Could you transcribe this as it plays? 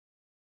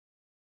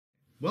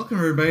Welcome,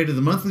 everybody, to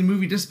the Monthly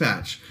Movie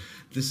Dispatch.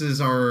 This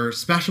is our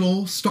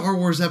special Star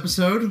Wars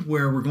episode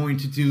where we're going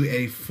to do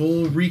a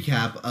full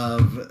recap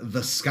of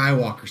the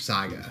Skywalker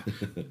saga.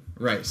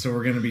 Right, so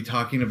we're going to be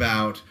talking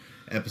about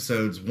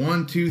episodes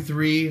 1, 2,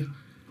 3,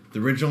 the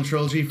original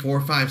trilogy, 4,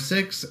 5,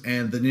 6,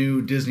 and the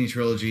new Disney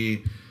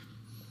trilogy,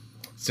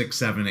 6,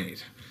 7,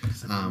 8.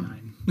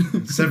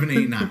 7,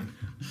 8, 9.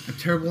 I'm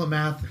terrible at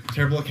math,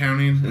 terrible at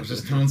counting. I was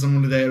just telling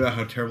someone today about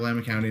how terrible I am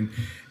at counting.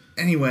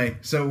 Anyway,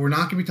 so we're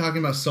not going to be talking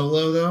about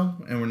Solo, though,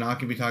 and we're not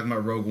going to be talking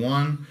about Rogue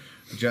One.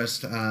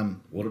 Just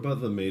what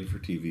about the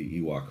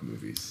made-for-TV Ewok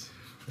movies?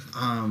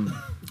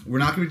 We're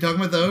not going to be talking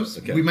about those.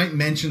 Okay. We might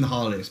mention the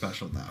holiday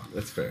special, though.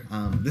 That's fair.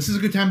 This is a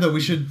good time, though. We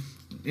should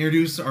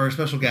introduce our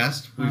special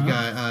guest. We've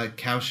got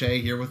Cal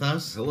Shea here with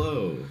us.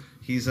 Hello.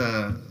 He's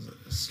a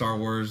Star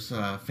Wars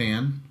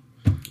fan.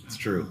 It's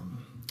true.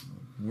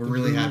 We're The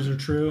really rumors happy. are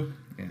true.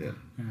 Yeah. Yeah.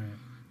 All right.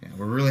 Yeah,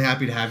 we're really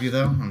happy to have you,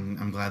 though.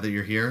 I'm glad that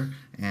you're here.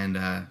 And,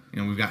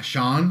 we've got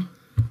Sean,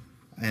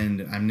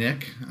 and I'm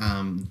Nick.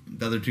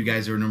 The other two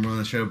guys who are number one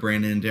on the show,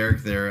 Brandon and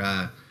Derek,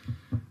 they're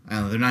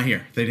not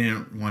here. They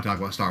didn't want to talk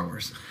about Star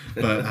Wars.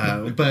 But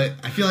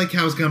I feel like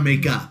Cal's going to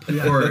make up.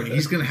 Or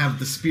he's going to have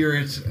the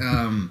spirit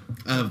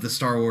of the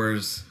Star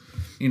Wars,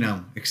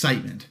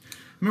 excitement.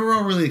 I mean, we're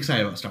all really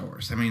excited about Star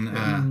Wars. I mean,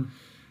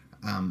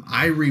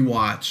 I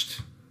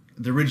rewatched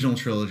the original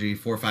trilogy,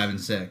 4, 5,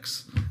 and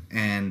 6,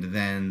 and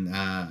then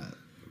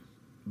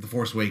The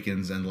Force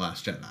Awakens and The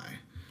Last Jedi.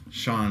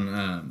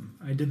 Sean,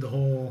 I did the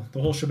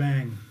whole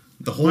shebang.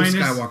 the whole Minus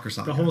Skywalker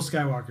saga. The whole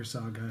Skywalker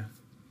saga.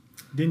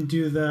 Didn't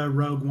do the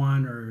Rogue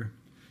One, or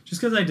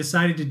just because I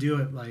decided to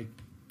do it like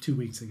 2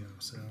 weeks ago.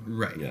 So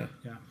Right. Yeah.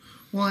 yeah,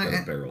 Well, Gotta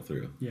and, barrel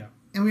through. yeah.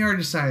 and we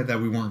already decided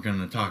that we weren't going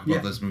to talk about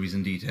Yeah. those movies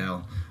in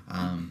detail.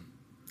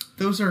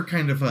 Those are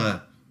kind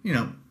of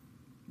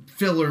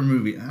filler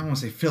movie. I don't want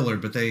to say filler,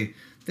 but they're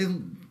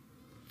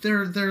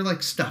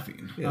like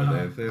stuffing. Yeah, they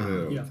have their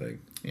own yeah. thing.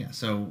 Yeah,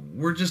 so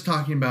we're just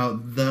talking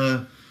about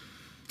the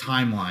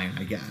timeline,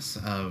 I guess,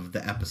 of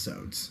the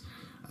episodes.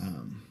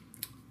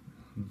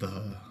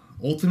 The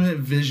ultimate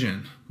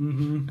vision,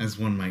 as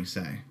one might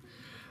say.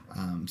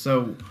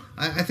 So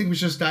I think we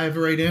should just dive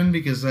right in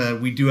because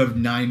we do have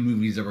 9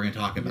 movies that we're going to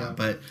talk about. Yeah.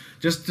 But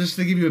just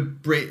to give you a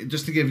break,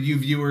 just to give you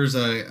viewers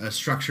a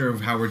structure of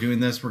how we're doing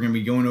this, we're going to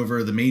be going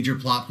over the major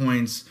plot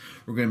points.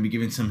 We're going to be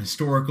giving some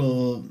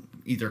historical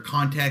either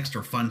context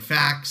or fun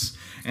facts,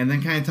 and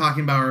then kind of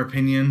talking about our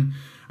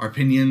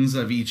opinions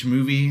of each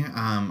movie,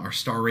 our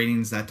star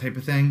ratings, that type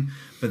of thing.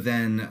 But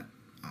then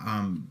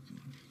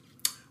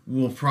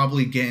we'll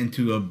probably get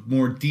into a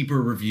more deeper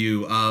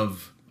review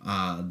of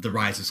The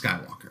Rise of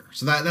Skywalker.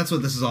 So that's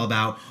what this is all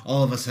about.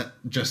 All of us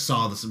just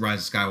saw The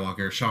Rise of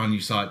Skywalker. Sean,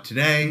 you saw it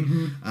today.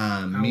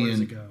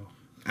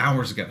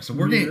 Hours ago. So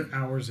we're getting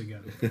hours ago.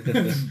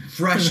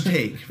 fresh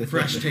take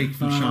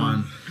from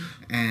Sean.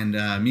 And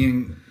me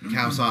and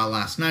Cal saw it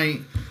last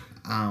night.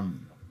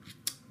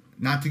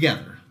 Not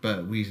together,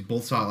 but we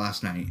both saw it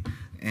last night.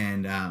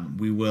 And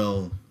we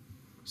will...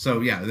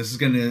 So yeah, this is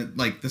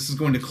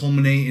going to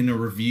culminate in a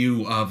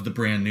review of the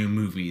brand new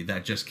movie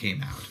that just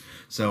came out.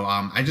 So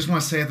I just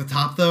want to say at the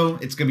top, though,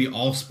 it's going to be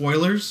all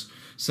spoilers.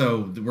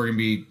 So we're going to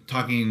be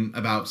talking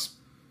about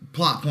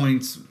plot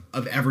points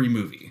of every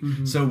movie.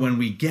 Mm-hmm. So when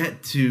we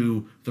get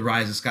to The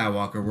Rise of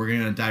Skywalker, we're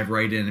going to dive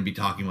right in and be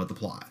talking about the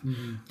plot.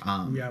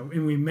 Mm-hmm.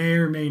 And we may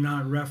or may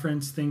not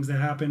reference things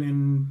that happen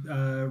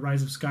in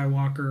Rise of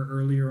Skywalker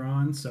earlier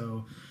on.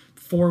 So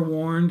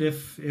forewarned,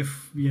 if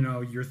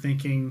you're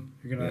thinking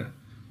you're going to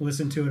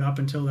listen to it up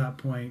until that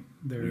point.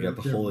 We got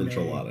the whole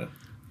enchilada.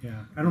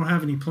 Yeah, I don't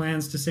have any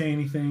plans to say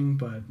anything,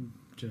 but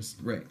just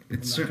right. I'm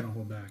not going to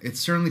hold back.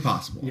 It's certainly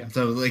possible. Yeah.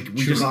 So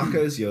Chewbacca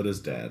is Yoda's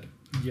dad.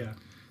 Yeah.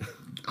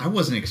 I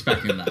wasn't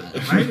expecting that.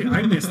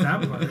 I missed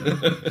that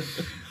part.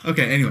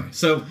 Okay, anyway.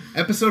 So,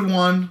 episode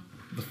 1,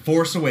 The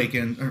Force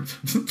Awakens.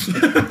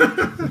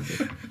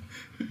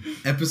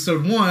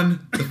 Episode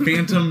 1, The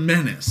Phantom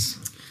Menace.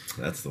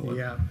 That's the one.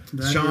 Yeah,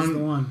 that Sean, is the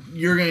one.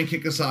 You're going to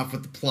kick us off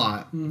with the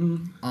plot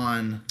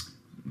on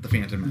The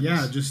Phantom Menace.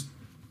 Yeah,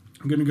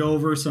 I'm going to go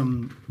over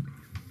some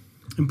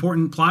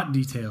important plot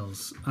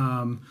details.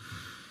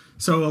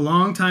 So a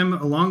long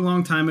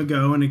time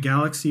ago in a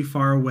galaxy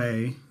far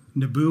away,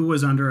 Naboo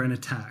was under an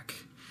attack.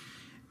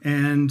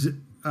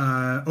 And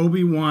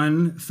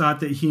Obi-Wan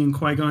thought that he and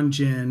Qui-Gon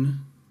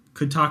Jinn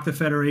could talk the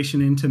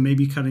Federation into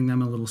maybe cutting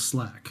them a little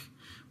slack.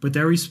 But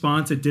their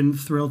response, it didn't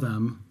thrill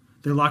them.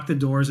 They locked the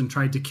doors and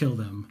tried to kill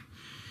them.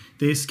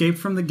 They escaped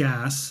from the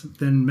gas,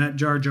 then met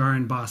Jar Jar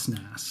and Boss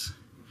Nass.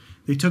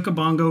 They took a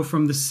bongo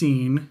from the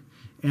scene,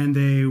 and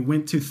they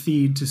went to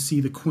Theed to see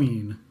the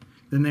Queen.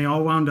 Then they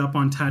all wound up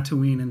on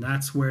Tatooine, and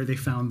that's where they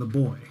found the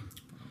boy.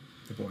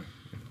 The boy.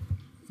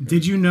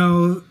 Did you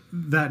know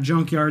that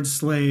junkyard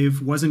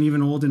slave wasn't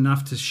even old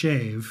enough to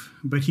shave,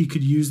 but he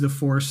could use the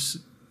Force,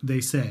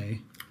 they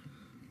say?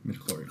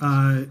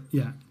 Midichlorians.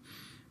 Yeah.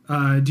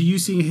 Do you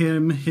see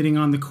him hitting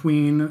on the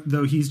Queen,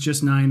 though he's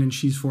just 9 and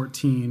she's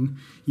 14?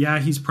 Yeah,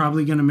 he's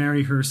probably going to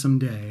marry her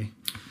someday.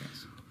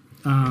 Yes.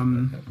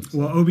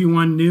 Well,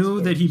 Obi-Wan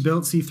knew that he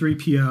built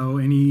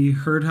C-3PO, and he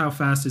heard how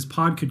fast his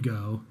pod could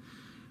go.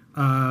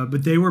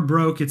 But they were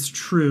broke, it's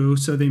true,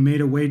 so they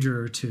made a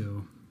wager or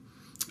two.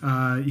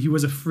 He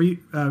was a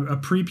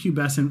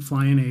prepubescent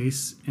flying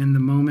ace, and the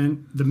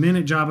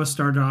minute Jabba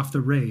started off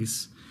the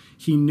race,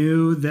 he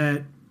knew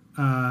that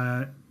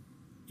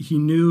he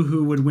knew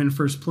who would win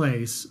first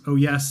place. Oh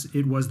yes,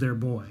 it was their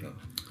boy. Oh,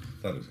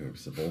 I thought it was going to be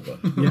Sebulba.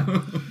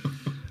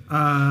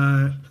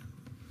 Yeah.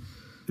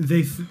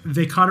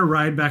 They caught a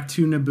ride back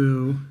to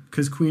Naboo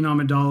because Queen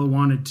Amidala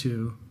wanted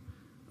to.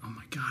 Oh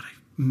my god, I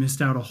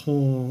missed out a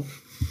whole.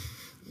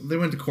 They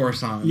went to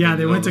Coruscant. Yeah,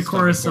 they went to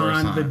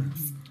Coruscant, the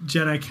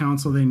Jedi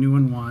Council they knew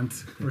and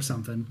want, or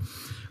something.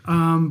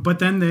 But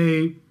then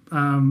they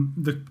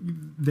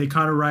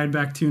caught a ride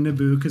back to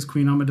Naboo because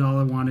Queen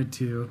Amidala wanted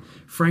to.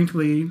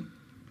 Frankly,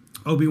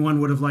 Obi-Wan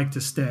would have liked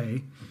to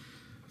stay.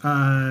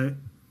 They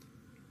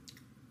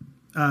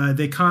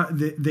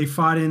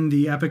fought in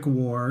the epic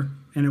war,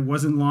 and it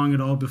wasn't long at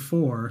all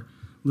before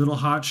little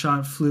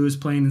hotshot flew his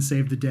plane and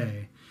saved the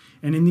day.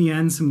 And in the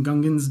end, some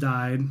Gungans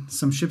died,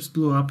 some ships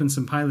blew up, and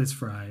some pilots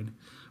fried.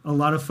 A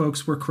lot of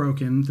folks were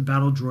croaking. The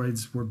battle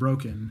droids were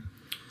broken.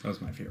 That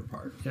was my favorite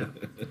part. Yeah.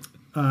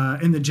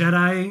 And the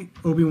Jedi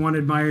Obi-Wan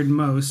admired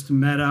most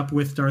met up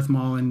with Darth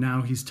Maul, and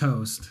now he's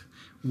toast.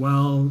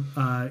 Well,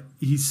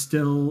 he's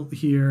still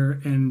here,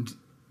 and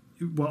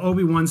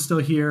Obi-Wan's still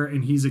here,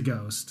 and he's a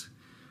ghost.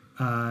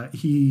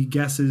 He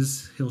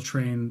guesses he'll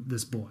train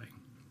this boy.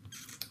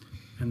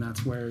 And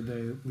that's where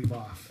they leave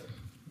off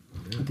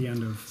at the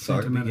end of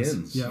Saga Phantom Menace.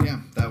 begins.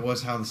 Yeah, that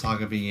was how the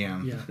saga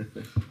began. Yeah.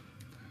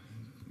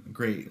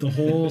 Great. The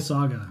whole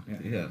saga.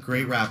 Yeah.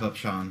 Great wrap up,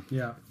 Sean.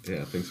 Yeah.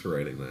 Yeah, thanks for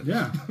writing that.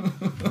 Yeah.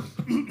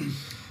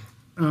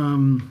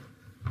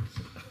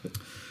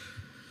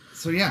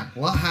 So yeah, a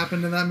lot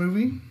happened in that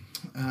movie.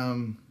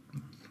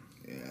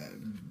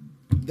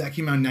 That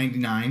came out in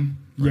 '99,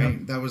 right? Yeah.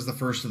 That was the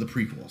first of the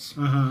prequels.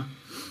 Uh-huh.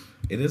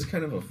 It is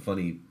kind of a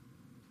funny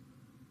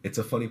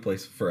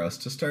place for us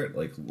to start.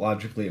 Like,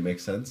 logically it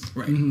makes sense.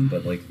 Right. Mm-hmm.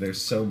 But, like,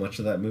 there's so much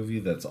of that movie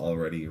that's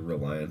already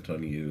reliant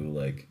on you,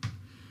 like,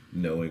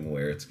 knowing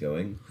where it's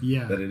going.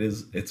 Yeah. That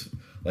it's,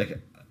 like,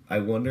 I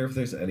wonder if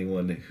there's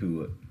anyone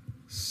who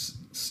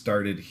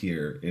started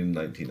here in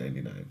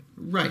 1999.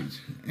 Right.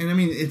 And I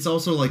mean, it's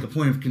also like a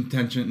point of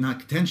contention, not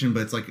contention,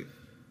 but it's like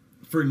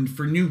for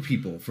new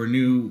people, for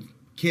new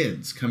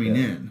kids coming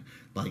in,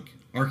 like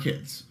our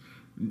kids.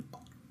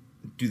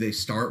 Do they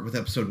start with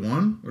episode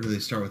 1 or do they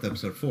start with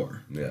episode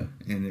 4? Yeah.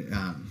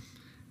 And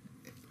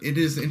it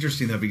is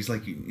interesting though, because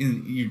like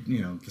you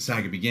know, the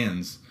saga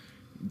begins.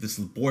 This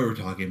boy we're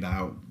talking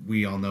about,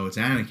 we all know it's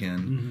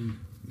Anakin,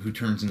 who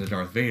turns into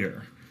Darth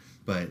Vader.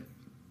 But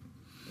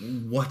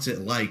what's it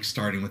like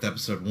starting with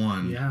episode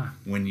 1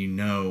 when you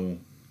know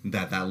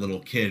that little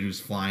kid who's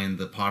flying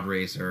the pod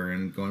racer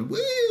and going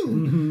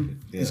woo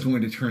is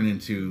going to turn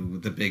into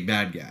the big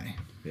bad guy?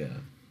 Yeah.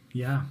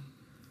 Yeah.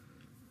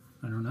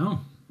 I don't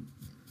know.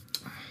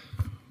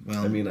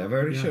 Well, I mean, I've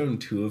already shown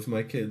 2 of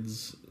my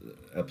kids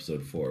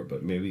episode 4,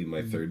 but maybe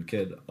my 3rd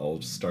kid,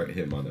 I'll start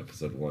him on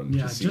episode 1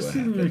 Yeah, to see just what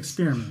an happens.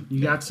 experiment. You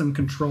got some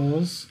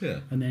controls, Yeah.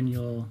 and then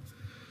you'll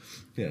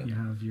Yeah. you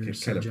have your Kind of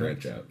subject.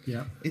 branch out.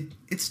 Yeah.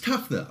 it's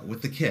tough though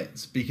with the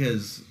kids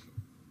because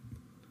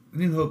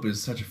New Hope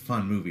is such a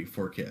fun movie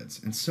for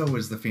kids, and so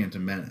is The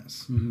Phantom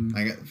Menace.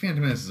 Like,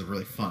 Phantom Menace is a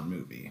really fun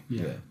movie.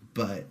 Yeah.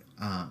 But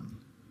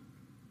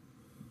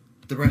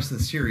the rest of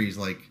the series,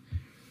 like,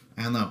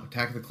 I don't know,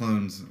 Attack of the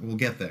Clones, we'll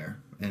get there,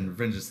 and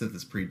Revenge of the Sith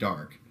is pretty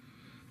dark.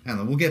 I don't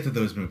know, we'll get to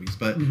those movies.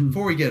 But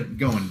before we get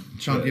going,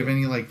 Sean, do you have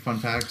any like fun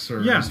facts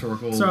or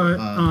historical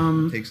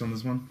takes on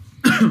this one?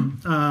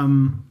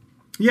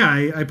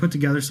 Yeah, I put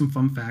together some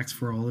fun facts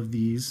for all of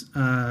these.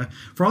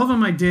 For all of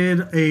them, I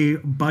did a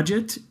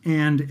budget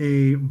and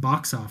a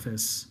box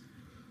office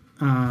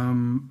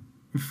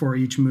for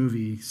each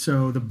movie.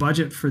 So the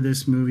budget for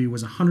this movie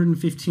was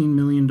 $115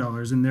 million,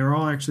 and they're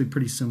all actually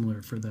pretty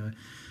similar for the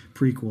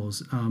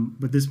prequels.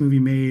 But this movie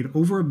made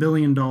over $1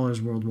 billion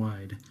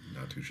worldwide.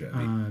 Not too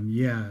shabby.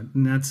 Yeah,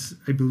 and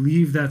I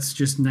believe that's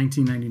just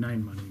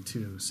 1999 money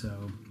too.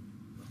 So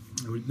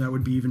that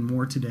would be even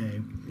more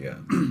today. Yeah.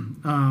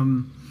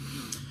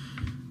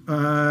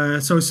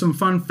 So some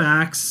fun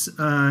facts.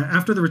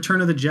 After the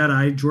Return of the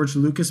Jedi, George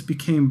Lucas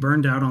became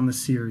burned out on the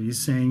series,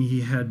 saying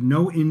he had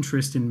no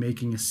interest in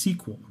making a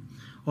sequel,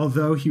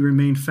 although he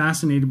remained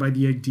fascinated by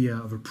the idea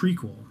of a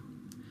prequel.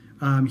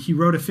 He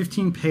wrote a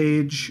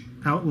 15-page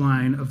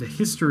outline of the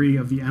history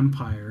of the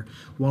Empire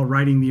while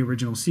writing the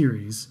original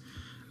series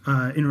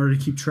in order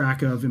to keep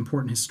track of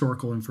important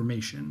historical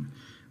information.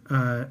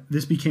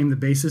 This became the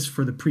basis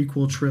for the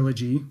prequel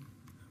trilogy,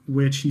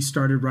 which he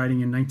started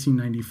writing in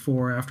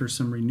 1994 after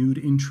some renewed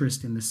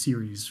interest in the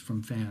series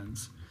from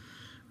fans.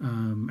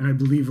 And I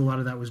believe a lot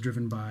of that was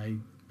driven by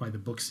the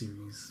book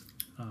series,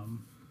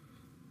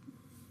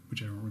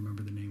 which I don't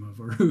remember the name of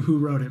or who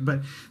wrote it,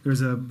 but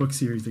there's a book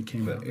series that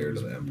came out. The Heir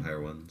to the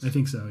Empire ones? I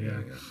think so,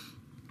 yeah.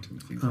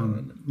 Timothy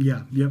Zahn.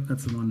 Yep,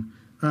 that's the one.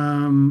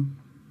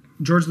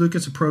 George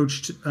Lucas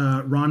approached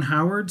Ron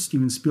Howard,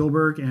 Steven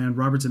Spielberg, and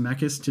Robert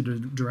Zemeckis to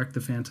direct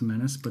The Phantom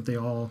Menace, but they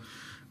all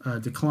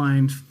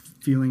declined,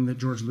 feeling that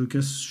George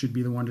Lucas should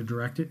be the one to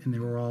direct it, and they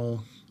were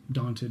all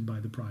daunted by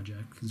the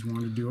project because we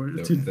wanted to do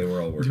it. They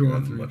were all working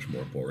on much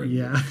more boring.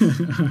 Yeah.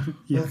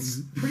 Well,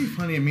 it's pretty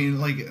funny. I mean,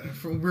 like,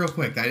 real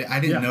quick, I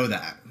didn't know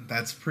that.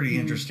 That's pretty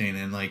interesting.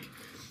 And, like,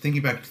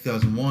 thinking back to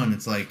 2001,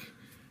 it's like,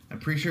 I'm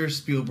pretty sure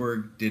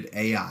Spielberg did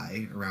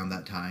AI around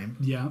that time.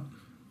 Yeah.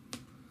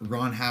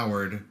 Ron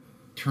Howard,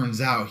 turns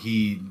out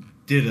he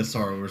did a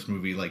Star Wars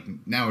movie, like,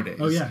 nowadays.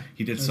 Oh, yeah.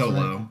 He did That's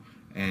Solo. right.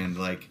 And,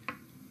 like,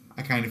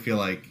 I kind of feel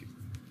like,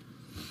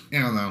 I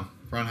don't know,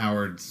 Ron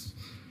Howard's...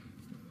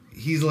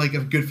 He's like a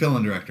good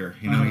film director,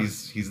 you know.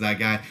 He's that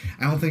guy.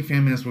 I don't think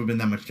Phantom Menace would have been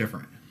that much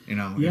different, you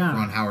know, if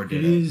Ron Howard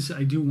did it. It is.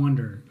 I do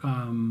wonder.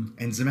 And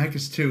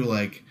Zemeckis too.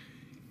 Like,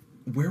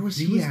 where was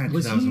he at in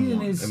Was 2001? he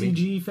in his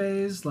CG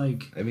phase?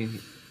 Like, I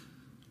mean,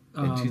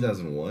 in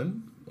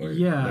 2001 or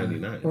yeah,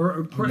 99?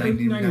 or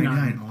 99.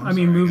 99. Oh, I mean,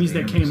 sorry, movies I got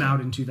that the came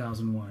numbers. out in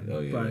 2001. Oh,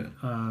 yeah,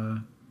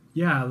 But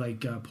yeah,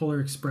 like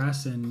Polar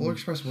Express and Polar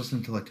Express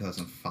wasn't until like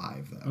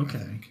 2005 though. Okay.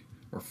 I think.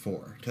 Or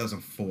 4.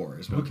 2004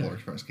 is when Okay. Polar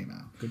Express came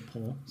out. Good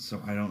pull. So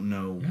I don't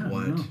know Yeah,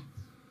 what.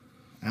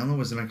 I don't know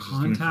what Zemeckis was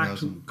doing in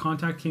 2000.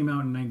 Contact came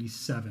out in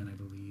 97, I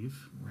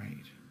believe.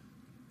 Right.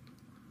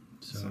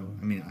 So, So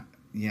I mean,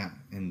 yeah,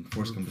 and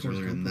Forrest Gump was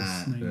earlier than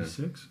that.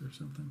 96 or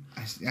something.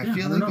 I Yeah,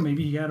 feel I don't like know.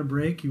 Maybe he had a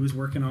break. He was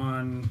working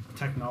on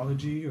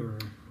technology or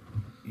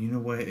you know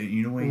what Or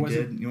he was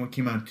did. You know what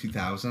came out in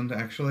 2000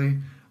 actually.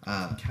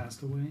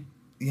 Castaway.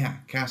 Yeah,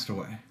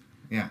 Castaway.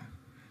 Yeah,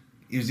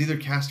 it was either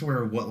Castaway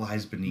or What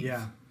Lies Beneath.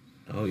 Yeah,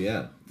 Oh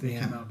yeah. they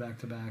Yeah. came out back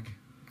to back.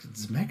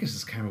 Zemeckis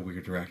is kind of a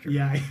weird director.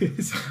 Yeah, it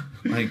is.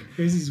 Like,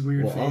 There's these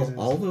weird Well, phases.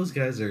 all those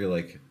guys are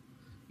like,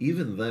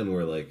 even then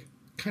were like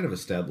kind of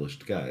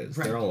established guys.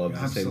 Right, They're all of the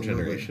same absolutely.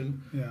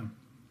 generation. Yeah.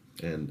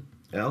 And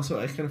also,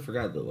 I kind of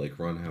forgot that like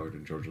Ron Howard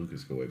and George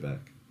Lucas go way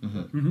back.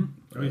 Mm-hmm.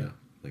 Oh yeah.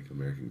 Like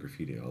American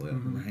Graffiti, all that.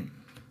 right.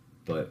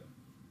 But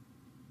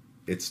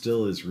it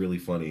still is really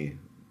funny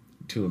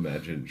to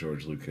imagine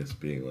George Lucas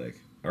being like,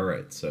 all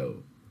right, so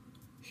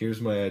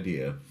here's my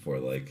idea for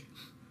like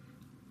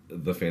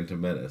the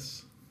Phantom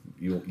Menace.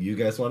 You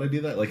guys want to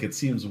do that? Like, it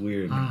seems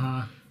weird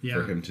Yeah.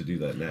 for him to do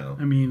that now.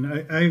 I mean,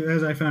 I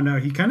as I found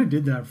out, he kind of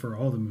did that for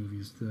all the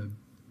movies.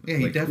 Yeah,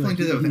 he Like- definitely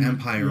did that with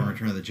Empire yeah. and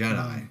Return of the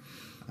Jedi.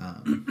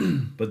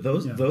 But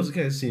those Yeah. those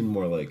guys seem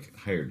more like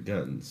hired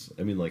guns.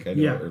 I mean, like I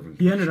know Yeah, Irvin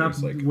he ended up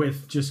Kershner's, like,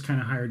 with just kind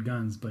of hired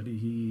guns, but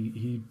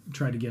he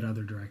tried to get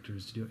other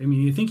directors to do it. I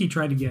mean, I think he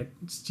tried to get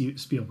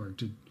Spielberg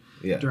to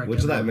direct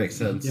which that other makes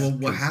movies. sense. Yeah. Well,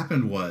 what 'cause-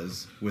 happened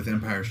was with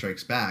Empire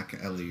Strikes Back,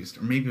 at least,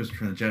 or maybe it was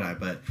Return of the Jedi,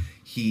 but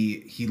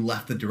he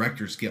left the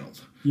Directors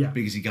Guild. Yeah. Mm-hmm.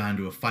 Because he got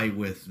into a fight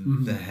with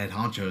the head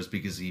honchos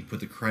because he put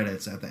the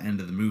credits at the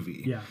end of the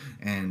movie. Yeah.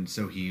 And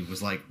so he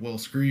was like, "Well,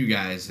 screw you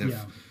guys. If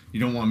Yeah. you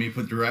don't want me to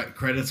put direct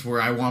credits where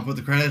I want to put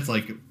the credits,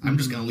 like I'm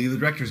just going to leave the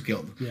Directors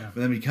Guild." Yeah.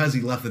 But then because he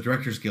left the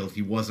Directors Guild,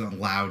 he wasn't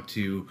allowed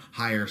to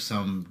hire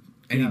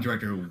any Yeah.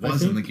 director who I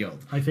was in think- the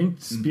guild. I think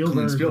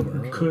Including Spielberg,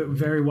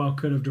 Spielberg.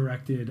 could have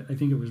directed. I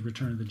think it was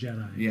Return of the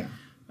Jedi. Yeah.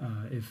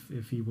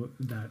 If he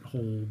that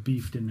whole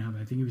beef didn't happen,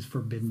 I think he was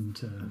forbidden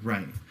to.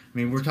 Right. I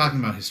mean, we're talking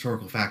about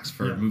historical facts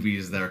for Yeah.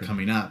 movies that are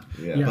coming up.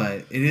 Yeah. Yeah.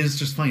 But it is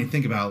just funny to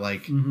think about,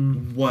 like,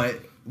 Mm-hmm.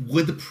 what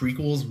would the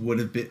prequels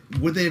would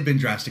they have been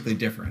drastically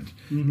different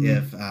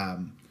if I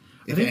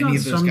think any on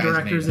of those some guys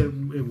directors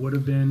made it would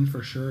have been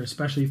for sure,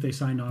 especially if they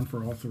signed on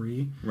for all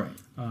three. Right.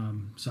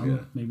 Some Yeah.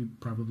 maybe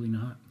probably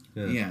not.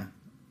 Yeah.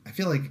 I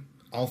feel like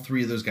all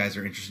three of those guys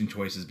are interesting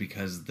choices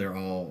because they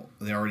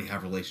already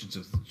have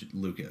relationships with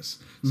Lucas.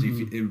 So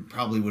it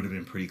probably would have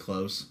been pretty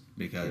close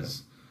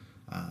because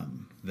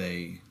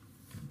they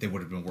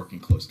would have been working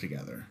close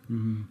together.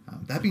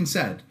 That being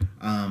said,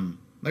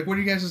 like, what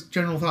are you guys'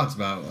 general thoughts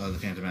about the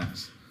Phantom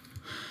Menace?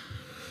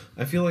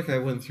 I feel like I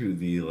went through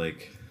the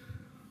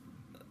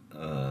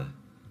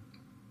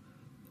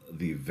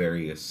the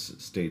various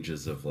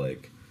stages of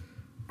like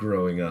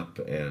growing up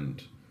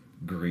and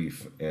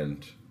grief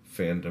and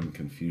fandom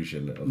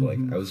confusion of like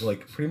I was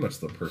like pretty much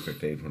the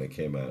perfect age when it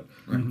came out.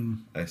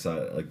 I saw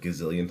it like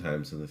gazillion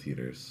times in the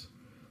theaters,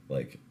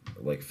 like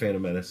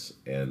Phantom Menace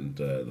and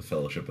the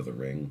Fellowship of the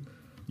Ring.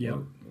 Yep.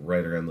 were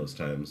right around those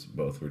times.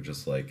 Both were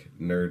just like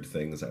nerd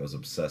things I was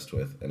obsessed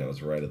with, and I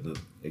was right at the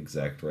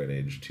exact right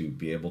age to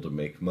be able to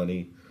make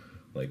money,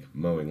 like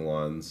mowing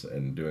lawns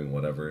and doing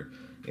whatever,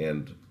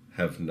 and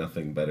have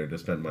nothing better to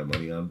spend my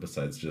money on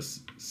besides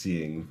just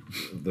seeing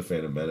the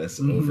Phantom Menace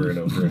over and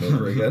over and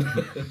over again.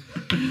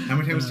 How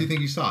many times do you think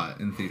you saw it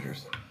in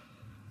theaters?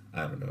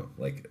 I don't know,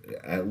 like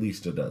at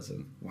least a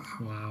dozen.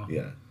 Wow.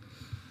 Yeah.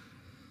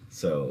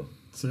 So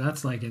So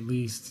that's like at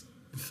least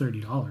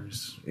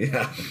 $30.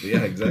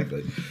 yeah,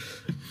 exactly.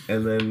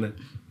 And then,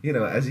 you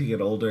know, as you get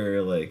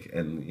older, like,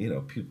 and, you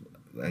know, people,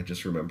 I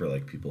just remember,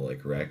 like, people,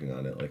 like, ragging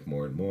on it, like,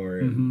 more and more,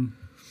 and,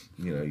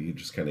 you know, you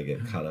just kind of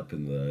get caught up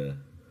in the,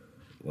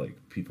 like,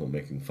 people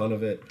making fun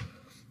of it.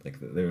 Like,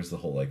 there was the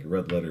whole, like,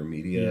 Red Letter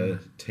Media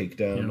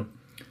takedown.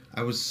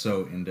 I was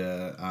so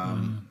into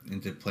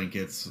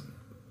Plinkett's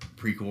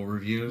prequel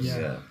reviews.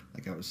 Yeah.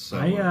 Like I was so.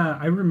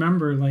 I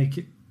remember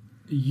like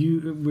we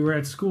were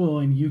at school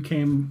and you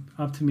came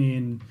up to me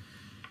and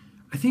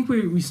I think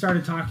we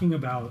started talking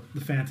about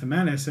the Phantom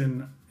Menace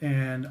and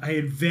I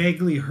had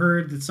vaguely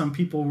heard that some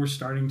people were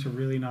starting to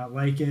really not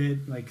like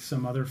it, like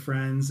some other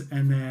friends,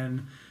 and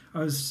then I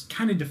was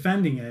kind of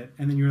defending it,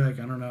 and then you were like,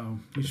 I don't know,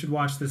 you should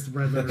watch this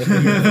Red Letter.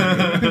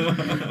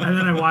 And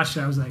then I watched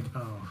it, I was like,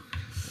 oh,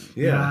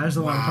 yeah, there's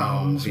a lot of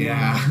problems.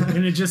 Yeah.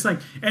 And it just like,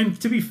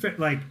 and to be fit,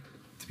 like,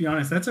 to be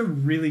honest, that's a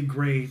really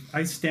great,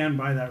 I stand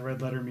by that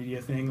Red Letter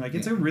Media thing. Like,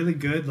 it's a really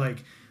good,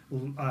 like,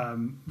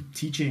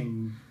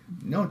 teaching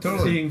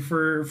thing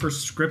for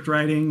script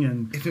writing.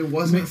 And if it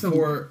wasn't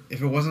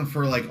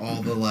for like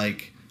all the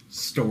like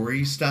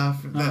story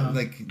stuff that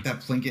that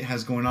Plinkett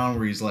has going on,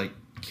 where he's like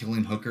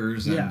killing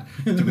hookers and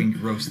doing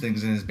gross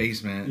things in his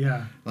basement,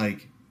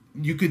 like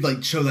you could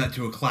like show that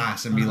to a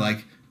class and be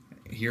like,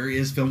 here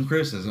is film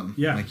criticism.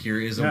 Like here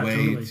is a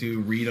way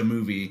to read a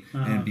movie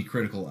and be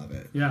critical of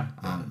it.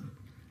 I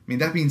mean,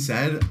 that being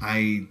said,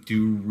 I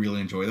do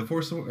really enjoy the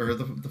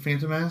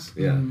Phantom Menace.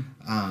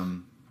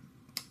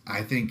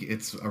 I think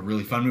it's a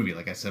really fun movie.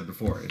 Like I said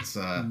before, it's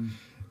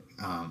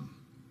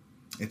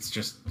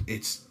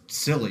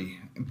silly,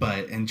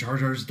 and Jar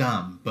Jar's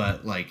dumb,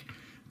 but like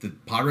the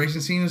pod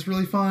racing scene is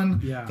really fun.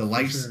 The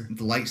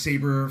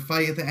lightsaber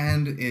fight at the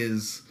end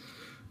is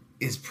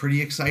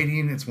pretty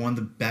exciting. It's one of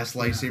the best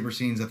lightsaber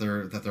scenes that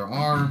there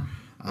are.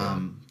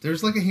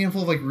 There's like a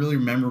handful of like really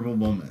memorable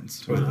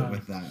moments with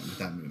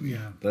that movie.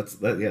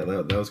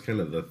 That was kind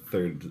of the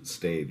third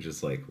stage,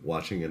 is like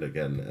watching it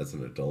again as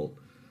an adult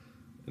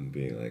and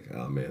being like,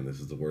 oh man, this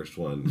is the worst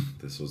one.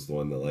 This was the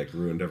one that like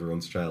ruined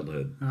everyone's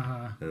childhood.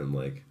 And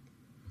like,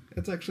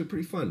 it's actually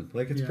pretty fun.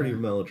 Like, it's pretty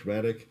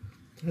melodramatic.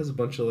 It has a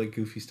bunch of like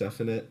goofy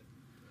stuff in it.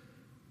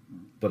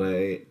 But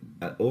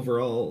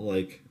overall,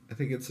 like, I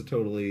think it's a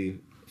totally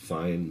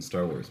fine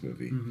Star Wars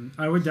movie.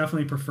 I would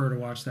definitely prefer to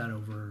watch that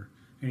over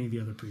any of the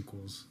other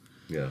prequels.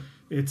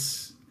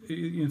 It's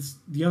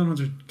the other ones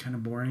are kind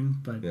of boring,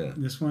 but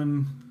this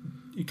one,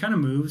 it kind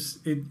of moves.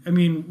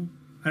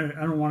 I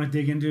don't want to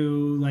dig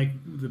into like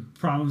the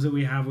problems that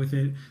we have with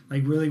it.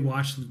 Like, really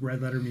watch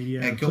Red Letter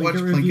Media. And go watch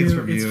Plinkett's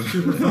review. It's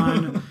super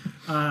fun,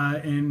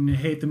 and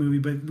hate the movie,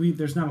 but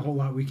there's not a whole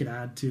lot we could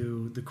add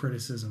to the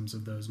criticisms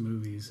of those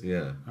movies.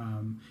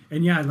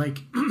 Like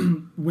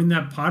when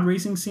that pod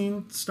racing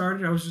scene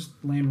started, I was just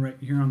laying right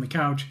here on the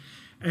couch,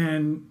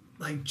 and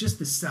like just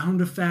the sound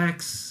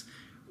effects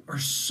are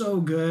so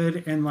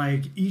good, and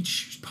like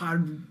each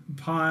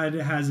pod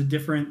has a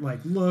different like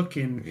look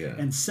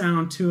and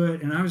sound to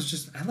it, and I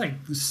like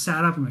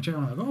sat up in my chair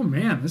and I'm like, oh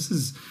man, this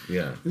is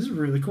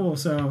really cool.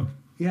 So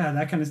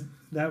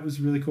that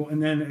was really cool.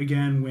 And then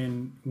again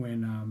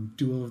when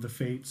Duel of the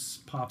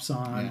Fates pops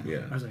on,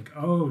 I was like,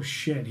 oh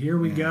shit, here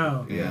we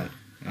go.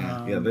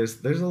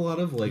 There's a lot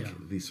of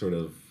like the sort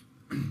of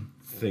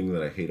thing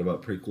that I hate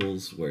about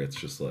prequels, where it's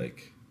just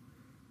like,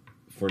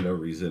 for no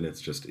reason, it's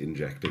just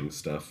injecting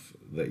stuff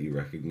that you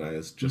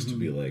recognize just to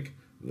be like,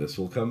 this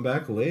will come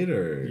back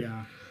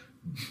later.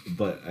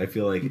 But I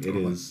feel like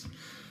it's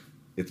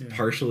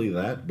partially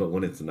that, but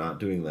when it's not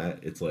doing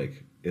that, it's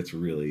like, it's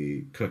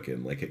really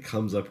cooking. Like, it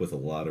comes up with a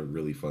lot of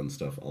really fun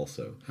stuff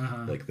also.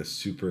 Like the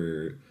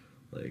super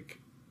like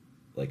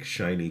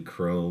shiny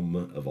chrome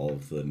of all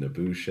of the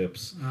Naboo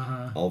ships,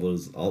 all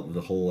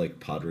the whole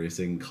like pod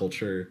racing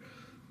culture.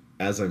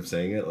 As I'm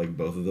saying it, like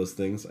both of those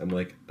things, I'm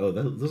like, oh,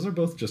 those are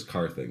both just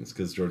car things,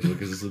 because George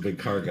Lucas is a big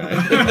car guy.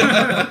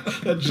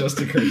 That just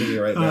occurred to me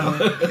right now.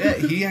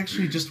 He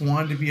actually just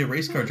wanted to be a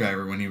race car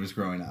driver when he was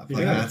growing up.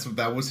 Like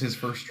that was his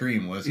first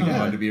dream, was he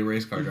wanted to be a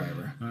race car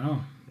driver.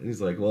 Wow. And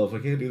he's like, well, if I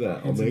can't do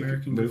that, I'll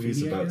make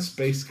movies about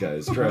space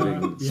guys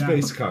driving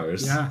space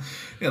cars.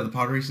 The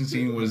pod racing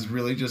scene was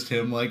really just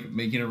him like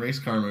making a race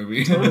car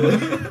movie. Totally.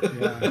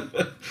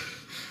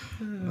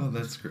 Oh,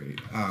 that's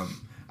great.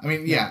 I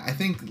mean, I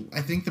think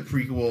the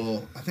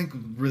prequel,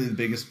 really the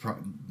biggest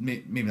problem,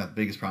 maybe not the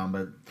biggest problem,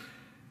 but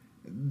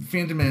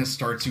Phantom Menace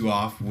starts you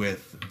off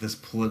with this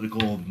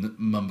political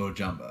mumbo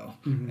jumbo,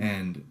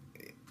 and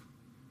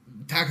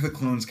Attack of the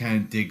Clones kind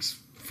of digs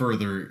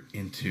further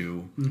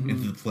into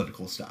the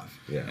political stuff.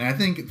 And I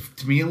think,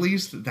 to me at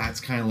least, that's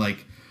kind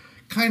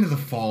of the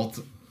fault,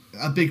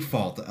 a big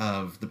fault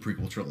of the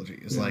prequel trilogy.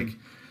 Is like,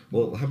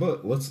 well, how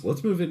about let's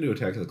move into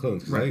Attack of the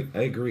Clones, because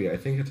I agree. I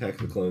think Attack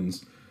of the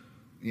Clones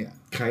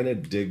kind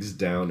of digs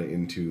down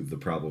into the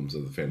problems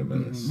of the Phantom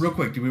Menace. Real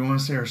quick, do we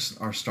want to say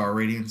our star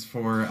ratings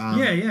for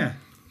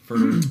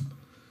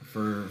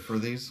for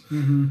these?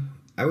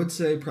 I would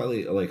say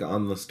probably like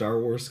on the Star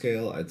Wars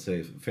scale, I'd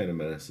say Phantom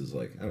Menace is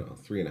like, I don't know,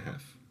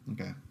 3.5.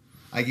 Okay,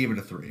 I gave it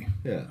a 3.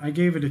 I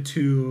gave it a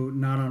 2,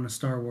 not on a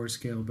Star Wars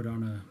scale, but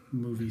on a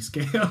movie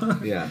scale.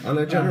 On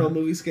a general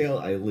movie scale,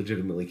 I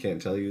legitimately can't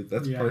tell you.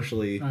 That's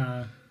partially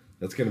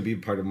that's going to be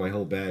part of my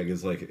whole bag.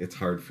 Is like, it's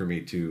hard for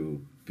me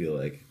to be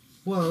like,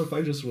 well, if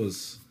I just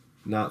was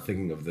not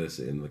thinking of this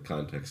in the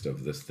context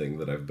of this thing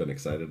that I've been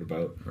excited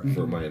about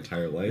for my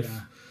entire life.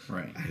 Yeah.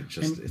 Right.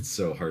 It's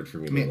so hard for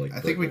me I mean, to like. I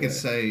think we could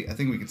say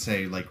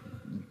like.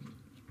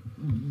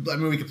 I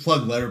mean, we could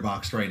plug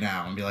Letterboxd right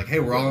now and be like, "Hey,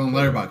 we're all on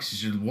Letterboxd. You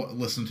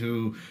should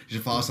You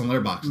should follow us on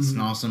Letterboxd. It's an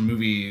awesome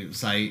movie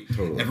site.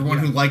 Totally. Everyone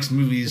who likes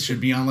movies should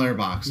be on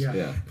Letterboxd.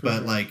 Yeah.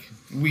 But like,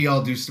 we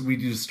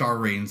do star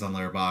ratings on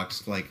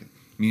Letterboxd. Like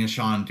me and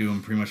Sean do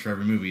them pretty much for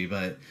every movie.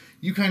 But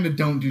you kind of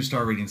don't do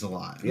star ratings a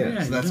lot.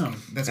 Yeah. So you don't.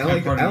 that's I kind like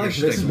of part I of your like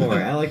this stigma. more.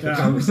 I like the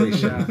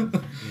conversation.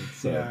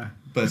 So, Yeah.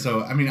 But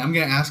so I mean, I'm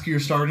gonna ask you your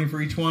star rating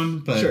for each one.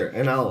 But Sure,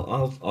 and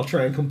I'll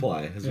try and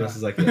comply as best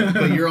as I can.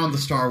 but you're on the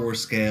Star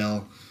Wars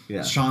scale.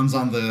 Yeah. Sean's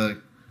on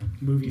the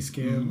Movie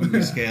scale.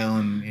 movie scale,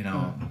 and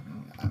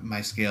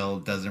my scale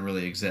doesn't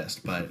really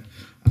exist, but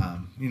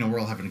we're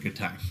all having a good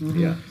time.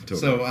 Yeah, totally.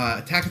 So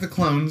Attack of the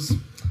Clones,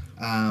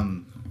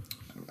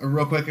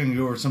 real quick, I'm gonna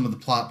go over some of the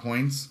plot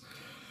points.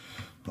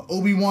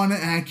 Obi-Wan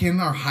and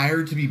Anakin are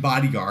hired to be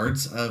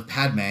bodyguards of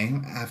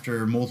Padme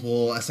after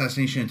multiple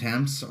assassination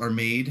attempts are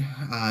made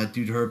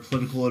due to her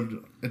political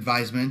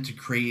advisement to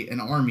create an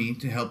army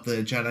to help the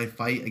Jedi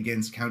fight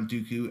against Count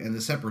Dooku and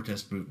the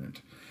Separatist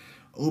movement.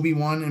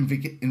 Obi-Wan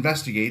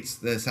investigates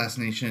the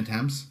assassination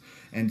attempts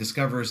and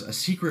discovers a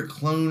secret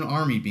clone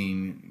army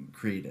being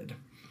created.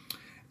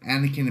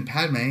 Anakin and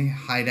Padme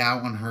hide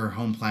out on her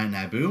home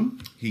planet Naboo.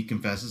 He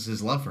confesses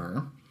his love for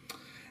her.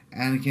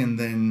 Anakin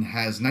then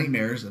has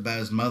nightmares about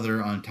his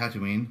mother on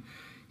Tatooine.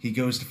 He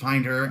goes to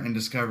find her and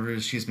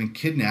discovers she has been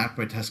kidnapped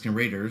by Tusken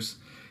Raiders.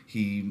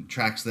 He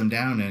tracks them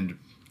down and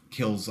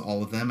kills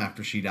all of them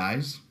after she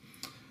dies.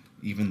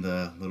 Even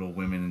the little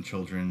women and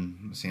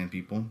children, sand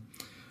people.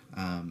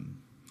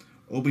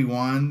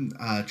 Obi-Wan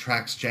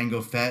tracks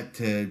Jango Fett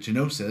to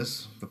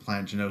Geonosis, the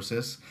planet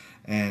Geonosis,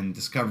 and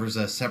discovers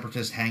a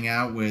separatist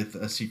hangout with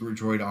a secret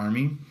droid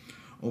army.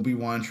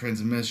 Obi-Wan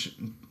transmits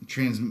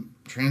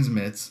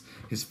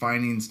his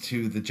findings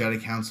to the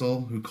Jedi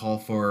Council, who call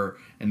for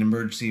an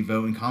emergency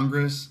vote in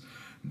Congress.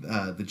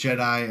 The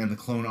Jedi and the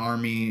clone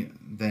army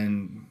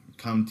then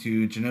come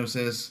to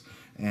Geonosis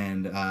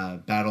and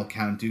battle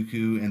Count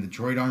Dooku and the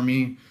droid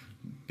army.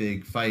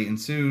 Big fight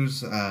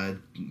ensues.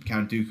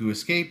 Count Dooku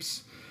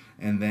escapes,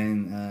 and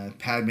then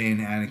Padme and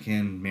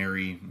Anakin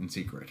marry in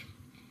secret.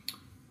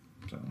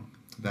 So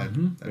that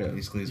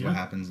basically is what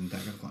happens in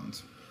Attack of the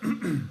Clones.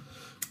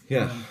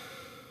 Yeah.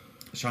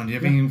 Sean, do you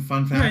have any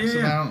fun facts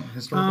about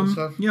historical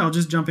stuff? Yeah, I'll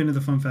just jump into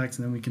the fun facts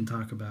and then we can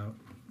talk about.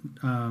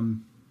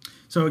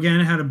 So again,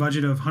 it had a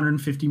budget of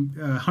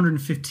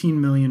 $115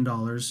 million.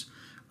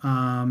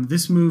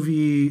 This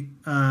movie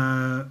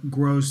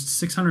grossed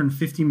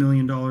 $650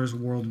 million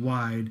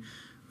worldwide,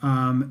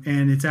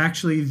 and it's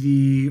actually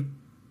the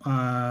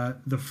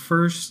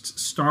first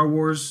Star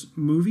Wars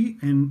movie,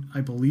 and I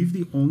believe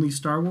the only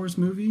Star Wars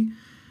movie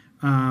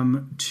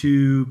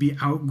to be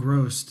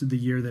outgrossed the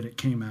year that it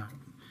came out.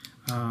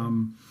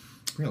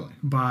 Really?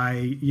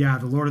 By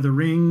The Lord of the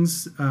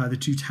Rings, The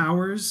Two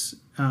Towers,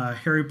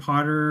 Harry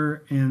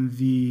Potter, and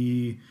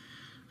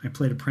I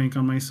played a prank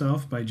on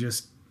myself by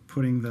just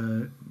putting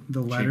the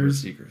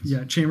letters. Chamber of Secrets.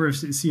 Yeah, Chamber of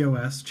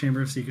COS,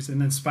 Chamber of Secrets, and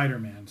then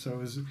Spider-Man. So it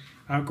was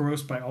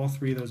outgrossed by all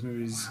three of those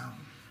movies.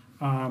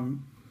 Wow.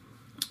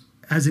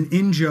 As an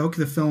in-joke,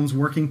 the film's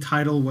working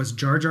title was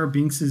Jar Jar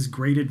Binks'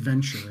 Great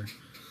Adventure,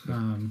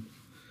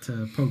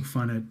 to poke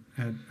fun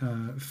at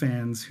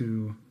fans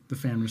the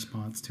fan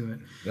response to it.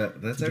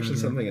 That's actually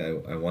something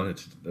I wanted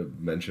to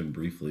mention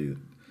briefly,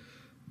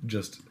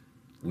 just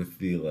with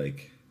the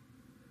like.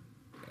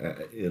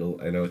 I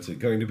know it's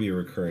going to be a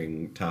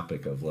recurring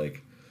topic of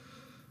like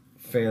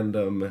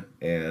fandom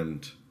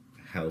and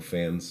how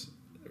fans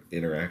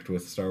interact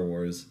with Star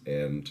Wars,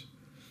 and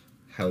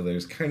how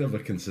there's kind of a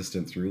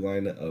consistent through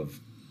line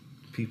of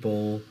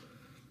people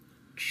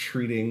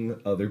treating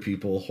other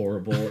people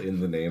horrible in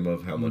the name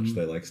of how much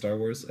they like Star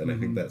Wars. And I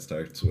think that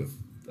starts with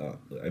I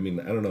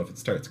don't know if it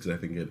starts, because I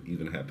think it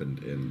even happened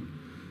in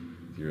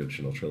the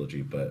original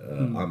trilogy, but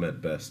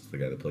Ahmed Best, the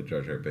guy that played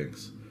Jar Jar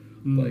Binks,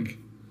 like,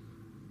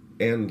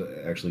 and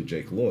actually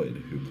Jake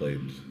Lloyd, who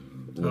played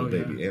little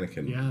baby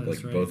Anakin,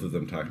 like right. Both of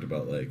them talked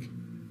about like,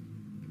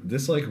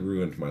 this like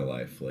ruined my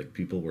life. Like,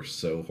 people were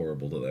so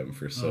horrible to them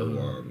for so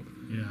long.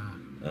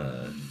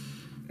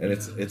 And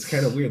it's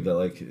kind of weird that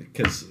like,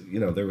 because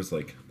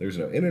there's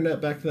no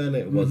internet back then.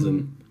 It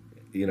wasn't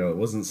it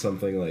wasn't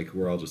something like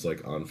we're all just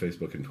like on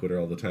Facebook and Twitter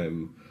all the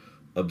time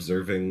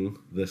observing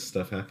this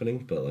stuff happening,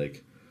 but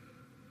like,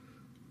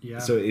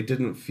 so it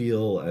didn't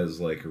feel as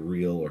like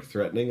real or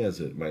threatening as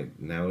it might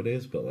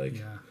nowadays, but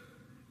like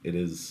it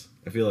is.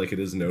 I feel like it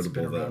is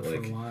notable that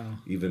like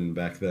even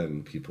back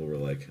then people were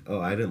like,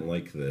 oh, I didn't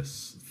like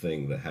this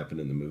thing that happened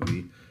in the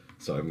movie,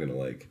 so I'm gonna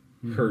like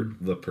hurt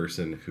the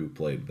person who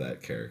played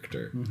that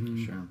character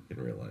in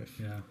real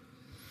life.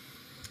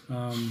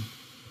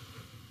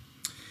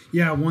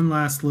 One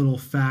last little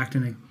fact,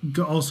 and it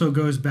also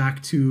goes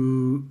back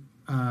to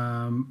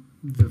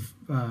the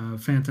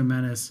Phantom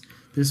Menace.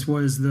 This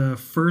was the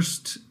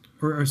first,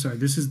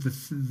 this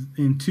is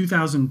in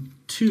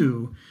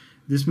 2002,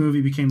 This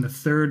movie became the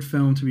third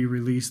film to be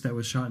released that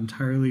was shot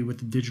entirely with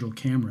the digital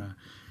camera.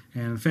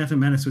 And Phantom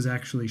Menace was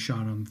actually shot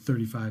on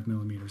 35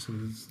 millimeters. So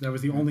that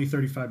was the only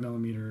 35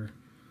 millimeter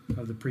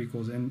of the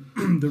prequels.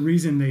 And the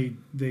reason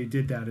they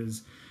did that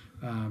is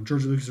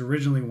George Lucas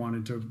originally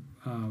wanted to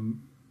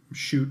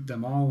shoot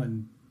them all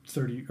in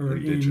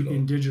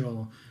in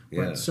digital,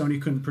 but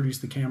Sony couldn't produce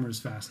the cameras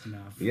fast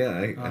enough. Yeah,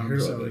 I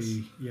heard about this.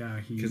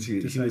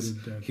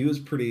 He was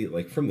pretty,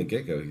 like, from the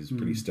get-go, he was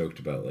pretty stoked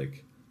about,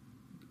 like,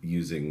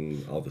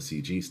 using all the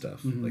CG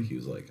stuff. Like, he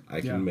was like,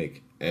 I can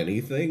make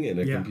anything in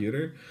a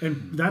computer.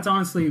 And that's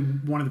honestly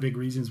one of the big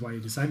reasons why he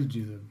decided to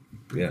do the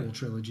prequel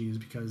trilogy, is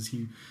because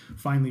he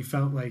finally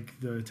felt like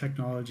the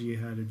technology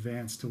had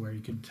advanced to where he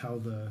could tell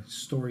the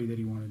story that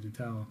he wanted to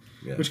tell,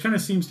 which kind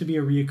of seems to be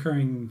a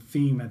reoccurring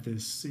theme in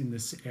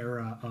this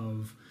era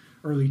of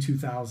early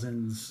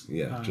 2000s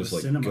just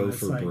like cinema. go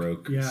for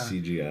broke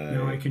CGI.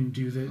 Now I can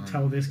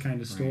tell this kind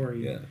of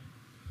story. Right.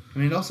 I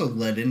mean, it also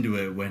led into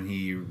it when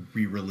he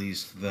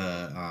re-released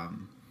the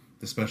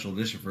special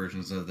edition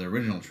versions of the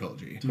original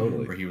trilogy.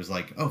 Totally. Where he was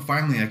like, oh,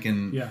 finally I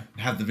can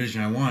have the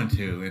vision I wanted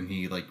to. And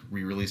he, like,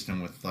 re-released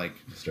them with, like...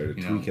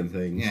 Started tweaking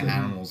things. Yeah,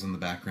 animals in the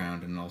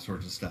background and all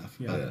sorts of stuff.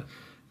 Yeah.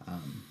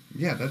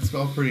 But, that's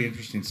all pretty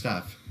interesting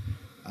stuff.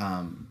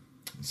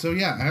 So,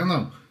 yeah, I don't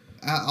know.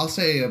 I'll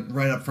say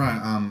right up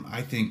front,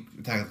 I think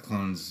Attack of the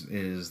Clones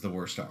is the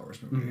worst Star Wars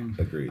movie.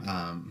 Mm-hmm. Agreed.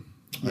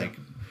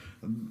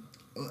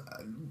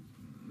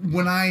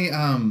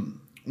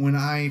 When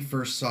I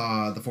first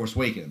saw The Force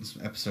Awakens,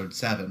 Episode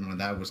 7, when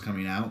that was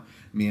coming out,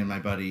 me and my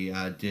buddy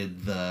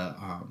did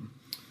the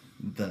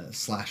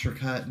slasher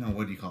cut. No,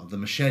 what do you call it? The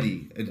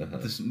machete,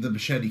 the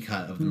machete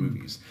cut of the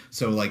movies.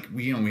 So, like,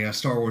 we have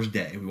Star Wars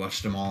Day. We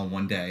watched them all in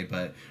one day,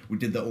 but we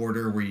did the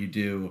order where you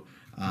do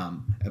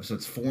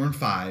episodes 4 and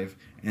 5,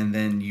 and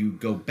then you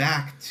go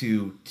back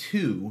to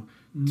 2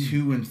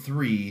 and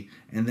 3,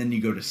 and then you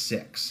go to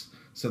 6.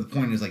 So the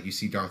point is, like, you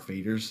see Darth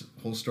Vader's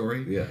whole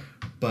story. Yeah.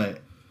 But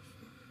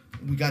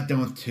we got done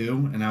with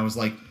 2, and I was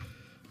like,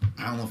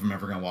 I don't know if I'm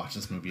ever gonna watch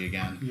this movie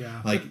again.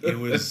 Yeah. Like, it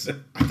was,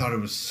 I thought it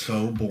was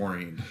so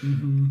boring.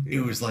 Mm-hmm.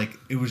 It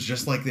was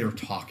just like they were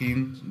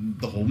talking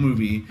the whole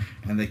movie,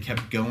 and they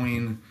kept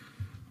going.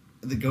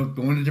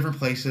 Going to different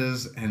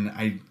places,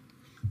 and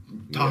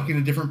talking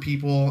to different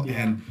people,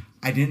 and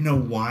I didn't know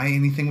why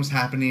anything was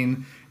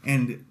happening.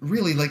 And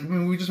really, like,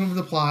 when we just went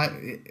over the plot,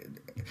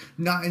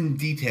 not in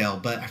detail,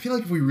 but I feel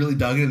like if we really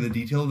dug into the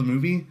detail of the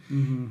movie,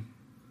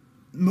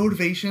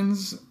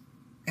 motivations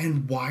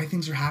and why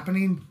things are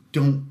happening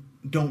don't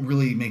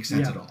really make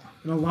sense at all.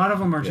 And a lot of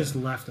them are just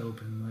left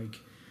open,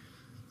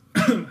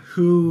 like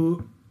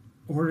who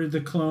ordered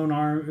the clone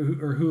army,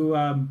 or who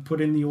put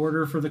in the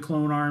order for the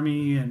clone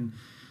army, and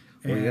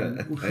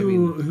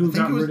who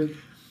got rid of.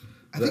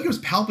 I think it was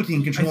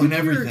Palpatine controlling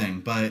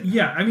everything, but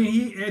I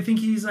mean, I think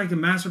he's like a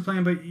master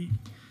plan, but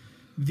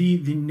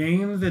the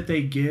name that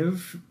they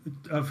give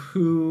of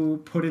who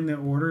put in the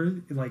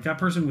order, like, that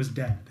person was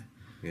dead.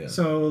 Yeah.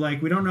 So,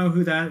 like, we don't know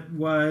who that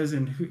was,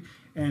 and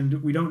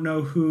we don't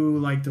know who,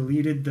 like,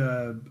 deleted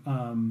the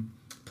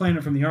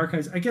planet from the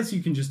archives. I guess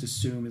you can just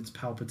assume it's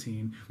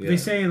Palpatine. But they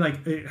say,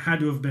 like, it had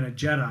to have been a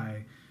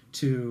Jedi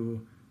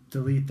to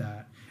delete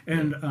that.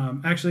 And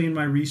actually, in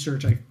my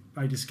research,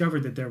 I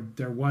discovered that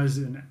there was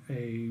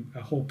a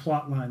whole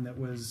plot line that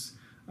was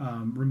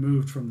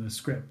removed from the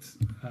script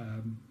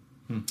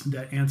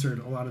that answered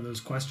a lot of those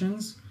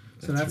questions.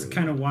 So that's really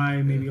kind of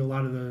why maybe a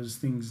lot of those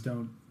things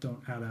don't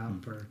add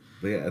up.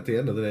 But yeah, at the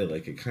end of the day,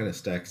 like, it kind of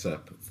stacks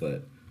up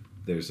that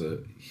there's a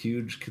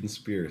huge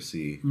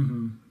conspiracy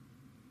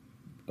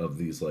of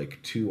these,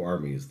 like, two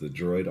armies, the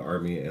droid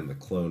army and the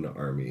clone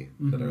army,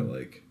 that are,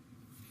 like,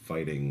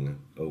 fighting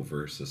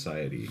over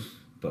society.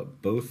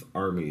 But both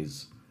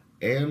armies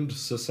and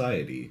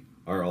society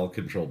are all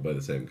controlled by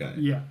the same guy.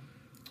 Yeah.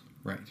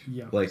 Right.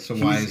 Yeah. Like, so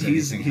why is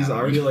he's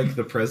already, like,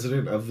 the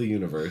president of the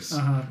universe,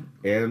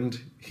 and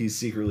he's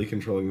secretly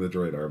controlling the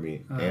droid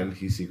army, and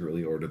he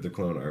secretly ordered the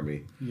clone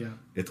army. Yeah.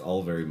 It's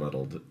all very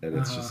muddled, and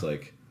it's just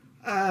like,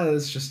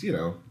 it's just,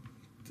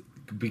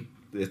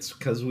 it's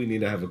because we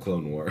need to have a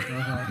clone war.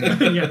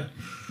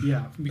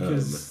 Yeah,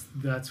 because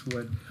that's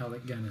what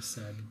Alec Guinness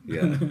said.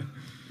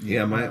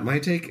 Yeah. My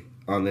take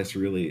on this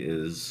really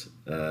is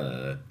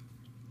the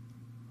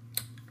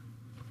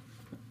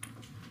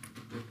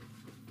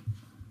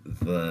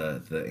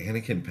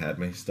Anakin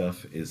Padme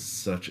stuff is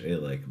such a,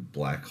 like,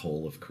 black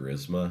hole of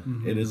charisma.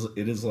 It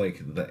is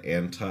like the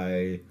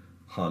anti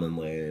Han and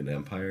Leia in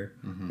Empire.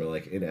 Where,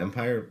 like, in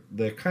Empire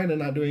they're kind of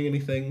not doing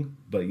anything,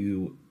 but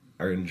you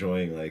are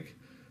enjoying, like,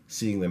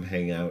 seeing them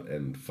hang out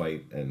and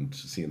fight and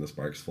seeing the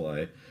sparks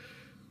fly.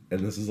 And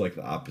this is, like,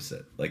 the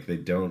opposite. Like, they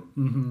don't...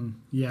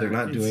 they're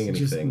not doing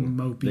anything.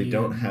 They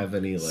don't have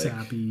any, like,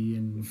 sappy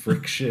and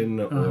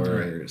friction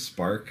or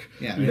spark.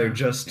 They're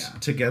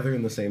just together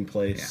in the same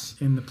place.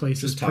 And the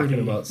place just is talking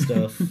pretty. about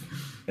stuff.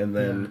 And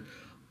then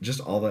just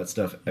all that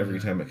stuff, every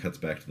time it cuts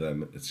back to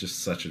them, it's just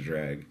such a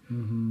drag.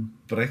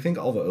 But I think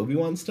all the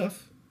Obi-Wan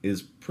stuff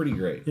is pretty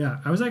great. Yeah,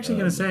 I was actually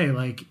gonna say,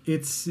 like,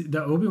 it's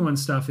the Obi-Wan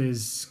stuff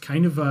is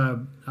kind of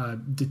a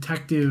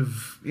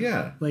detective,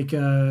 Yeah. like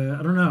I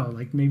don't know,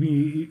 like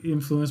maybe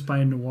influenced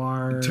by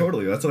noir.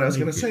 Totally, that's what I was Like,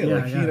 gonna say. yeah,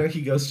 Like, yeah. you know,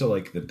 he goes to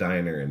like the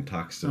diner and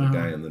talks to the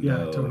guy in the yeah,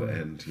 know, totally.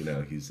 and you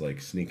know, he's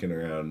like sneaking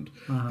around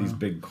these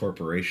big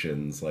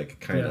corporations, like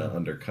kind of Yeah.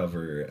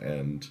 undercover,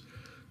 and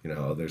you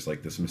know, there's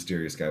like this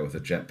mysterious guy with a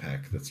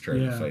jetpack that's trying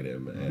to Yeah. fight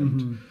him,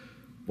 and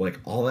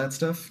like all that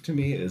stuff to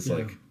me is Yeah.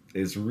 like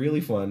is really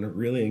fun,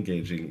 really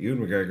engaging. Ewan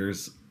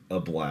McGregor's a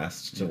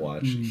blast to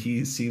watch.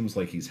 He seems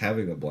like he's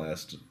having a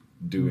blast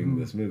doing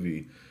this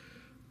movie,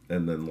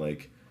 and then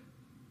like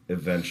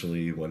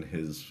eventually when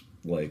his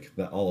like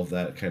that all of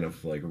that kind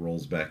of like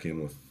rolls back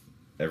in with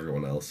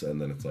everyone else,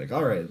 and then it's like,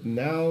 all right,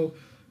 now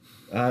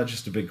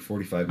just a big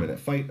 45-minute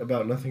fight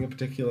about nothing in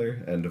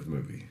particular, end of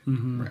movie.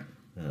 Right.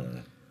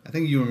 I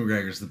think Ewan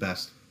McGregor's the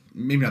best.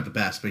 Maybe not the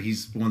best, but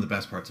he's one of the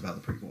best parts about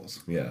the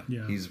prequels. Yeah.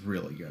 Yeah, He's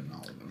really good in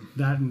all of them.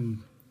 that and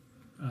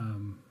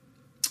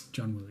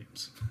John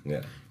Williams.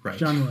 Yeah. Right.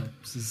 John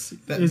Williams is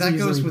that is goes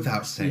easily the without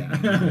best. saying.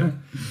 Yeah.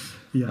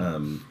 Yeah.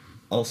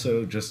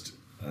 Also, just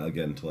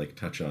again to like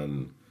touch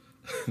on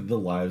the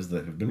lives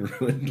that have been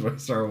ruined by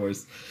Star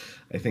Wars,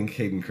 I think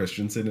Hayden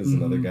Christensen is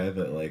another guy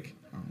that like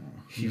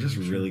he just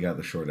really got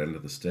the short end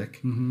of the stick,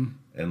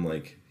 and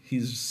like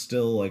he's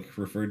still like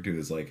referred to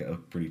as like a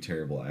pretty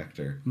terrible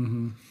actor.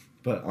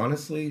 But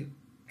honestly,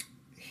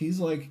 he's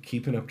like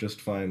keeping up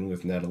just fine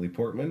with Natalie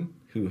Portman,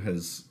 who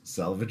has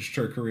salvaged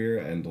her career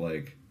and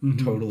like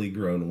totally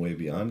grown way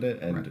beyond it,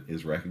 and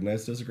is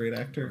recognized as a great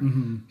actor.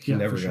 He Yeah,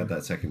 never for got sure.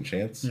 that second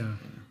chance. Yeah.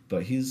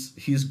 But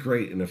he's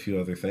great in a few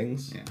other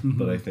things. Yeah.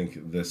 But I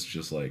think this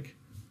just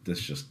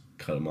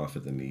cut him off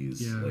at the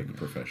knees, Yeah. like I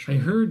professionally.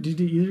 heard. Did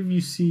either of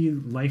you see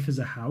Life as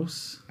a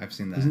House? I've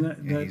seen that. Isn't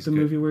that, Yeah, that he's the good.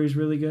 movie where he's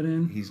really good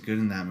in? He's good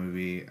in that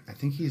movie. I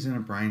think he's in a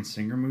Bryan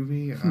Singer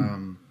movie.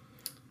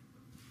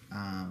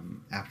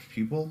 Apt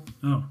Pupil.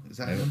 Oh, Is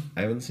that him?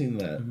 I haven't seen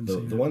that. Haven't The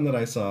seen the it. one that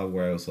I saw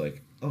where I was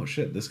like, oh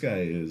shit, this guy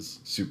is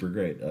super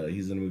great.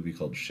 He's in a movie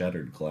called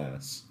Shattered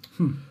Glass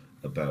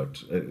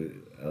about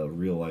a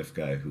real life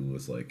guy who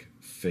was like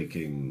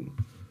faking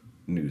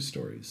news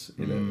stories,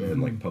 you know,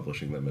 and like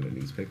publishing them in a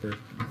newspaper.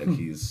 And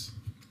he's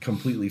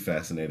completely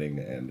fascinating,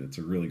 and it's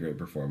a really great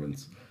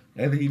performance.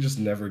 And I think he just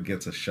never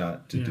gets a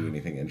shot to do Yeah.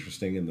 anything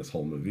interesting in this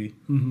whole movie.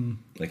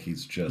 Like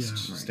he's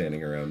just Yeah. Right.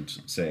 standing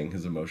around saying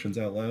his emotions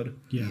out loud.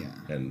 yeah.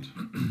 And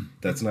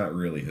that's not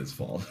really his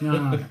fault.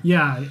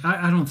 Yeah,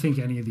 I don't think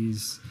any of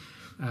these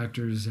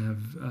actors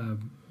have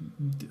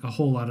a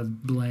whole lot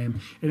of blame.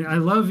 And I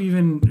love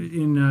even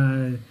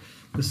in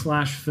the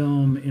Slash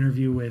film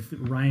interview with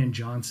Ryan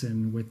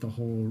Johnson with the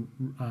whole,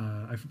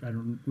 I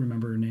don't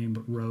remember her name,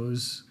 but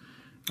Rose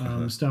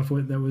stuff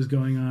that was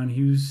going on.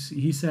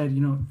 He said,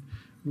 you know,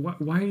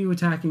 why are you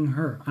attacking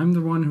her? I'm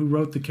the one who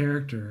wrote the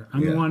character.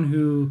 I'm the Yeah. one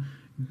who,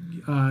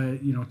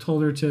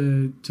 told her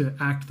to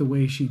act the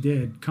way she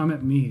did. Come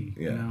at me.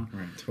 Yeah, You know?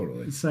 Right.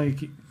 totally. It's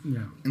like,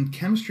 And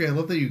chemistry, I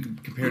love that you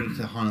compared it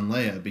to Han and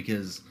Leia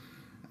because,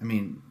 I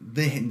mean,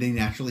 they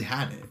naturally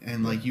had it.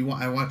 And like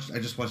I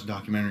just watched a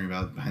documentary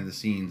about behind the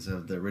scenes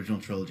of the original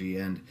trilogy,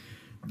 and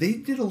they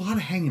did a lot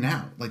of hanging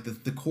out. Like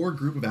the core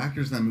group of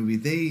actors in that movie,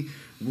 they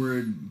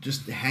were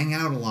just hang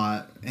out a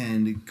lot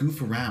and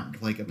goof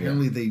around. Like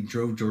apparently they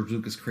drove George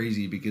Lucas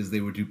crazy because they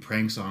would do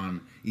pranks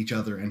on each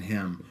other and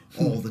him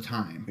all the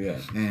time. Yeah.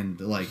 And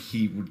like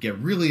he would get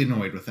really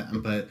annoyed with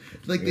them, but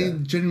like they Yeah.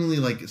 genuinely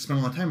like spent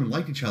a lot of time and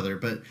liked each other.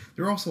 But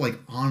they're also like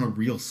on a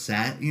real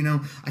set. You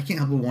know, I can't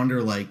help but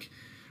wonder like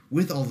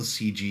with all the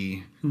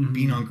CG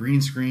being on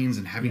green screens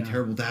and having Yeah.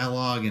 terrible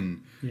dialogue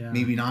and Yeah.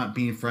 maybe not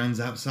being friends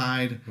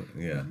outside.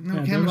 Yeah. No Yeah,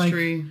 they're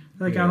chemistry.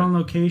 like Yeah. out on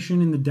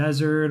location in the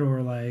desert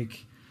or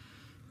like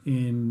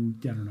in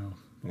I don't know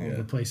all Yeah.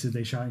 the places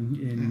they shot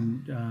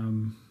in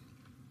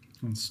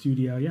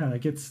studio. Yeah, that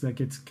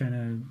gets kind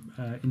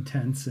of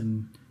intense,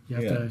 and you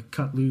have Yeah. to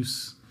cut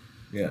loose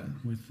Yeah.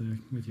 with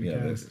your Yeah,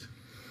 cast.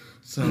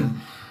 So,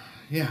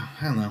 yeah,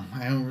 I don't know.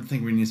 I don't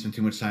think we need to spend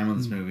too much time on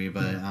this movie,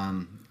 but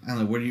I don't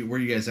know. Where are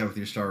you guys at with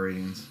your star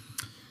ratings?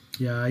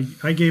 Yeah,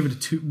 I gave it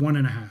a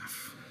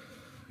 1.5.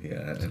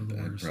 Yeah, the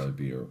I'd worst. probably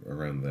be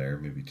around there,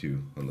 maybe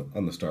 2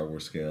 on the Star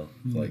Wars scale.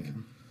 Like,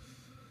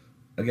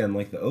 again,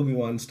 like the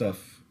Obi-Wan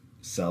stuff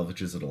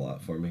salvages it a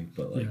lot for me,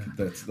 but like Yeah.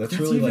 that's That's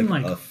really even,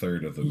 like like- a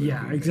third of the movie.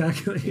 Yeah,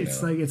 exactly. you It's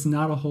know? like it's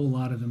not a whole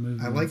lot of the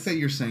movie. I like that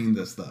you're saying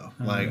this though.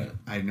 Like, yeah.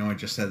 I know I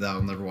just said that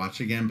I'll never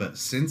watch it again, but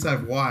since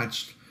I've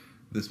watched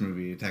this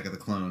movie, Attack of the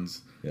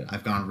Clones, Yeah.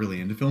 I've gone really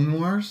into film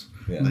noirs.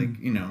 Yeah. Like,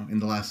 you know, in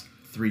the last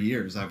 3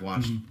 years, I've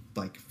watched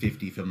like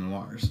 50 film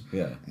noirs.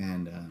 Yeah.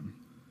 And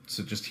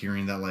so just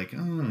hearing that, like,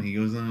 oh, he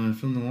goes on a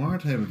film noir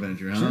type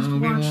adventure. Just oh,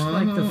 watch Obi-Wan,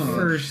 like the oh.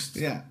 first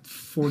Yeah.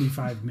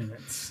 45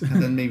 minutes.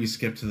 And then maybe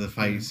skip to the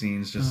fight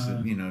scenes just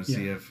to, you know,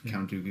 see yeah, if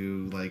Count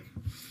Dooku, like,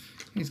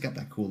 he's got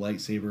that cool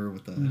lightsaber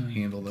with the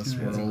handle that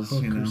Kinda has a swirls,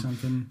 hook you or know.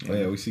 something. Oh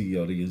yeah, we see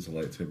Yoda use a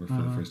lightsaber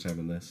for the first time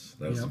in this.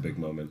 That was a Yep. big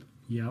moment.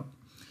 Yep.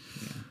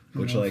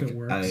 Which know if like it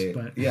works, I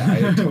but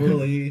I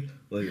totally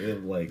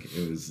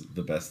it was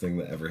the best thing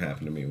that ever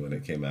happened to me when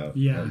it came out.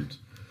 Yeah. And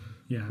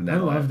yeah,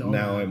 now I loved all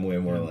now that. I'm way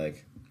more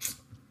like,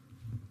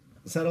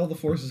 is that all the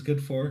Force is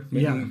good for?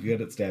 Maybe Yeah. you're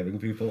good at stabbing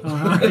people.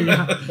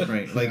 Yeah.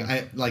 Right. Like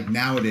I like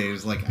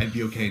nowadays, like I'd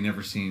be okay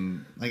never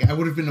seeing like I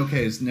would have been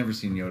okay as never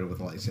seen Yoda with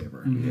a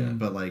lightsaber. Mm-hmm. Yeah.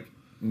 But like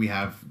we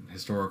have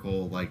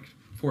historical like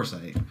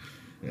foresight,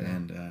 Yeah.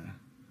 and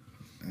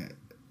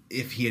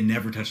if he had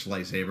never touched a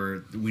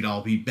lightsaber, we'd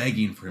all be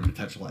begging for him to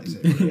touch a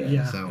lightsaber.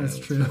 Yeah, So that's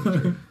that's true.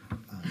 true.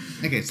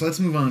 Okay, so let's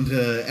move on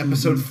to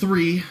episode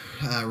 3,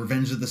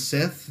 Revenge of the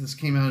Sith. This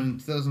came out in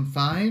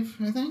 2005,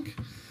 I think.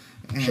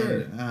 And,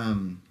 Sure.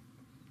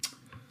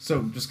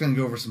 So just going to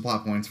go over some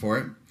plot points for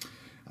it.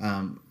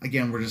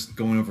 Again, we're just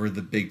going over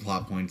the big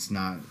plot points,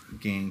 not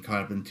getting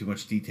caught up in too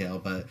much detail.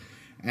 But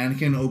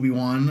Anakin and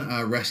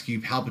Obi-Wan rescue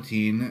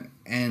Palpatine,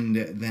 and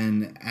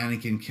then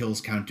Anakin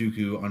kills Count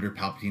Dooku under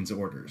Palpatine's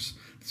orders.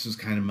 This was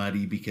kind of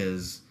muddy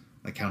because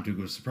like Count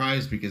Dooku was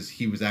surprised because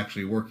he was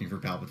actually working for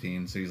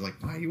Palpatine. So he's like,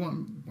 why you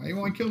want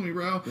to kill me,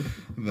 bro?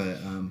 But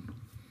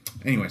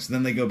anyway, so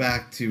then they go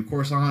back to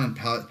Coruscant,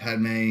 and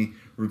Padme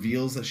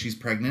reveals that she's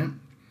pregnant.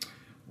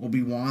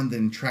 Obi-Wan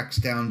then tracks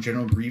down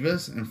General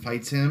Grievous and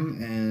fights him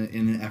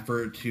in an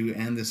effort to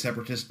end the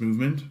Separatist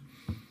movement.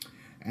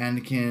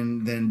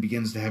 Anakin then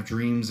begins to have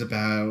dreams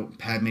about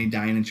Padme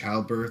dying in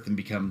childbirth and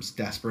becomes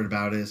desperate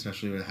about it,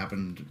 especially what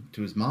happened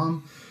to his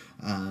mom.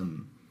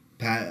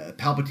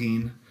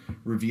 Palpatine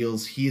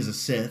reveals he is a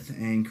Sith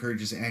and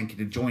encourages Anakin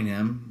to join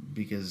him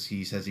because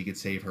he says he could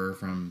save her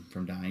from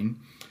dying.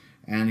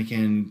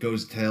 Anakin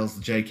goes and tells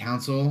the Jedi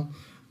Council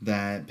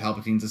that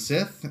Palpatine's a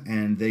Sith,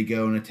 and they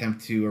go and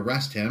attempt to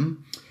arrest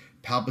him.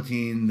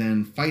 Palpatine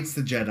then fights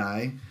the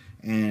Jedi,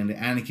 and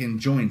Anakin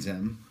joins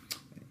him,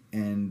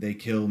 and they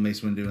kill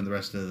Mace Windu and the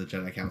rest of the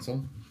Jedi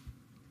Council.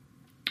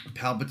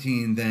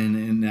 Palpatine then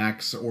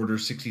enacts Order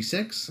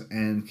 66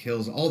 and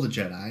kills all the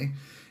Jedi,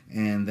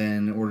 and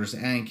then orders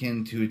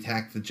Anakin to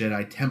attack the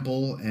Jedi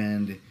Temple,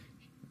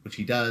 which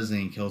he does,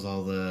 and he kills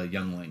all the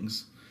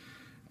younglings.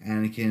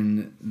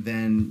 Anakin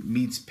then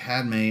meets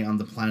Padme on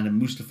the planet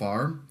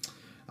Mustafar,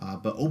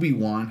 but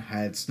Obi-Wan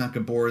had snuck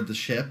aboard the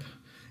ship.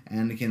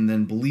 Anakin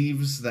then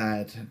believes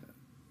that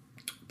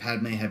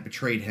Padme had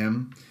betrayed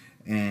him,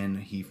 and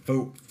he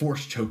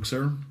force chokes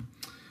her.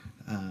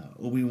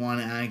 Obi-Wan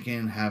and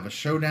Anakin have a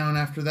showdown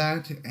after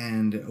that,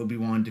 and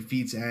Obi-Wan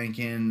defeats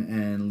Anakin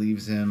and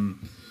leaves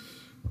him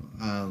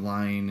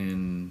lying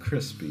in...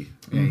 Crispy.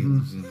 Yeah,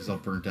 he's all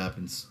burnt up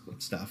and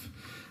stuff.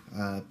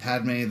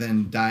 Padme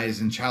then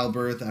dies in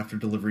childbirth after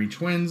delivering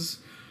twins.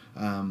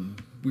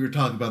 We were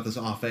talking about this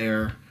off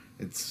air.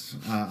 It's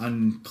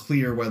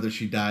unclear whether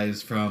she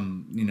dies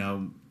from,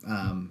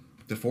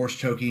 the force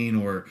choking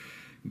or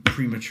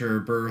premature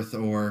birth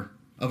or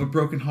of a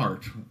broken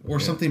heart or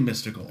something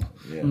mystical.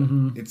 Yeah.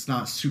 It's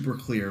not super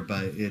clear,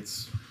 but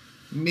it's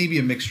maybe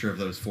a mixture of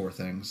those 4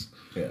 things.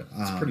 Yeah.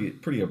 It's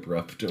pretty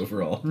abrupt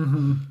overall.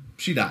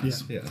 She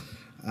dies. Yeah.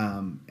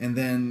 And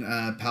then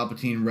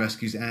Palpatine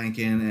rescues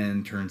Anakin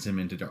and turns him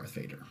into Darth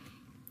Vader.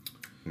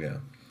 Yeah.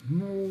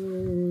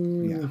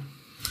 Yeah.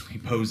 He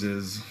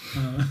poses.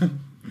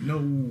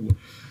 No.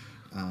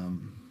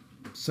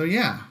 So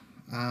yeah.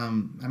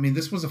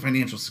 This was a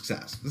financial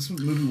success. This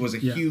movie was a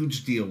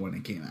huge deal when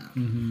it came out.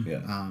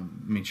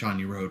 Yeah. Sean,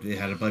 you wrote it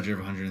had a budget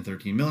of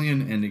 $113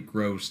 million and it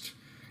grossed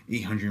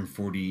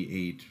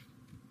 $848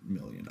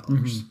 million,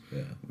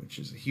 Yeah. which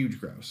is a huge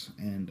gross.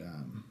 And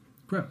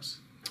Gross.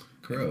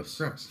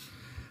 Gross.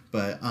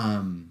 But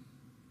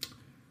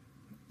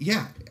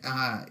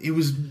it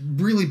was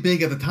really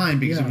big at the time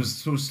because it was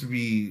supposed to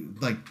be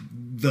like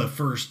the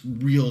first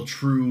real,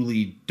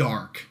 truly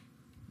dark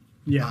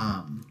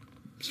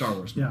Star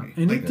Wars movie.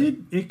 And like,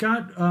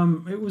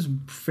 it was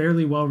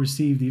fairly well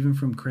received even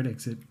from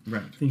critics.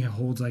 Right. I think it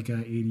holds like a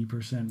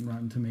 80%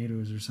 Rotten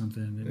Tomatoes or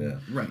something. And, Yeah.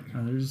 Right.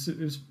 it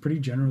was pretty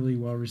generally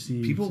well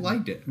received. People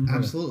liked it,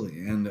 absolutely,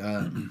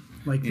 and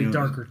like the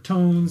darker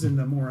tones and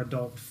the more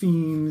adult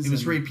themes. it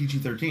was rated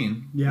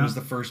PG-13. Yeah. It was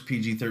the first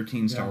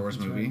PG-13 Star Wars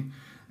that's movie,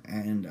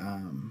 right. and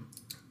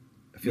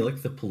I feel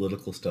like the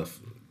political stuff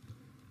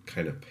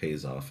kind of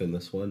pays off in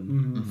this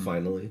one,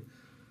 finally.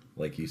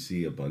 Like, you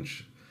see a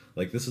bunch...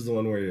 Like, this is the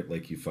one where,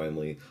 like, you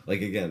finally...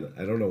 Like, again,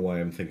 I don't know why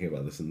I'm thinking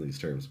about this in these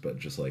terms, but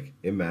just, like,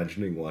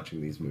 imagining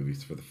watching these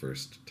movies for the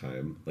first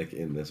time, like,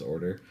 in this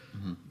order,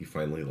 you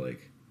finally,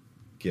 like,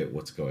 get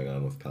what's going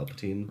on with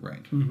Palpatine.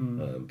 right.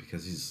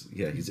 Because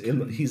he's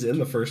in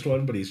the first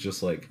one, but he's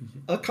just, like,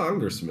 a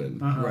congressman.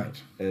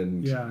 Right.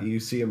 And you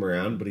see him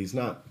around, but he's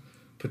not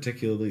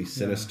particularly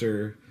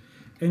sinister.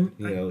 And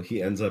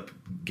He ends up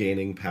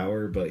gaining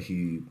power, but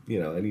he,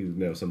 and you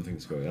know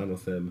something's going on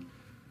with him.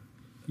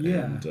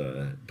 Yeah.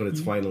 And, but it's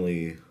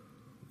finally,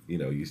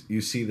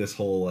 you see this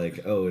whole, like,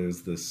 it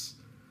was this,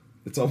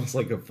 it's almost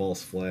like a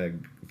false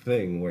flag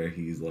thing where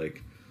he's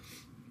like,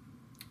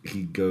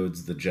 he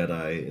goads the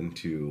Jedi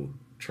into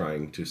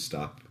trying to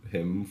stop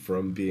him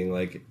from being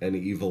like an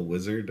evil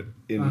wizard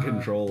in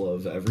control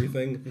of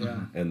everything.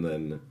 Yeah. And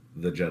then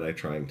the Jedi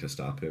trying to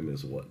stop him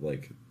is what,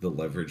 like, the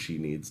leverage he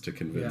needs to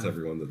convince Yeah.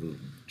 everyone that the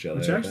Jedi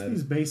Which are actually bad.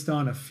 is based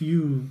on a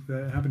few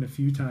that happened a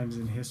few times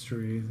in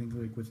history. I think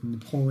like with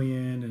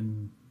Napoleon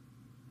and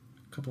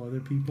a couple other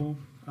people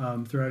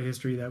throughout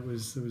history. That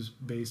was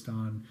based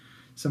on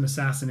some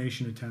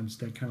assassination attempts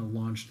that kind of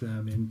launched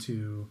them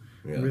into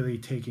Yeah. really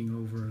taking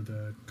over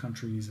the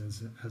countries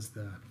as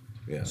the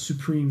Yeah.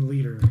 supreme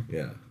leader.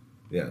 Yeah,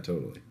 yeah,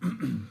 totally.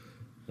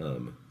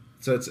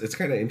 So it's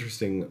kind of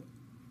interesting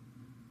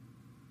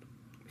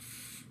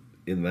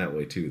in that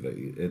way too.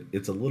 That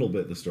it's a little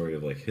bit the story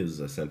of like his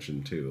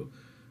ascension too,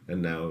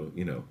 and now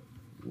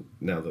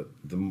now that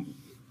the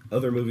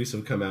other movies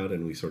have come out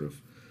and we sort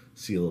of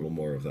see a little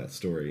more of that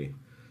story.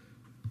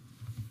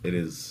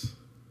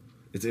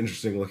 It's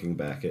interesting looking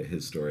back at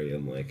his story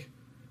and like,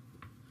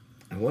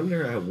 I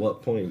wonder at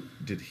what point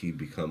did he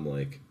become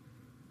like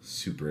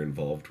super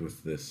involved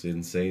with this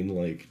insane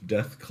like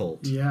death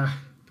cult. Yeah.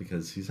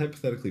 Because he's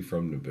hypothetically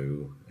from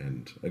Naboo,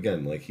 and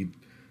again, like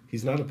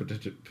he's not a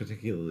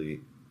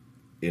particularly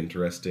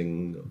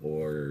interesting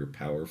or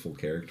powerful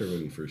character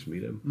when you first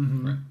meet him,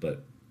 Right.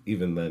 but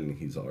even then,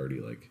 he's already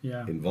like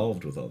Yeah.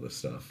 involved with all this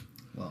stuff.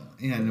 Well,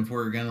 yeah, and if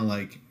we're gonna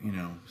like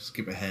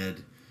skip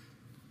ahead,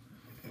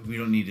 we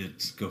don't need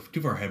to go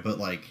too far ahead, but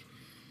like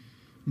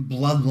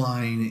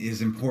bloodline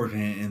is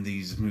important in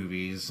these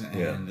movies,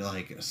 and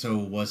like, so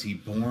was he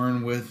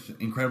born with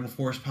incredible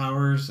force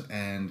powers,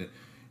 and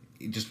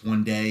just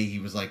one day he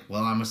was like,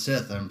 well, I'm a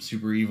Sith, I'm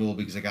super evil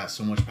because I got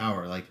so much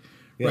power, like,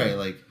 right,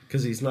 like,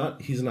 because he's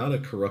not a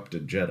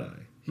corrupted Jedi.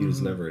 He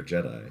was never a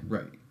Jedi.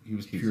 right, he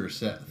was pure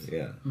Sith.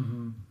 Yeah.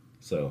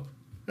 So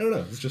I don't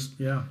know. It's just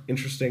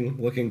interesting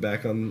looking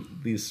back on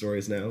these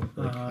stories now.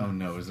 Like, Oh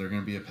no, is there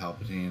gonna be a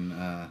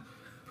Palpatine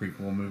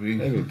prequel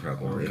movie? I mean,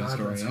 probably. God,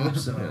 story let's now? hope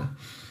so. Yeah.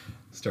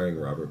 Starring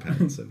Robert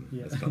Pattinson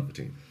Yeah. as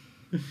Palpatine.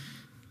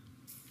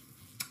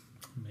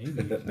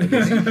 Maybe.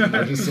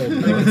 I just sold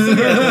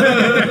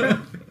it.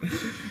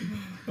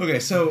 Okay,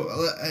 so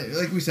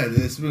like we said,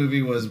 this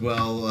movie was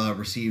well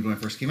received when it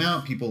first came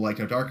out. People liked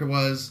how dark it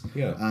was.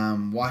 Yeah.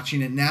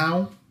 Watching it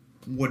now,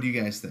 what do you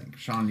guys think?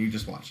 Sean, you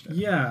just watched it.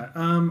 Yeah,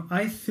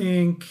 I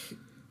think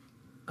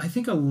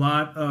a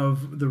lot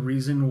of the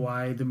reason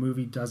why the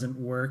movie doesn't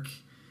work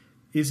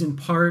is in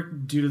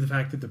part due to the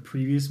fact that the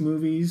previous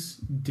movies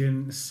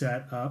didn't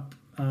set up.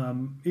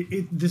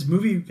 This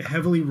movie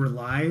heavily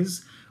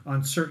relies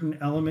on certain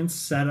elements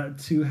set up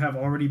to have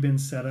already been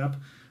set up,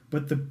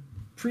 but the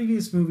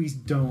previous movies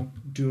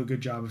don't do a good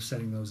job of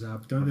setting those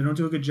up. They don't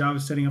do a good job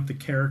of setting up the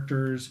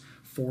characters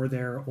for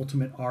their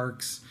ultimate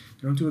arcs.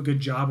 They don't do a good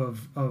job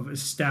of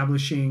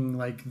establishing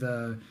like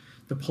the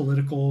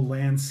political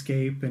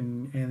landscape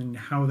and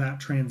how that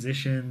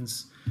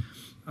transitions,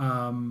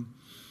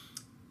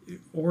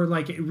 or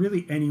like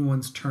really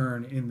anyone's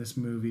turn in this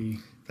movie.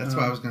 That's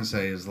what I was gonna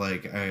say. Is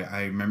like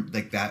I remember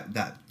like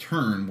that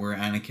turn where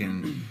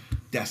Anakin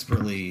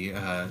desperately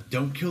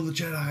don't kill the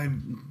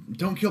Jedi,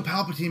 don't kill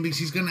Palpatine because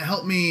he's gonna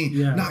help me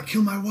not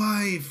kill my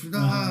wife,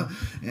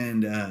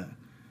 and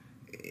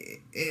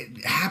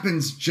it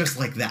happens just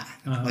like that.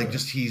 Like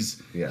just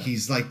he's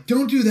like,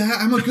 don't do that.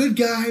 I'm a good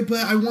guy, but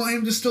I want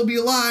him to still be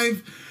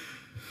alive.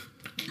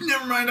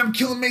 Never mind, I'm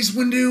killing Mace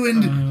Windu,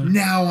 and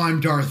now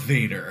I'm Darth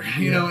Vader.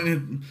 You know,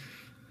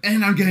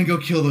 and I'm gonna go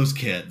kill those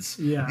kids.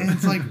 Yeah, and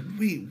it's like,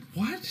 wait,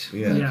 what?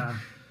 Yeah.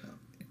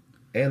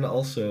 And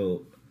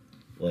also,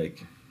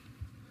 like,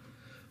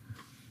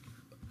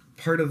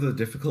 part of the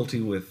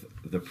difficulty with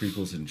the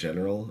prequels in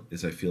general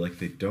is I feel like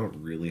they don't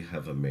really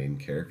have a main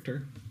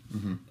character.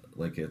 Mm-hmm.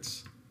 Like,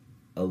 it's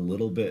a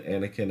little bit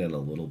Anakin and a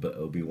little bit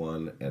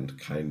Obi-Wan and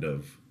kind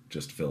of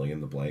just filling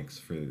in the blanks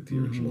for the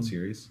original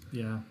series.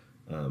 Yeah.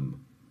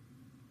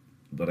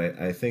 But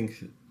I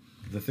think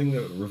the thing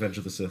that Revenge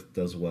of the Sith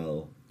does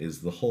well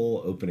is the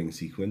whole opening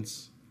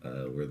sequence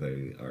where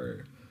they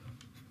are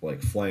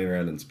like flying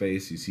around in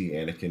space. You see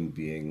Anakin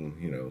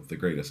being, the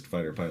greatest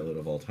fighter pilot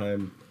of all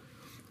time,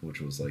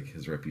 which was like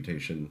his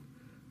reputation.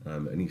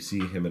 And you see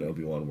him and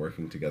Obi-Wan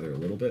working together a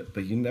little bit,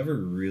 but you never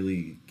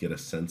really get a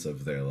sense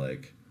of their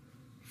like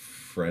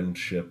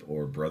friendship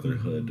or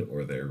brotherhood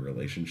or their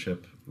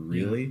relationship,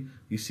 really. Yeah.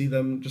 You see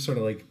them just sort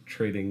of like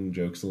trading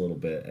jokes a little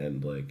bit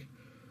and like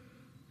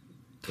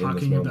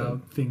talking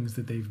about things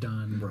that they've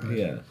done. Right.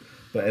 Yeah.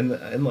 But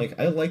and like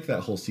I like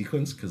that whole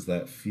sequence because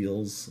that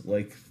feels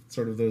like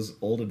sort of those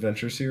old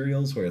adventure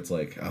serials where it's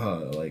like,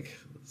 like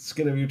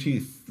skin of your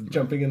teeth,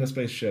 jumping in a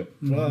spaceship,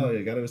 you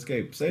gotta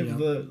escape, save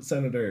the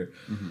senator,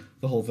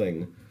 the whole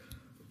thing.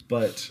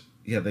 But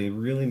yeah, they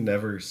really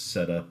never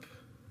set up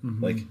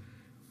like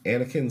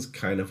Anakin's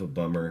kind of a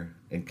bummer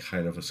and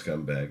kind of a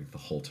scumbag the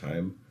whole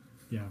time.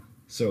 Yeah.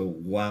 So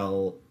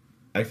while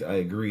I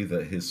agree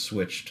that his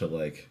switch to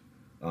like,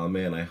 oh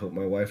man, I hope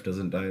my wife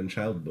doesn't die in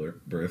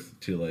childbirth,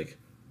 to like,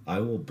 I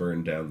will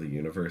burn down the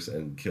universe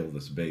and kill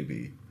this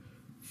baby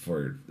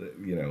for,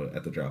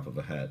 at the drop of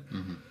a hat.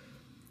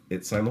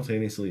 It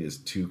simultaneously is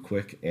too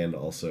quick and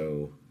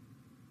also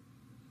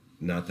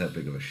not that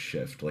big of a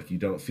shift. Like, you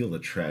don't feel the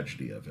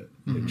tragedy of it.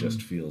 It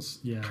just feels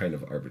kind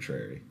of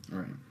arbitrary.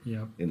 Right.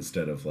 Yeah.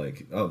 Instead of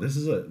like, oh, this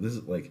is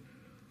like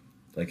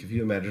if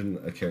you imagine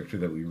a character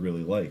that we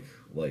really like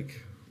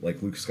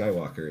Luke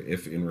Skywalker,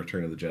 if in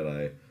Return of the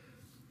Jedi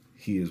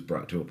he is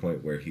brought to a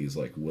point where he's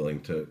like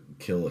willing to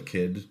kill a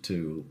kid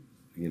to,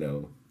 you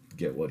know,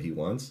 get what he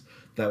wants,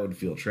 that would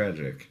feel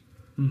tragic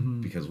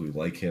because we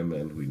like him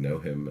and we know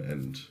him,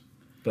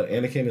 but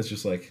Anakin is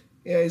just like,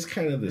 yeah, he's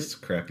kind of this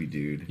crappy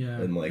dude.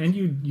 Yeah, and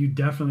you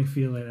definitely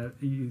feel it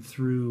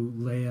through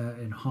Leia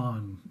and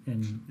Han,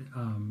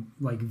 and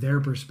like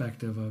their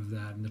perspective of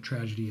that and the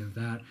tragedy of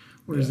that.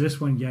 Whereas this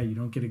one, you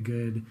don't get a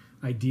good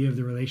idea of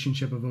the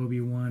relationship of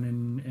Obi-Wan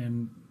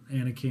and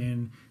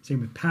Anakin.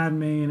 Same with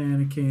Padme and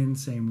Anakin.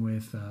 Same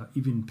with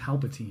even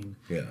Palpatine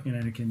and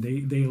Anakin.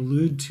 They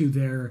allude to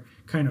their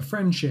kind of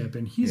friendship,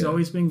 and he's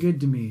always been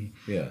good to me.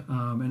 Yeah.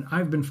 And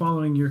I've been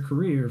following your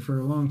career for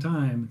a long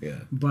time. Yeah.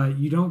 But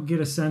you don't get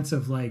a sense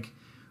of like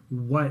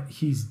what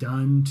he's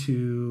done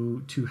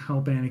to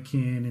help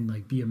Anakin and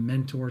like be a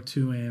mentor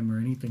to him or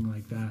anything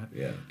like that.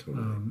 Yeah,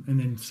 totally. And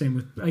then same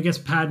with, I guess,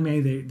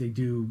 Padme. They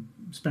do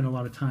spend a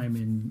lot of time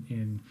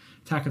in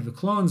Attack of the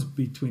Clones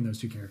between those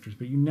two characters,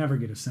 but you never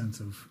get a sense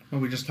of. Well,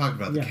 we just talked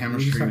about the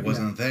chemistry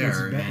wasn't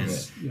there, and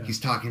he's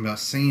talking about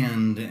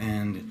sand,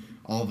 and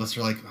all of us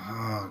are like,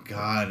 oh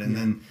god, and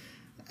then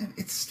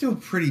it's still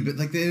pretty, but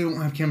like they don't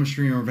have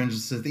chemistry in Revenge of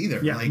the Sith either.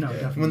 Yeah, like no,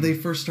 definitely. when they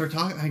first start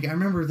talking, I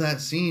remember that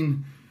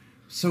scene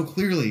so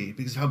clearly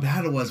because how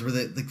bad it was. Where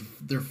they like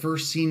their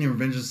first scene in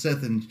Revenge of the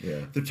Sith, and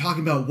they're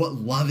talking about what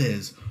love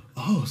is.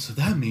 Oh, so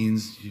that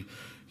means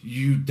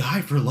you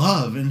die for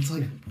love, and it's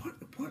like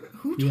what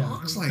who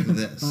talks like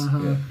this?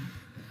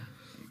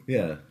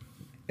 Yeah,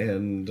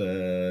 and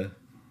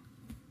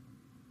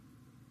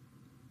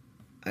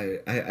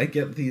I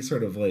get the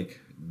sort of like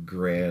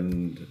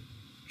grand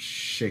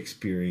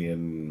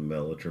Shakespearean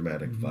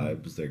melodramatic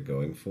vibes they're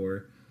going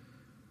for,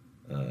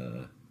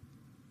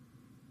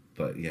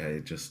 but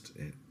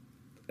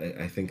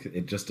I think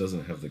it just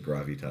doesn't have the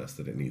gravitas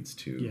that it needs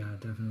to. Yeah,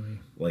 definitely.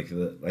 Like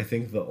I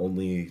think the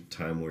only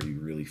time where you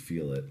really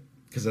feel it,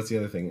 because that's the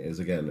other thing is,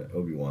 again,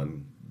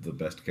 Obi-Wan, the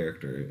best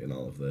character in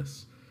all of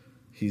this,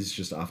 he's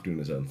just off doing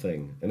his own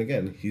thing. And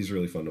again, he's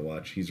really fun to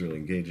watch. He's really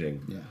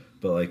engaging. Yeah.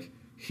 But like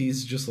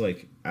he's just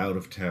like out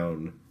of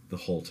town the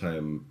whole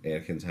time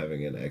Anakin's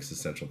having an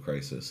existential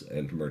crisis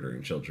and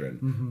murdering children.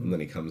 And then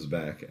he comes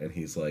back and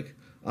he's like,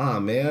 ah,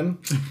 man,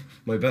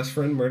 my best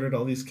friend murdered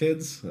all these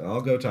kids.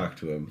 I'll go talk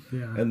to him.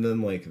 Yeah. And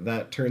then like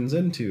that turns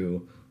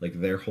into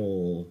like their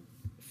whole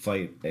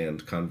fight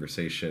and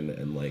conversation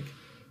and like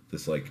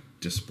this like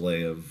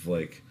display of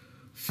like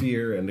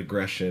fear and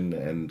aggression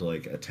and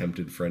like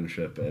attempted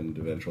friendship and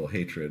eventual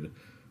hatred.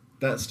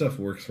 That stuff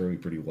works for me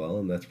pretty well,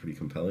 and that's pretty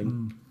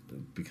compelling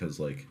because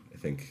like I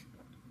think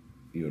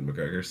Ewan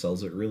McGregor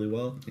sells it really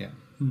well. Yeah.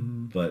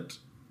 But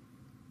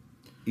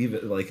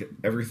even like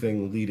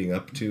everything leading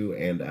up to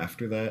and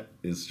after that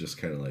is just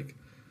kind of like,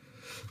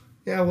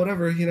 yeah,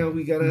 whatever, you know,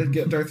 we gotta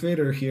get Darth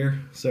Vader here,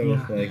 so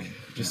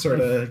sort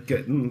of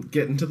get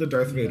into the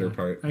Darth Vader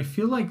part. I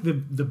feel like the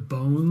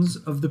bones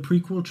of the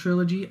prequel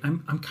trilogy,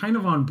 I'm kind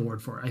of on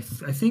board for. I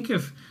think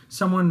if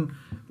someone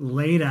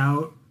laid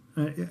out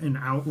an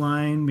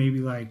outline, maybe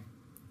like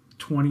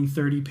 20,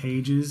 30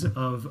 pages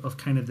of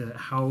kind of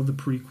how the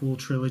prequel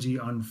trilogy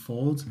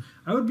unfolds,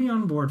 I would be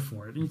on board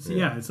for it. It's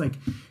like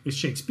it's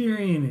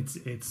Shakespearean,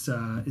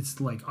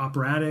 it's like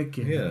operatic,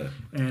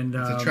 and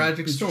it's a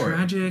tragic story.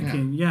 Tragic,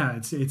 and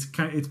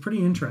it's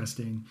pretty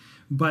interesting,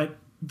 but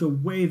the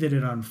way that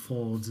it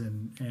unfolds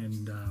and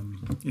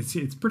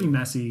it's pretty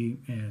messy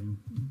and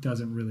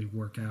doesn't really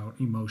work out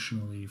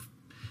emotionally,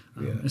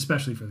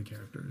 especially for the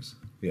characters.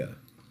 Yeah.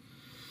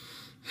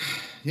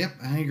 Yep,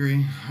 I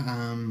agree.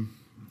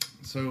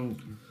 So,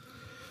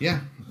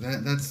 yeah,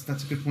 that's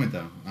a good point,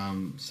 though.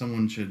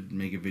 Someone should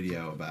make a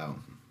video about...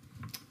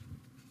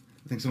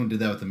 I think someone did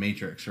that with The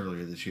Matrix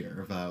earlier this year,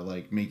 about,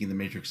 like, making the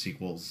Matrix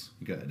sequels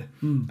good.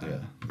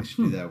 They should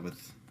do that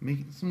with...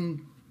 making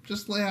some...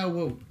 Just lay out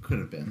what could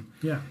have been.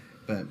 Yeah.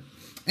 But,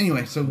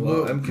 anyway, so...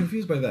 Well, I'm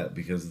confused by that,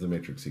 because the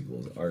Matrix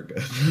sequels are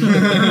good.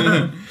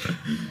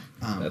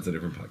 That's a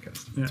different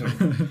podcast. Yeah.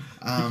 Totally.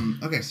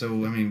 Okay, so,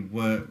 I mean,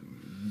 what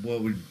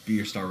would be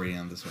your star rating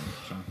on this one,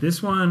 Sean?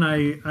 This one,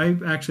 I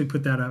actually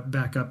put that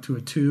back up to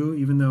a 2,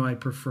 even though I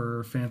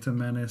prefer Phantom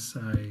Menace.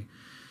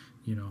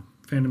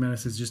 Phantom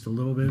Menace is just a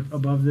little bit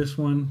above this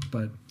one,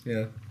 but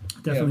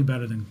definitely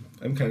better than...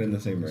 I'm kind of in the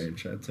same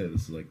range. I'd say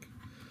this is like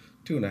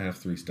 2.5,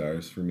 3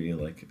 stars for me.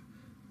 Like,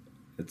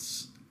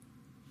 it's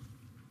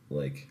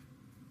like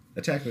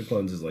Attack of the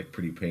Clones is like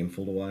pretty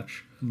painful to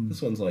watch.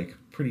 This one's like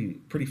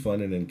pretty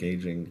fun and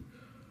engaging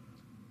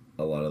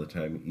a lot of the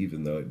time,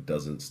 even though it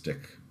doesn't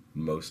stick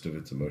most of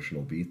its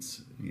emotional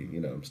beats.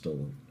 I'm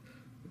still...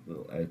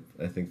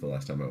 I think the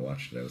last time I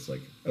watched it, I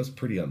was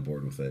pretty on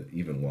board with it,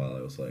 even while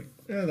I was like,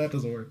 that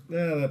doesn't work.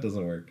 That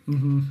doesn't work.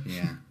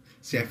 Yeah.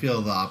 See, I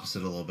feel the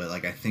opposite a little bit.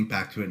 Like, I think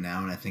back to it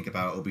now, and I think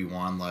about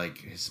Obi-Wan, like,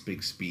 his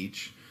big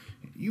speech,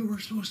 You were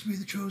supposed to be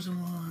the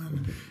chosen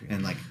one,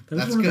 and like That was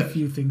that's one good. of the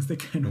few things that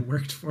kind of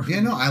worked for me. Yeah,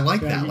 no, I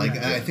like that. Like,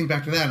 yeah. I think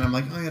back to that, and I'm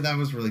like, oh yeah, that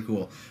was really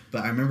cool.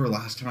 But I remember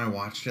last time I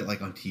watched it,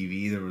 like on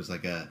TV, there was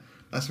like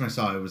last time I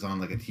saw it was on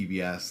like a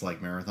TBS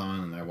like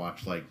marathon, and I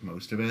watched like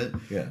most of it.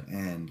 Yeah.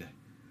 And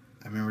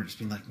I remember just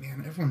being like,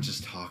 man, everyone's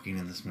just talking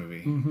in this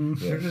movie. Mm-hmm.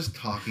 They're just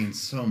talking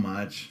so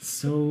much.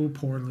 So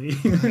poorly.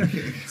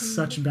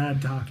 Such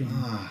bad talking.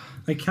 Ah.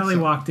 Like Kelly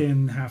walked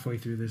in halfway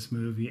through this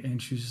movie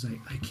and she was just like,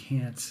 I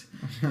can't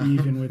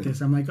even with this.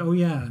 I'm like, oh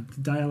yeah,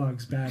 the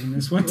dialogue's bad in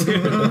this one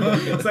too.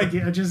 It's like,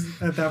 yeah, just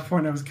at that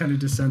point I was kind of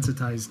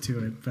desensitized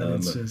to it, but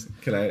it's just.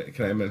 Can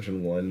I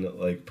mention one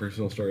like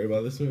personal story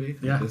about this movie?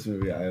 Yeah. This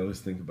movie I always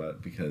think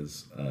about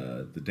because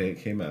the day it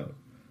came out,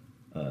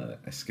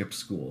 I skipped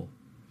school,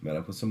 met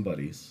up with some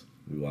buddies.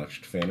 We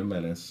watched Phantom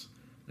Menace,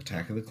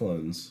 Attack of the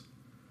Clones.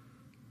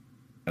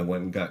 I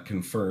went and got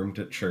confirmed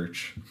at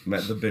church,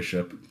 met the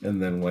bishop,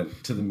 and then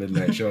went to the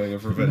midnight showing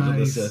of Revenge Nice. of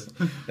the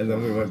Sith. And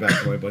then we went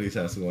back to my buddy's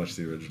house and watched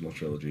the original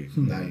trilogy.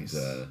 Nice.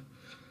 And,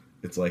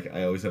 it's like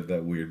I always have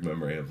that weird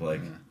memory of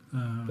like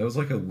that was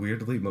like a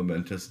weirdly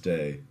momentous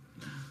day.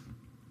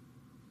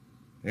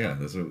 Yeah,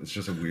 it's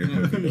just a weird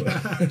movie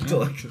to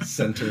like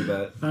center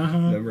that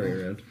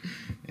memory around.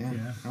 Yeah.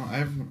 Yeah. Oh,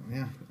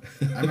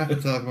 I'm not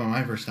gonna talk about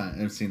my first time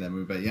I've seen that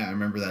movie, but yeah, I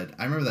remember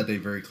that day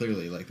very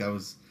clearly. Like that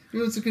was,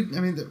 it's a good.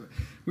 I mean,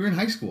 we were in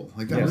high school.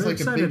 Like that Yeah. was We're like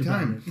a excited big about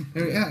time.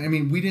 Yeah, I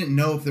mean, we didn't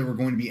know if there were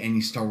going to be any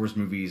Star Wars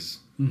movies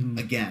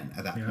again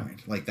at that Yeah.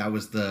 point. Like that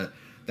was the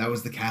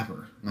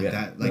capper. Like Yeah,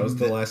 that. Like that was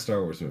the last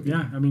Star Wars movie.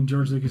 Yeah, I mean,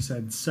 George Lucas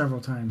said several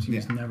times he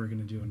was Yeah. never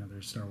going to do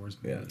another Star Wars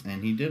movie. Yeah.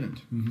 and he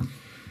didn't. Mm-hmm.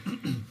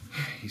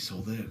 He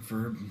sold it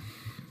for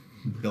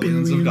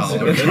billions of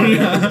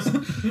Billions.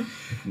 dollars.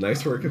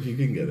 Nice work if you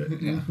can get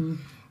it. Yeah.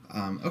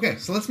 Okay,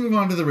 so let's move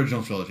on to the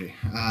original trilogy.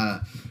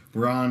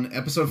 We're on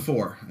episode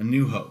 4, A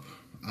New Hope.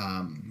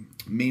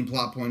 Main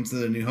plot points of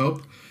The New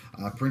Hope.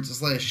 Princess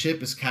Leia's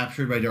ship is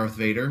captured by Darth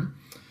Vader.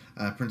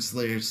 Princess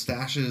Leia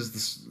stashes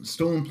the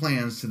stolen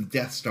plans to the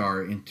Death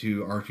Star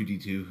into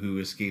R2-D2, who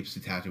escapes to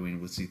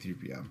Tatooine with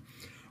C-3PO.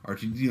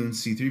 R2-D2 and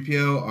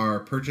C-3PO are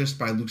purchased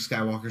by Luke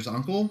Skywalker's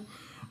uncle.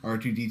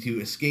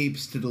 R2-D2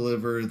 escapes to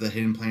deliver the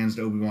hidden plans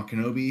to Obi-Wan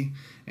Kenobi,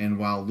 and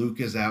while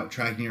Luke is out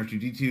tracking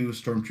R2-D2,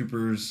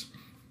 stormtroopers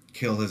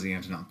kill his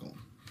aunt and uncle.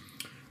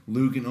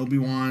 Luke and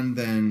Obi-Wan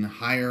then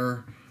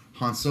hire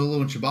Han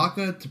Solo and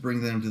Chewbacca to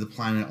bring them to the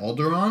planet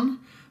Alderaan,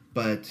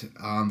 but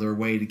on their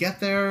way to get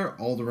there,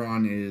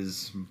 Alderaan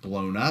is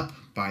blown up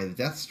by the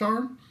Death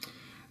Star,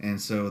 and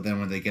so then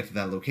when they get to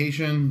that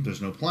location,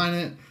 there's no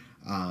planet,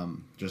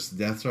 just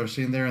the Death Star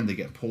sitting there, and they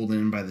get pulled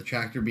in by the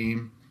tractor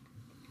beam.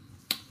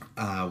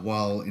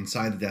 While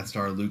inside the Death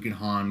Star, Luke and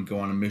Han go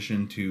on a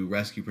mission to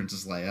rescue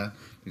Princess Leia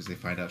because they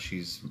find out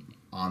she's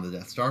on the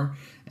Death Star,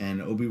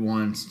 and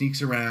Obi-Wan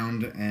sneaks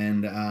around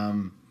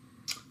and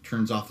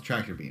turns off the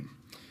tractor beam.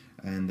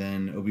 And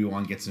then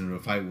Obi-Wan gets into a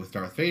fight with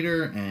Darth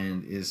Vader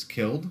and is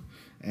killed,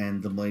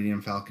 and the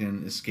Millennium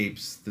Falcon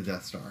escapes the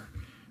Death Star.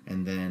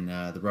 And then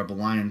the Rebel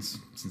Alliance,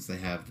 since they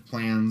have the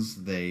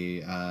plans,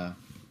 they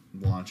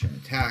launch an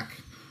attack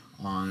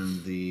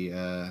on the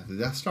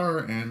Death Star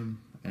and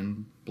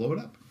blow it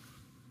up.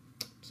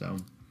 So,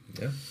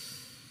 Yeah.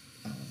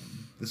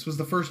 this was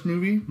the first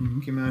movie.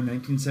 Came out in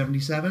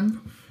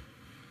 1977.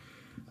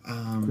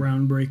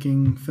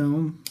 Groundbreaking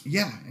film.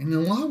 Yeah, and in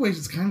a lot of ways,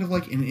 it's kind of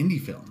like an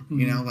indie film.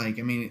 You know, like,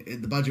 I mean,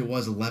 the budget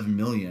was $11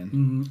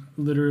 million.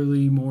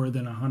 Literally more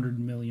than $100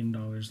 million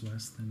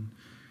less than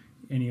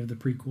any of the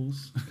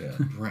prequels. Yeah.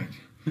 Right.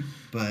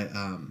 But,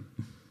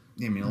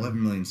 yeah, I mean, $11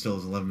 million still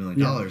is $11 million,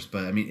 Yeah.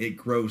 but, I mean, it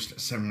grossed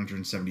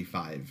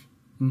 $775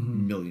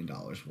 million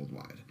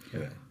worldwide.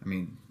 Yeah. I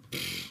mean,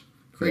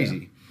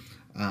 crazy.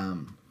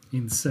 In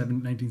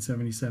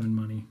 1977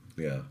 money.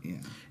 Yeah. Yeah.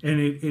 And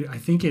it I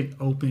think it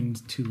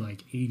opened to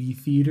like 80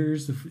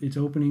 theaters its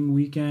opening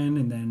weekend,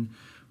 and then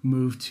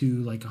moved to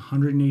like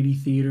 180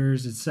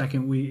 theaters its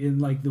second week.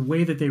 And like the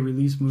way that they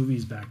released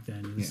movies back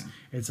then is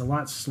it's a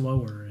lot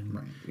slower and,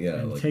 Right. Yeah,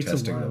 and like takes a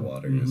testing while. the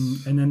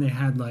waters. And then they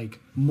had like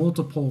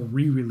multiple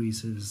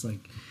re-releases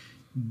like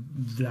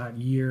that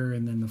year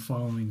and then the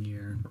following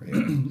year.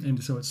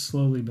 And so it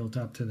slowly built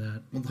up to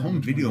that. Well, the that home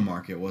much video money.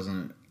 market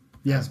wasn't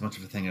Yeah. as much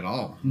of a thing at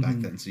all back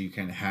then, so you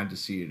kind of had to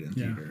see it in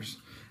Yeah. theaters.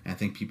 And I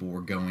think people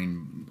were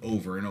going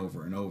over and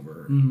over and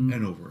over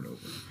and over and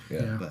over.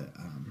 Yeah. But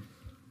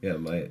Yeah,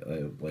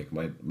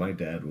 my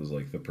dad was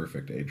like the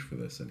perfect age for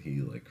this, and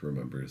he like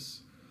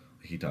remembers.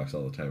 He talks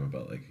all the time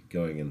about like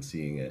going and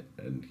seeing it,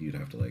 and he'd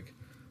have to like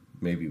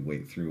maybe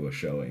wait through a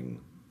showing,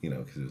 you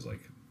know, because it was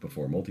like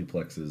before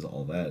multiplexes,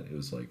 all that. It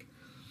was like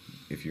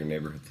if your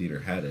neighborhood theater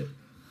had it,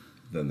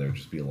 then there'd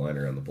just be a line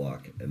around the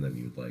block, and then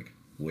you'd like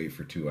wait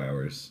for 2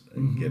 hours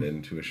and get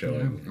into a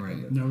showing. Yeah, right.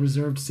 and then- No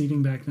reserved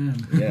seating back then.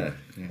 yeah,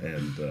 Yeah.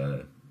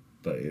 and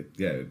but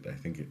I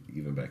think it,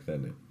 even back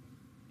then it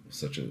was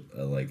such a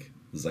like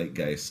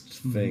zeitgeist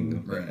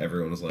thing where Right.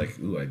 everyone was like,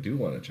 "Ooh, I do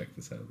want to check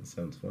this out. This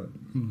sounds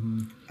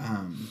fun."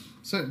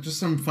 so just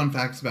some fun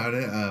facts about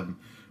it.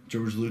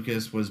 George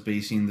Lucas was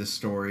basing this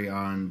story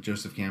on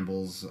Joseph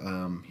Campbell's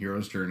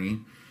hero's journey.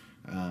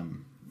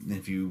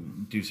 If you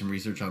do some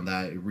research on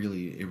that, it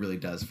really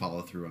does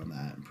follow through on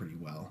that pretty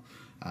well.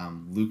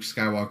 Luke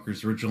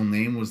Skywalker's original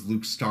name was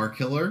Luke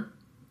Starkiller.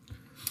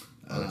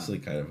 Honestly,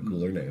 kind of a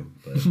cooler name,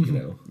 but you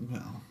know.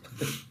 Well,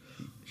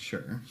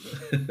 sure.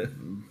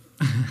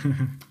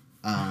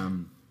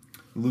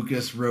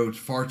 Lucas wrote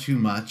far too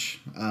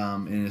much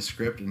in his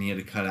script, and he had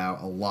to cut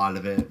out a lot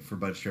of it for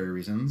budgetary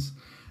reasons.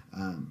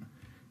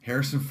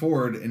 Harrison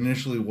Ford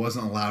initially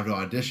wasn't allowed to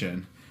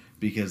audition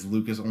because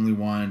Lucas only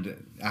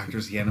wanted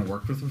actors he hadn't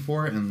worked with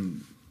before,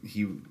 and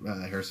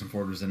Harrison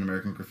Ford was in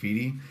American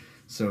Graffiti,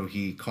 so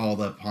he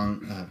called up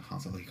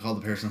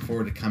Harrison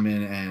Ford to come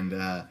in and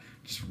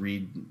just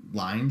read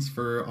lines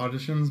for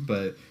auditions,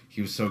 but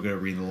he was so good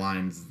at reading the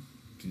lines,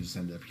 he just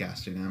ended up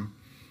casting him.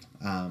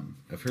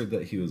 I've heard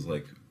that he was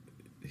like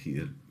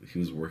he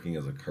was working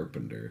as a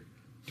carpenter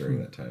during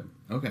that time.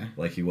 Okay.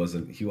 Like he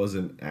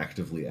wasn't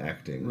actively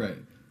acting. Right.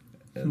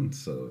 And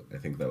so I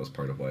think that was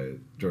part of why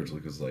George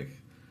Lucas was like,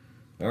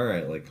 all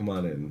right, like come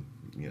on in,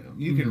 you know.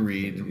 You can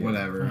read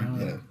whatever.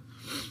 Yeah.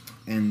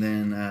 And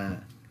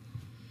then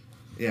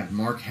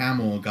Mark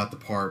Hamill got the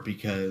part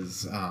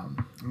because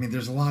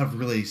there's a lot of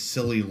really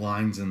silly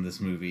lines in this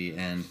movie,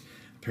 and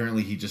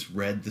apparently he just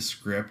read the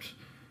script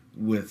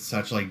with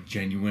such like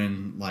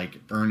genuine, like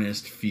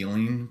earnest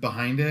feeling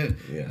behind it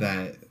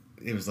that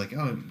it was like,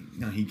 oh,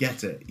 he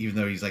gets it, even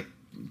though he's like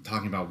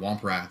talking about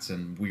womp rats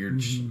and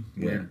weird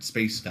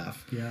space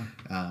stuff. Yeah.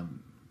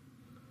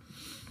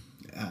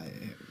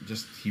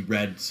 Just he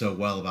read so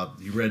well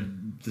he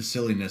read the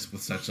silliness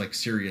with such like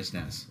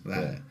seriousness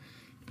that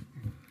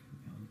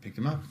picked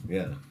him up.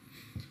 Yeah.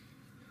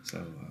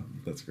 So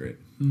that's great.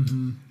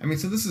 Mm-hmm.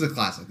 So this is a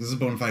classic. This is a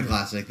bona fide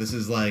classic. This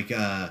is like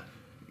I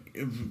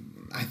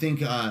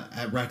think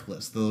at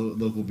Reckless, the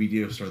local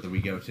video store that we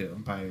go to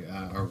by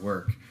our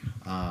work,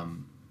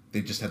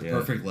 they just had the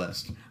perfect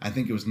list. I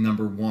think it was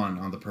number 1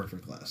 on the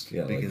perfect list.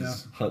 Yeah,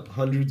 because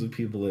hundreds of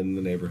people in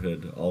the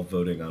neighborhood all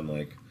voting on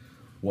like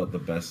what the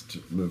best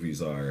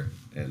movies are,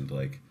 and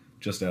like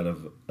just out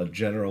of a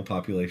general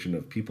population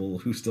of people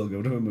who still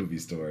go to a movie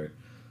store,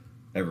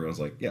 everyone's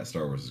like, yeah,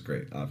 Star Wars is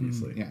great,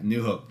 obviously. Yeah,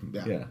 New Hope.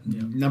 Yeah.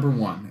 Number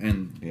 1,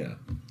 and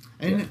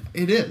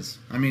it is.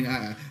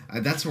 I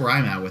that's where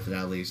I'm at with it,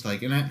 at least.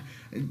 Like,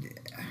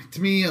 to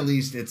me, at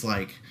least, it's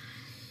like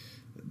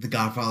The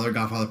Godfather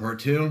Part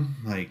 2.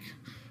 Like,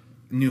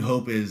 New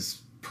Hope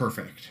is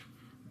perfect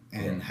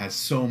and has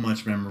so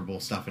much memorable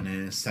stuff in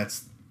it. It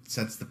sets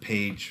the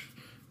page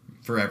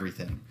for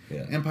everything.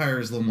 Yeah. Empire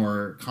is a little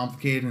more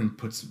complicated and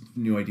puts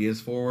new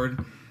ideas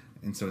forward,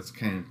 and so it's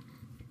kind of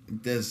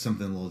it does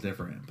something a little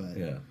different. But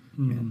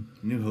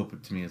New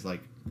Hope to me is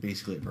like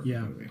basically a perfect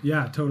movie.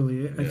 Yeah,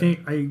 totally.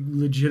 I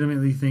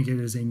legitimately think it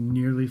is a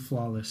nearly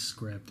flawless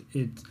script.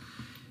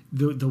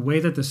 The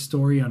way that the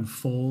story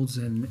unfolds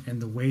and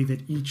the way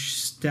that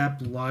each step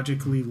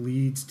logically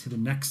leads to the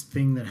next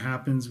thing that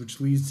happens,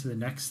 which leads to the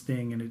next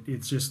thing, and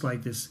it's just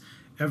like this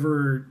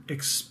ever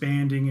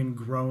expanding and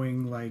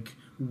growing like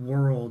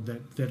world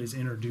that is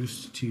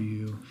introduced to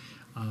you,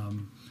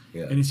 and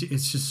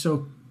it's just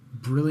so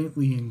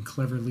brilliantly and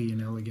cleverly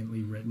and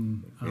elegantly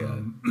written.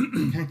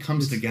 It kind of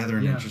comes together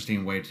in an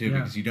interesting way too,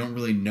 because you don't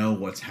really know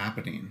what's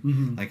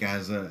happening. Like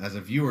as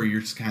a viewer,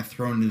 you're just kind of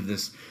thrown into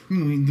this. The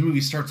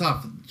movie starts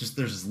off just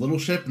there's this little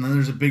ship, and then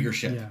there's a bigger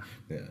ship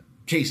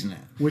chasing it,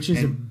 which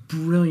is a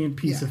brilliant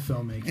piece of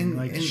filmmaking.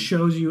 And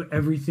shows you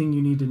everything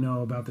you need to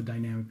know about the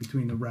dynamic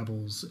between the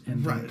rebels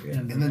and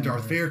and then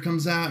Darth Vader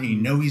comes out, and you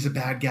know he's a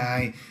bad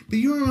guy, but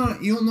you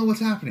don't know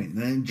what's happening.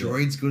 Then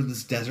droids go to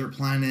this desert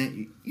planet,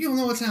 you don't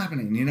know what's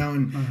happening,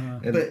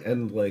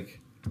 and like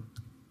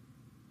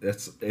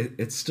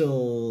it's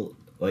still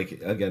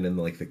like, again, in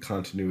like the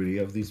continuity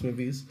of these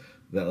movies,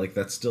 that like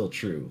that's still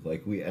true.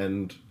 Like we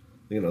end.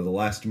 The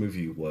last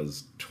movie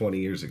was 20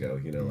 years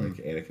ago. Like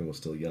Anakin was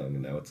still young,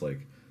 and now it's like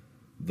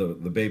the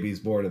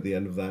babies born at the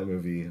end of that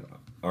movie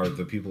are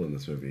the people in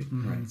this movie.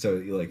 Right. So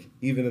like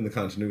even in the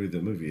continuity of the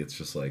movie, it's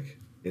just like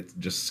it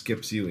just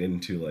skips you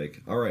into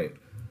like, all right,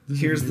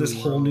 here's this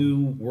whole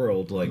new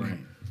world. Like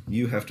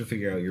you have to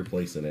figure out your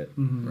place in it.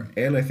 Right.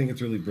 And I think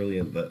it's really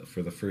brilliant that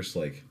for the first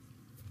like,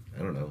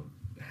 I don't know,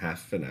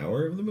 half an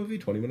hour of the movie,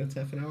 20 minutes,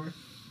 half an hour,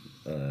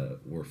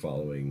 we're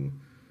following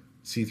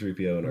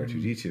C-3PO and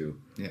R2-D2.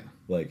 Yeah.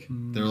 Like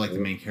they're like the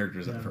main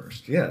characters at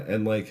first. Yeah,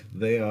 and like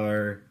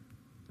they're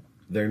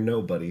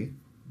nobody.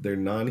 They're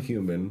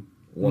non-human.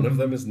 One of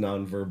them is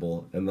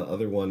non-verbal, and the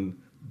other one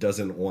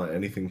doesn't want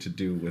anything to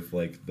do with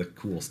like the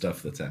cool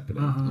stuff that's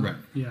happening. Right.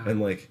 Yeah.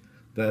 And like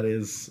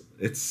it's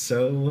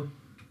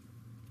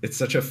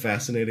such a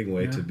fascinating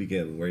way to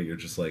begin, where you're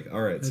just like,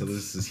 all right, so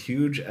there's this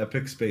huge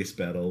epic space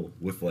battle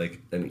with like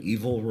an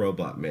evil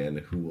robot man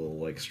who will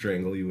like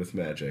strangle you with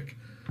magic.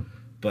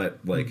 But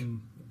like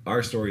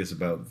our story is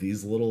about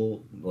these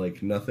little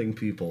like nothing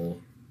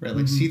people. Right,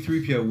 like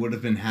C-3PO would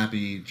have been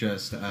happy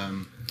just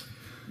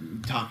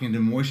talking to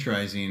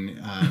moisturizing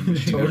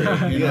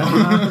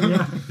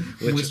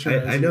Which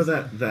I know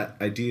that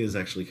idea is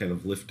actually kind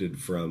of lifted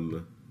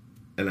from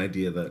an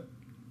idea that,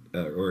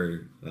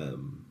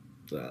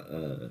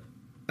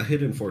 A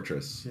Hidden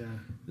Fortress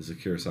is a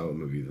Kurosawa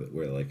movie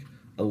where like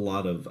a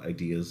lot of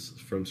ideas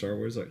from Star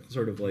Wars like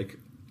sort of like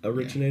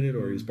originated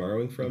or he's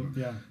borrowing from.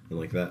 Yeah. And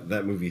like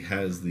that movie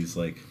has these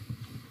like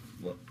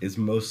is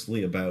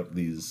mostly about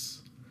these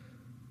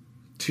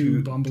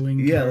two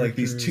bumbling like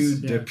these two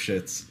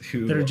characters, dipshits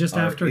who they're just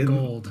after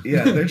gold.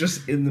 They're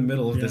just in the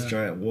middle of this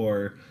giant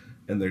war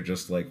and they're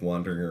just like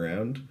wandering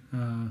around.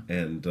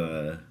 And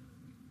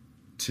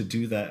to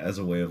do that as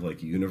a way of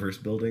like universe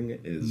building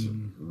is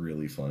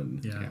really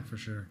fun. Yeah, for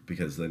sure.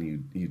 Because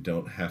then you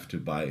don't have to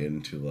buy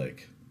into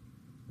like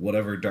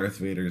whatever Darth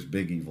Vader's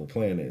big evil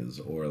plan is,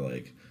 or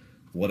like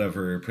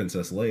whatever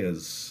Princess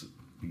Leia's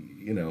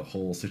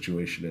whole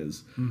situation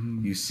is.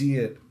 You see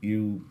it,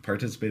 you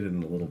participate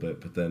in it a little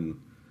bit, but then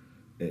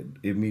it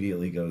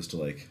immediately goes to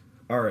like,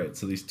 all right,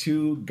 so these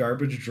two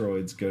garbage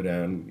droids go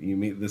down, you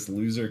meet this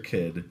loser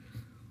kid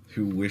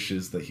who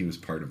wishes that he was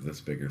part of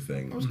this bigger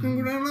thing. I was going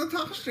to go down to the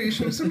top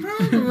station with some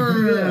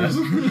hamburgers.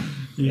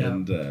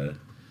 And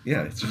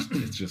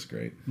it's just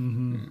great.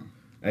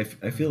 I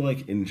feel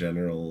like in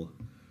general,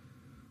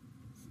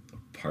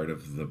 part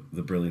of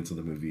the brilliance of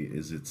the movie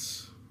is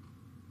its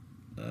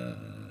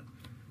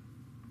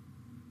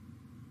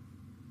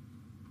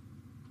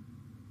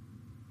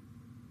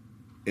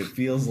it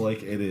feels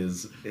like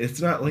it's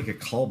not like a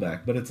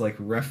callback, but it's like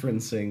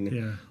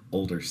referencing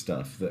older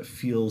stuff that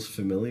feels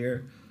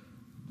familiar.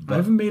 I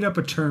haven't made up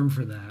a term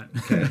for that.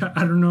 Okay.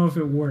 I don't know if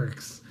it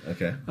works.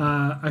 Okay.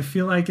 I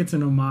feel like it's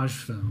an homage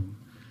film.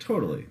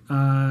 Totally.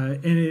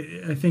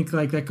 And I think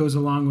like that goes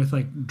along with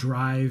like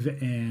Drive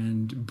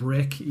and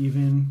Brick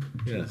even.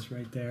 It's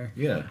right there.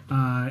 Yeah.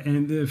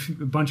 And a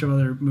bunch of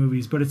other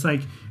movies. But it's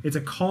like, it's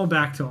a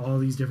callback to all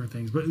these different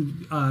things. But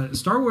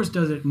Star Wars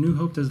does it, New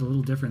Hope does it a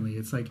little differently.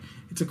 It's like,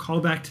 it's a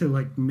callback to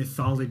like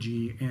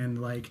mythology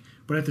and like,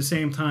 but at the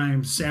same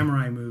time,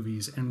 samurai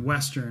movies and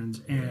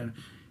Westerns and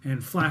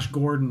Flash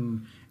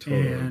Gordon.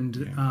 Totally.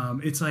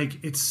 And it's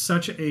like, it's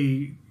such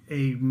a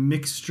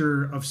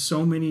mixture of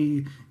so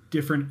many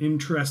different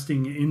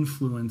interesting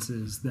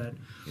influences that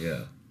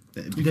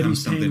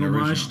he's paying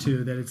homage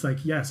to, that it's like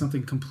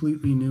something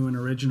completely new and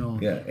original,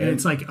 and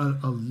it's like a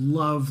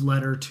love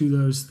letter to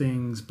those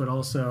things, but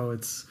also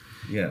it's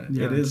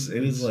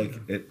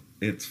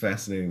it's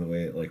fascinating the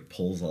way it like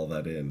pulls all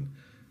that in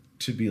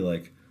to be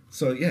like,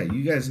 so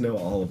you guys know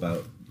all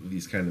about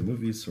these kind of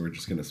movies, so we're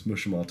just gonna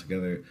smoosh them all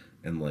together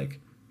and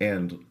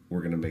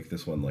we're gonna make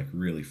this one like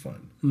really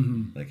fun.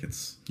 Like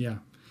it's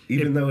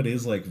even though it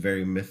is like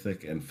very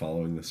mythic and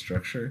following the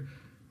structure,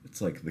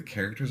 it's like the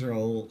characters are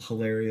all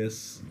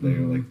hilarious. They're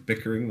like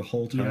bickering the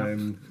whole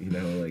time, you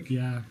love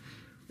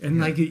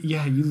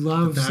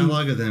the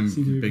dialogue of them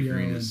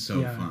bickering is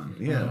so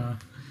fun.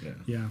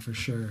 Yeah, for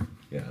sure.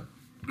 Yeah,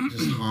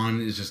 just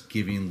Han is just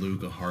giving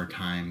Luke a hard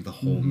time the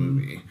whole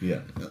movie.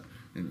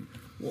 And,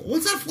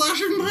 what's that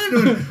flashing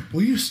behind?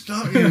 Will you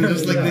stop? And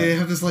just like they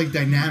have this like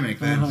dynamic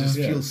that just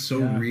feels so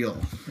real.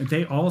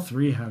 They all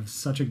three have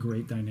such a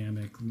great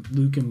dynamic.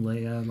 Luke and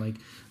Leia, like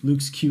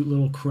Luke's cute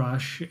little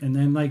crush, and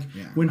then like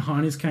when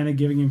Han is kind of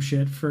giving him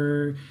shit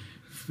for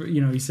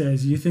he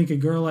says, "You think a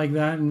girl like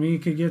that and me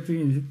could get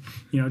the,"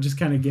 just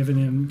kind of giving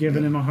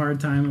him a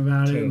hard time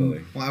about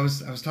it. Well, I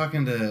was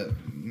talking to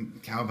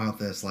Cal about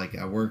this like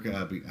at work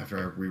after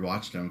I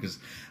rewatched them, because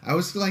I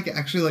was like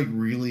actually like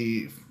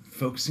really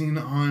focusing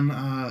on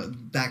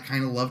that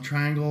kind of love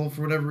triangle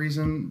for whatever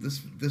reason this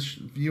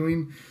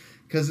viewing,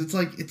 because it's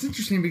like it's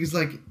interesting because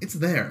like it's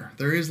there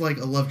is like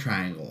a love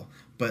triangle,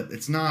 but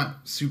it's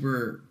not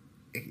super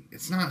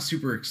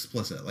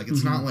explicit, like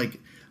it's not like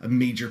a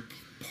major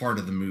part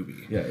of the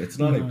movie. It's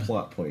not a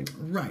plot point,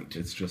 right?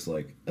 It's just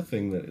like a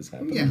thing that is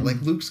happening.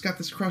 Like Luke's got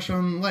this crush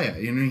on Leia,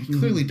 he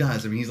clearly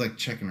does. I mean, he's like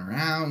checking her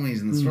out when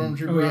he's in the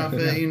stormtrooper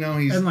outfit.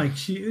 He's and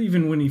like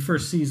even when he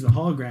first sees the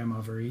hologram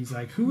of her, he's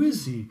like, "Who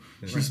is she?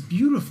 She's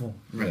beautiful."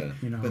 Right.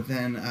 But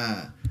then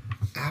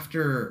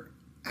after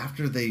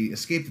they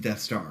escape the Death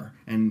Star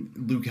and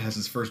Luke has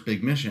his first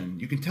big mission,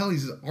 you can tell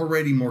he's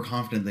already more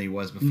confident than he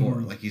was before.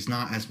 Like he's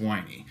not as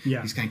whiny.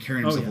 He's kind of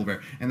carrying himself a little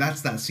better. And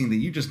that's that scene that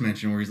you just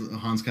mentioned where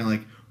Han's kind of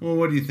like, "Well,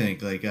 what do you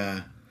think? Like,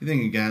 you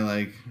think a guy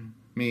like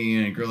me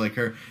and a girl like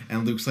her?"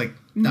 And Luke's like,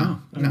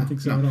 No, I don't think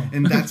so at all.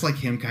 And that's like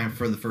him kind of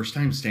for the first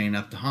time staying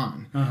up to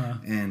Han.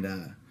 And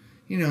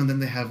and then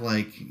they have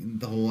like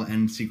the whole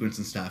end sequence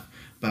and stuff.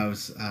 But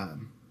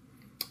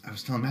I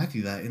was telling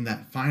Matthew that in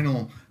that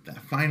final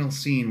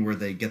scene where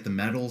they get the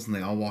medals and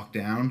they all walk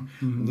down,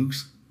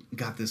 Luke's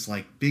got this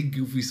like big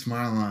goofy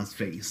smile on his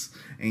face,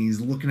 and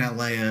he's looking at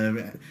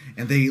Leia,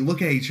 and they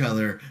look at each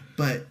other.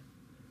 But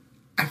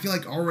I feel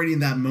like already in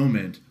that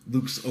moment,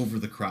 Luke's over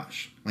the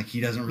crush. Like he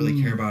doesn't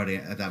really care about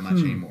it that much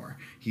anymore.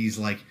 He's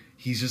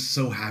just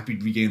so happy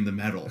to be getting the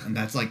medal, and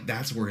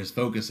that's where his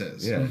focus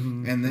is.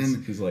 And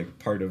then he's like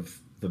part of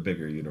the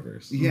bigger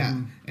universe.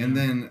 And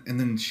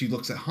then she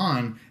looks at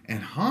Han,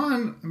 and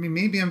Han, I mean,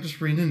 maybe I'm just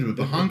reading into it,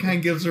 but Han kind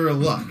of gives her a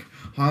look.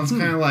 Han's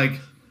kind of like,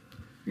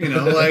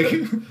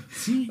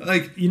 See,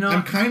 like,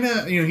 I'm kind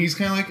of, he's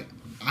kind of like,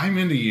 I'm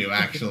into you,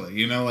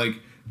 actually, like,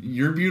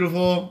 you're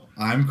beautiful,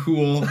 I'm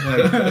cool,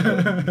 like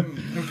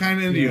I'm kind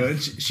of into you.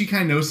 And she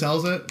kind of no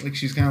sells it. Like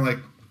she's kind of like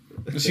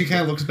she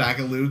kind of looks back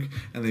at Luke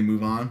and they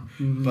move on.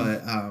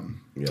 But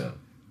yeah.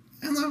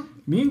 I don't know.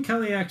 Me and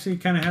Kelly actually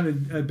kind of had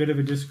a bit of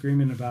a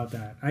disagreement about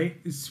that.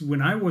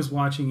 When I was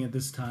watching it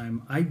this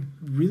time, I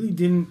really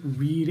didn't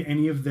read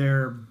any of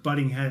their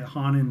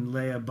Han and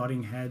Leia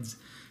butting heads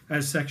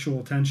as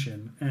sexual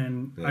tension,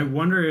 and I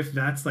wonder if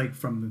that's like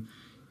from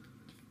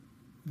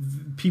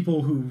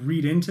people who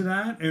read into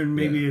that, and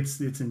maybe it's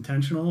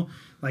intentional,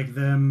 like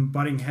them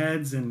butting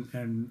heads and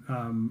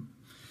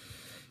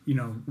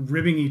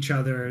ribbing each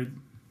other.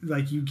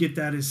 Like you get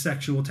that as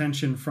sexual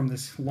tension from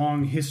this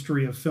long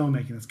history of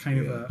filmmaking. It's kind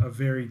of a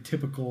very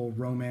typical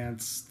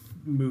romance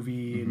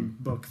movie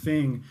and book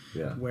thing,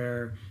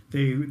 where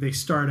they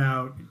start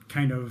out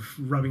kind of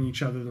rubbing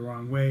each other the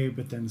wrong way,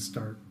 but then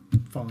start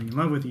falling in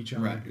love with each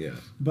other. Right. Yeah.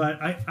 But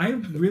I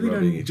really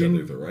rubbing each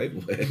other the right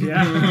way.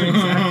 Yeah.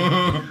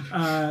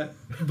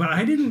 Exactly. But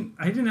I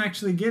didn't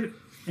actually get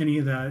any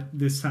of that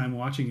this time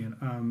watching it.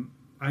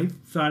 I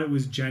thought it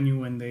was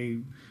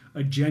genuine.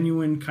 A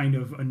genuine kind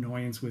of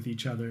annoyance with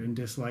each other and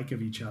dislike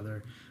of each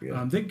other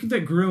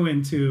that grew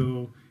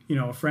into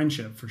a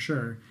friendship for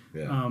sure.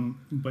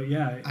 But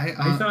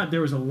I thought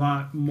there was a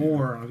lot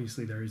more.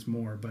 Obviously there is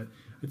more, but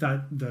I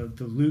thought the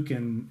Luke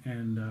and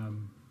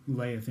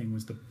Leia thing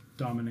was the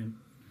dominant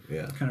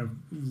kind of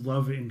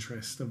love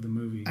interest of the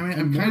movie. I mean,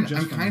 I'm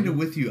kind of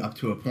with you up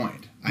to a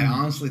point. I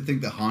honestly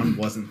think that Han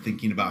wasn't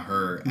thinking about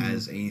her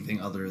as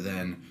anything other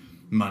than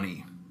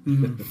money.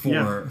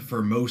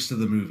 For most of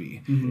the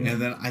movie,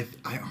 and then I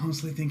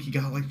honestly think he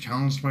got like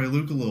challenged by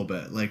Luke a little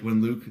bit, like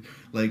when Luke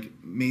like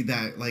made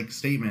that like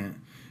statement,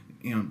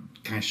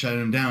 kind of shut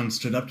him down,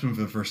 stood up to him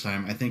for the first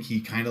time. I think he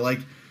kind of like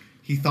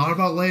he thought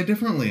about Leia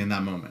differently in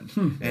that moment,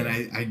 and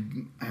I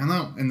don't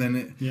know, and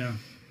then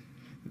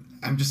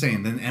I'm just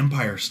saying, then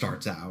Empire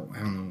starts out. I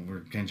don't know, we're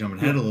kind of jumping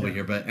ahead a little bit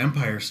here, but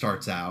Empire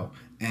starts out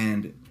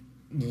and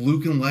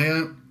Luke and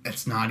Leia,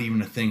 it's not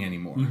even a thing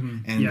anymore.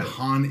 And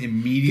Han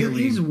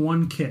immediately... There is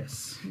one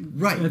kiss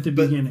at the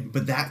beginning.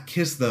 But that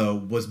kiss, though,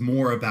 was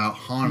more about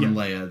Han and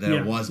Leia than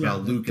it was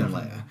about Luke and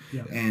Leia.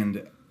 Yeah.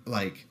 And,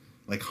 like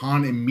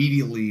Han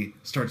immediately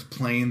starts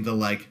playing the,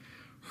 like,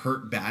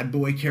 hurt bad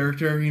boy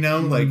character,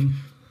 Like,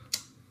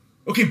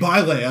 okay,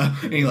 bye,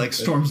 Leia. And he, like,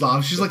 storms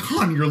off. She's like,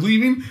 Han, you're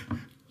leaving?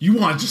 You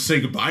want to just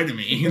say goodbye to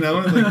me,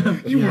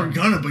 Like, you weren't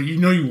gonna, but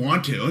you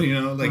want to,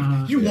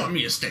 Like, you want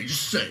me to stay,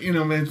 just say,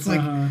 man. It's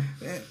like,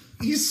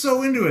 he's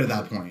so into it at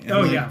that point.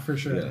 And for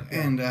sure. Yeah.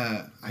 And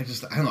I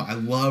don't know, I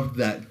loved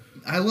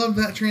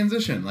that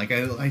transition. Like,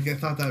 I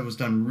thought that was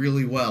done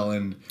really well.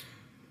 And,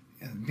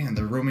 man,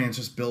 the romance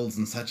just builds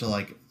in such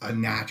a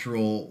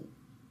natural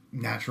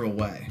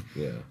way.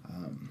 Yeah.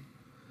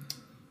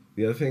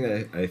 The other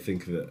thing I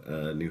think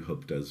that New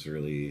Hope does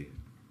really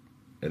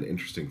an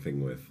interesting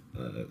thing with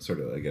sort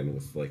of again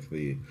with like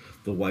the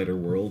wider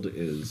world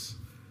is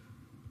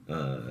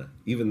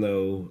even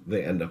though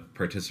they end up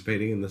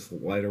participating in this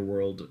wider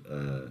world,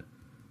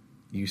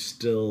 you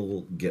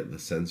still get the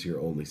sense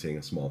you're only seeing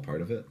a small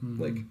part of it.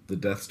 Like the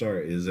Death Star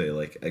is a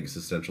like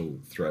existential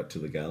threat to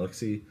the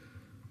galaxy,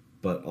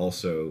 but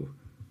also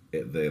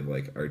they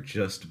like are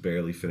just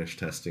barely finished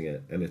testing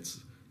it, and it's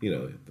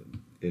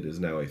it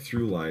is now a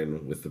through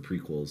line with the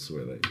prequels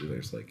where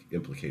there's like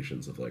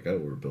implications of like, oh,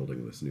 we're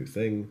building this new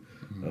thing,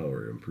 oh,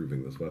 we're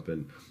improving this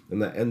weapon, and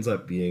that ends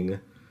up being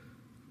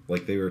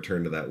like they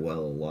return to that well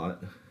a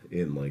lot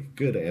in like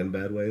good and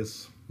bad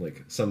ways.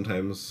 Like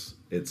sometimes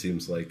it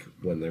seems like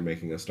when they're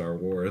making a Star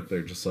Wars,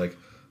 they're just like,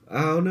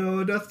 oh no,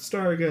 a Death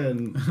Star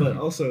again. But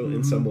also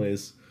in some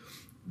ways,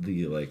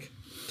 the like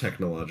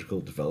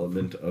technological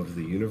development of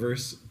the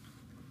universe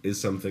is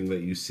something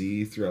that you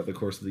see throughout the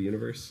course of the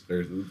universe,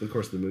 or the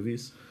course of the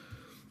movies.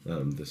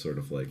 This sort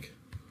of like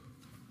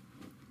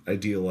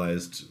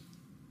idealized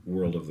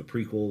world of the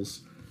prequels,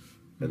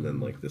 and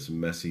then like this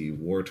messy,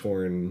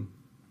 war-torn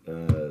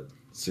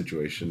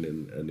situation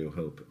in A New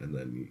Hope, and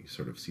then you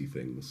sort of see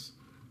things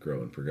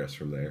grow and progress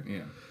from there.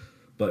 Yeah.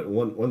 But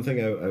one thing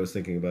I was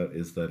thinking about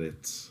is that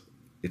it's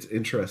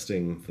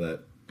interesting that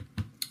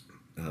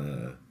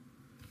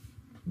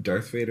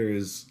Darth Vader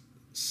is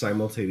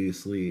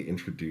simultaneously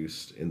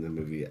introduced in the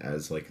movie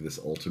as like this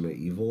ultimate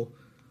evil,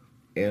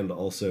 and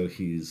also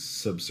he's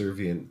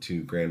subservient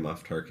to Grand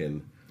Moff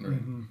Tarkin,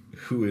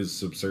 who is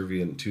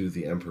subservient to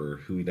the Emperor,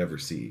 who we never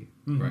see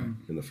in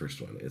the first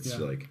one. It's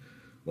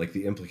like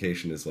the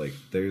implication is like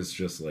there's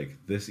just like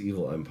this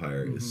evil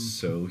empire is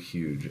so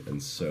huge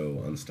and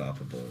so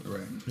unstoppable,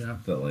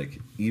 that like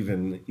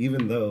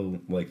even though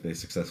like they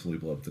successfully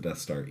blow up the Death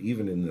Star,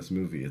 even in this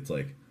movie it's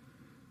like,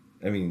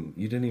 I mean,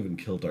 you didn't even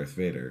kill Darth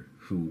Vader,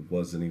 who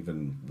wasn't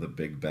even the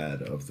big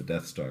bad of the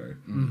Death Star,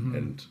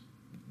 and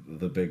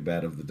the big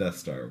bad of the Death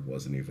Star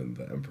wasn't even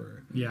the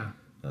Emperor. Yeah.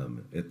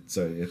 It's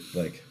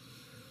like,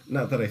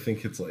 not that I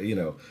think it's like,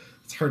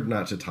 it's hard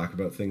not to talk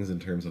about things in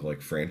terms of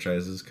like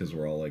franchises, because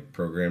we're all like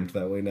programmed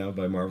that way now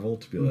by Marvel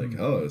to be like,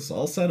 oh, it's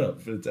all set up.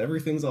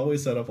 Everything's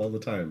always set up all the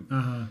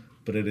time.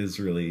 But it is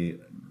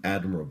really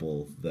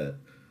admirable that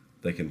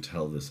they can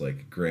tell this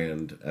like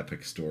grand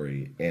epic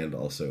story and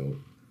also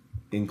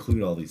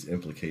include all these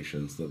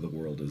implications that the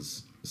world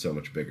is so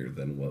much bigger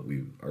than what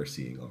we are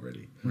seeing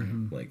already.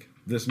 Mm-hmm. Like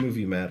this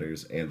movie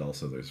matters, and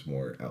also there's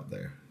more out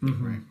there.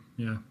 Mm-hmm. Right.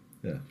 Yeah.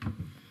 Yeah.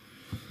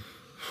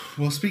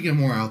 Well, speaking of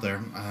more out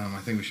there, I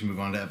think we should move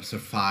on to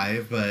episode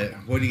 5. But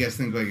what do you guys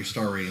think about your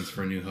star ratings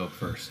for A New Hope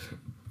first?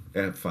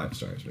 At 5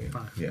 stars, man.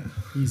 5. Yeah.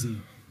 Easy.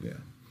 Yeah.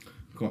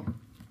 Cool.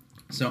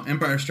 So,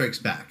 Empire Strikes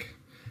Back.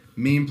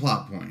 Main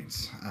plot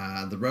points.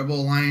 The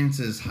Rebel Alliance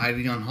is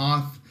hiding on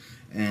Hoth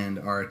and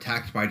are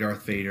attacked by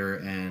Darth Vader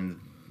and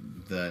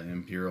the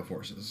Imperial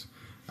forces.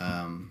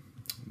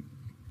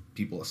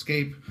 People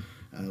escape.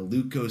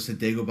 Luke goes to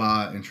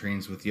Dagobah and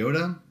trains with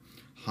Yoda.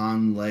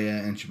 Han,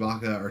 Leia, and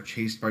Chewbacca are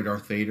chased by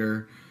Darth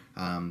Vader.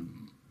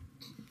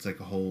 It's like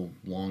a whole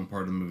long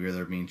part of the movie where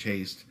they're being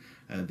chased.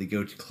 They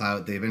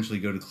eventually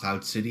go to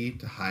Cloud City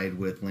to hide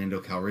with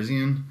Lando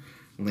Calrissian.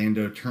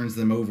 Lando turns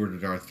them over to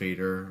Darth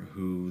Vader,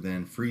 who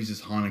then freezes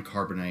Han and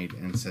Carbonite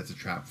and sets a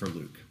trap for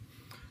Luke.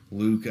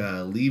 Luke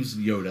leaves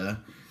Yoda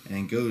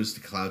and goes to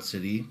Cloud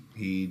City.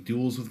 He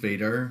duels with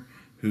Vader,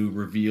 who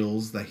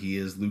reveals that he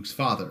is Luke's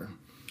father.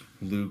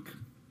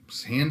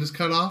 Luke's hand is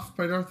cut off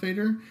by Darth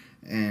Vader,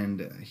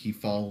 and he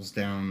falls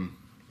down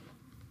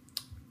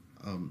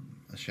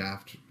a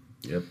shaft.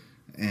 Yep.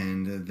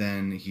 And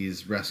then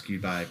he's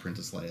rescued by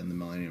Princess Leia and the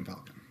Millennium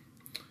Falcon.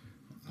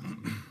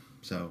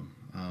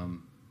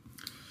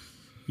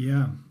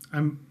 Yeah,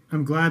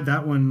 I'm glad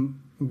that one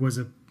was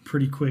a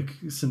pretty quick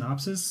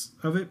synopsis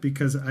of it,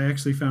 because I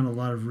actually found a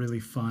lot of really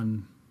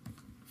fun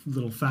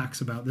little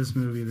facts about this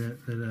movie that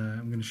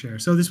I'm going to share.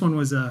 So this one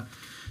was a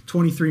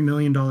 $23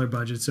 million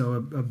budget,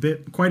 so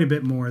quite a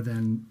bit more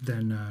than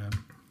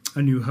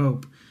A New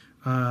Hope.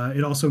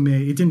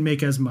 It didn't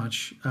make as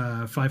much,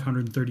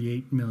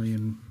 538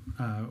 million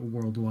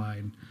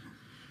worldwide,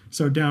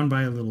 so down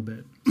by a little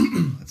bit.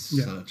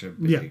 That's such a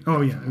big... Yeah.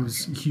 Oh yeah, it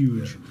was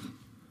huge.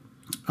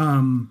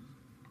 So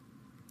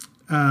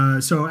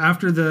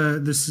after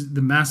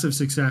the massive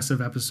success of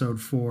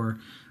Episode 4,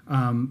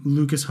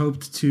 Lucas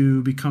hoped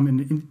to become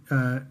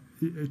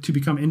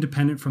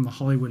independent from the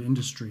Hollywood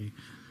industry,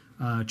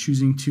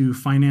 choosing to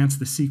finance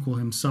the sequel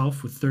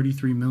himself with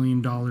 $33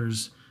 million,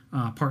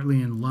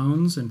 partly in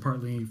loans and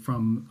partly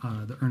from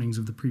the earnings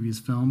of the previous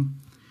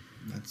film.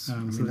 That's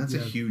a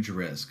huge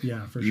risk.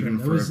 Yeah, for even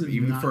sure.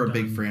 Even for a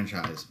big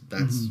franchise,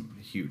 that's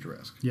a huge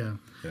risk. Yeah.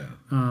 Yeah.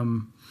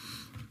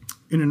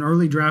 In an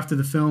early draft of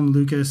the film,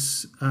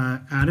 Lucas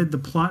added the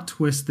plot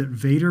twist that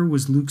Vader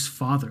was Luke's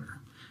father.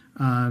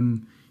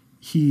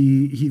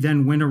 He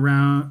then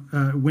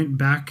went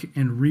back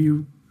and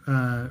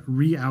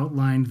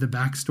re-outlined the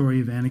backstory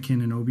of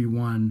Anakin and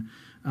Obi-Wan,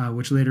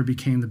 which later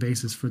became the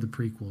basis for the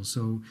prequels.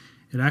 So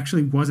it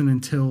actually wasn't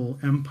until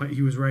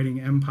he was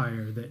writing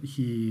Empire that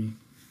he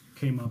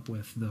came up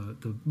with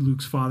the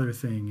Luke's father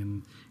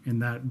thing,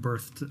 and that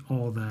birthed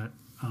all that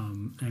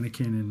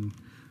Anakin and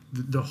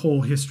the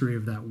whole history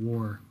of that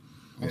war.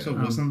 Also,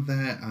 wasn't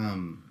that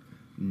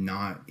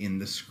not in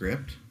the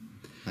script?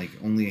 Like,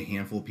 only a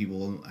handful of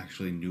people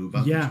actually knew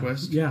about the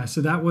twist? Yeah,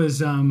 so that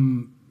was...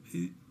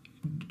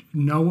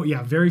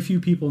 very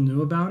few people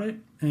knew about it.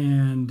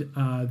 And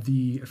I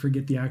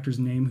forget the actor's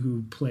name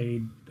who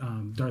played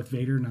Darth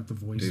Vader, not the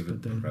voice,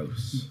 David but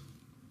Prowse.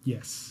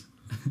 Yes.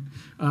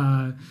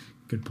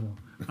 Good pull.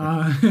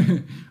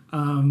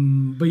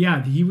 But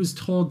yeah, he was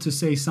told to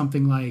say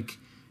something like,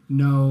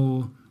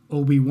 "No,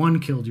 Obi-Wan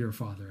killed your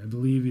father," I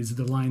believe is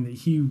the line that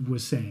he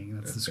was saying.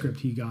 That's the script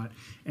he got.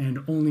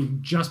 And only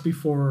just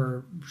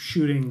before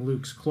shooting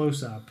Luke's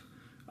close-up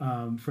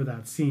for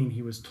that scene,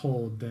 he was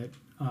told that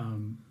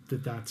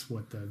that's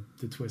what the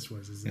twist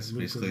was. Is It's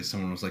basically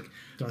someone was like,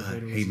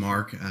 "Hey,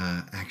 Mark,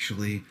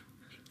 actually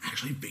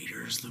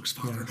Vader is Luke's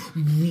father."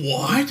 Yeah.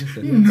 What?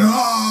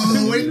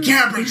 No, it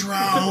can't be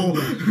true.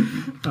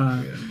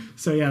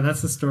 So yeah,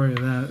 that's the story of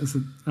that.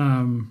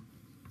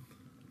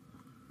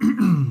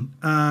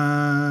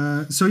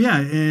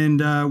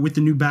 With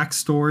the new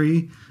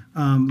backstory,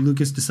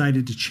 Lucas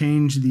decided to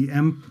change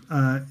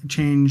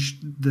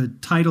the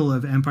title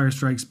of Empire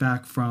Strikes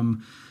Back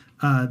from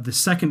the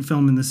second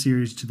film in the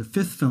series to the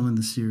fifth film in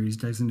the series,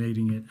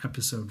 designating it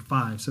Episode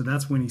 5. So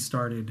that's when he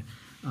started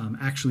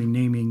actually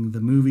naming the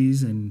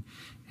movies and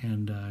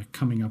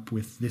coming up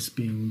with this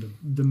being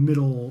the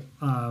middle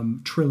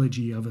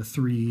trilogy of a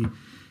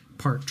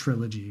 3-part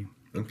trilogy.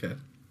 Okay.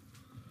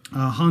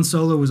 Han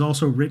Solo was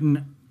also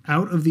written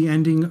out of the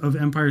ending of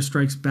Empire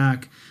Strikes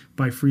Back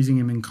by freezing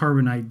him in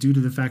carbonite due to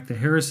the fact that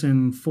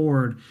Harrison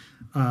Ford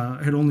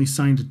had only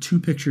signed a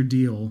 2-picture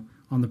deal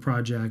on the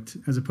project,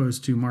 as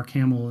opposed to Mark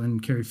Hamill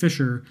and Carrie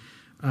Fisher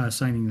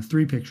signing a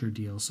 3-picture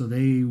deal. So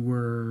they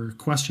were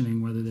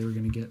questioning whether they were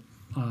going to get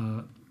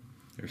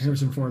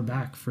Harrison Ford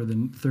back for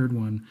the third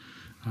one.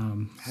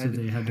 So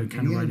they had to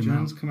kind of write him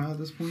Jones out. come out at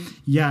this point?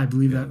 Yeah, I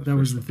believe that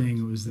was the thing.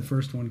 It was the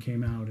first one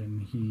came out,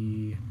 and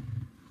he...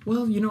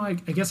 Well, I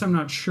guess I'm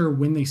not sure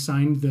when they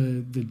signed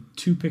the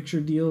 2-picture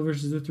deal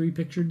versus the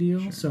 3-picture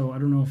deal. Sure. So I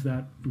don't know if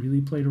that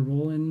really played a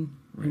role in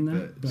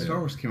that. But Star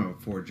Wars came out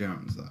before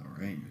Jones, though,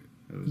 right?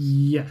 It was,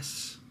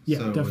 Yes. Yeah,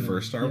 So definitely.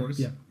 First Star Wars?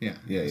 Yeah. yeah.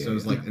 Yeah, So it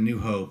was like yeah. A New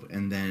Hope,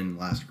 and then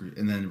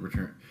and then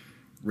Return,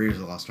 Raiders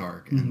of the Lost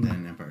Ark, and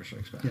then Empire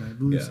Strikes Back. Yeah, I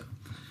believe Yeah. so.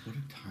 What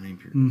a time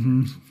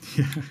period.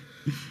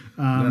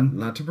 Yeah.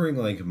 Not to bring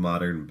like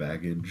modern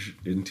baggage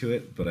into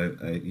it, but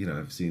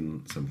I've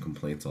seen some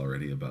complaints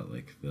already about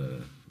like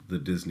the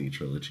Disney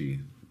trilogy,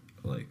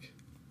 like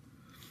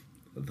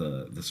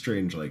the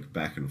strange like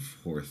back and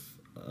forth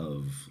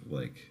of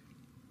like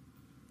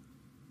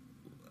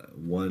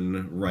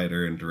one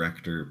writer and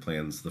director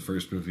plans the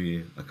first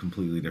movie, a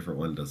completely different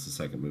one does the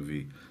second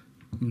movie.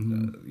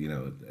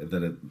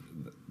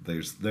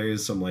 There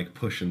is some like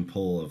push and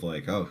pull of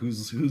like, oh,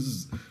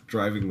 who's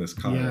driving this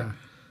car. Yeah.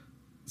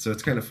 So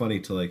it's kind of funny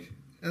to like,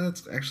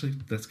 that's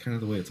kind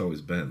of the way it's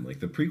always been. Like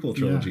the prequel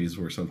trilogies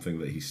were something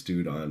that he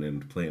stewed on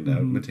and planned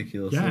out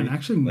meticulously. Yeah, and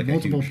actually like a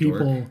multiple huge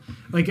dork. people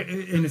like,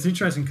 and it's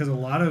interesting because a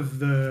lot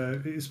of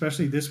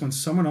especially this one,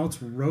 someone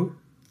else wrote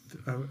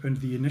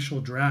the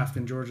initial draft,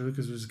 and George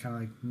Lucas was kind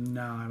of like,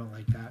 no, I don't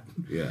like that.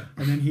 Yeah.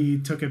 And then he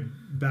took it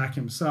back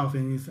himself,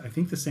 and I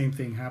think the same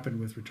thing happened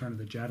with Return of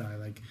the Jedi.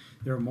 Like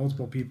there were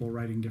multiple people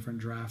writing different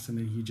drafts, and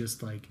then he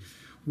just like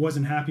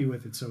wasn't happy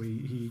with it, so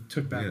he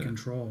took back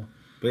control.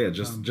 But yeah,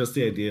 just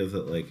the idea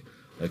that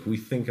like we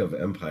think of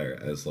Empire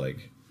as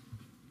like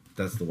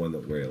that's the one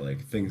that where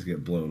like things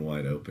get blown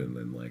wide open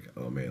and like,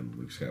 oh man,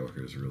 Luke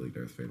Skywalker is really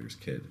Darth Vader's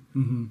kid.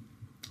 Mm-hmm.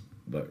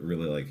 But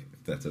really, like,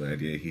 if that's an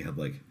idea he had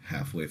like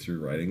halfway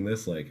through writing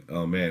this, like,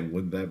 oh man,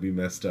 wouldn't that be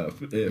messed up?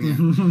 If,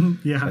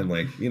 Yeah. and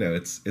like,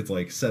 it's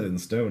like set in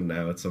stone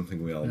now. It's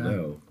something we all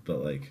know.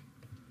 But like,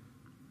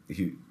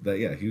 he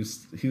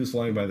was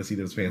flying by the seat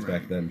of his pants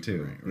back then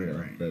too.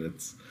 Right. That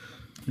it's.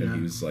 And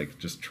he was like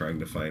just trying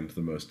to find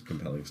the most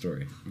compelling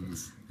story.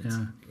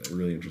 It's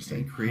really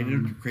interesting.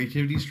 And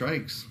creativity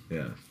strikes.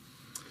 Yeah.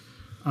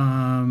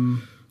 Now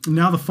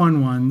the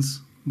fun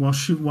ones.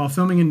 While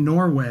filming in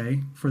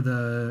Norway for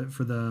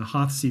the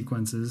Hoth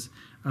sequences,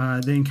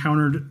 they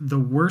encountered the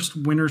worst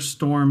winter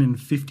storm in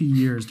 50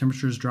 years.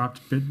 Temperatures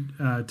dropped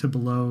to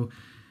below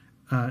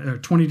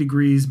 20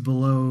 degrees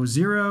below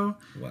zero.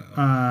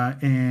 Wow.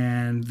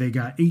 And they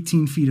got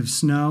 18 feet of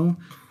snow.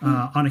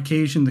 On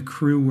occasion, the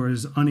crew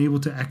was unable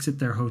to exit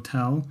their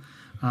hotel,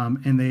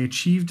 and they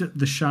achieved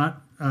the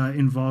shot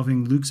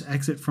involving Luke's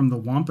exit from the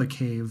Wampa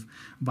Cave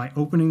by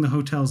opening the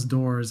hotel's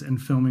doors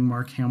and filming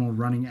Mark Hamill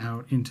running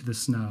out into the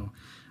snow,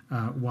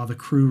 while the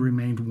crew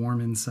remained warm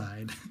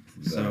inside.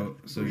 So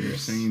you're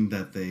saying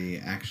that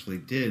they actually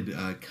did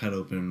cut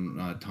open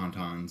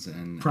tauntauns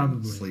and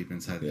Probably. sleep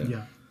inside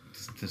Yeah.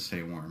 to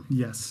stay warm.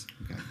 Yes.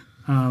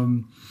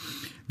 Okay.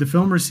 The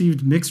film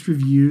received mixed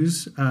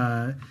reviews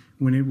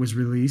when it was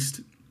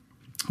released.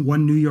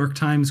 One New York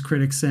Times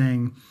critic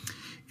saying,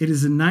 "It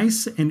is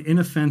nice and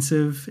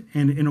inoffensive,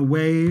 and in a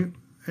way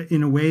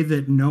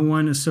that no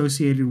one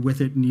associated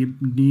with it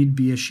need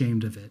be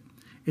ashamed of it.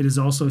 It is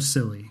also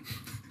silly."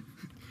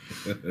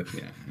 Yeah,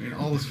 I mean,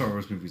 all the Star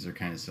Wars movies are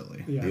kind of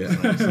silly. Yeah.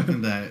 It's like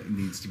something that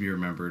needs to be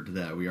remembered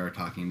that we are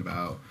talking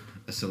about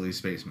a silly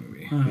space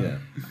movie. Yeah.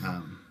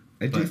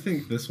 I do but-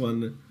 think this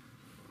one,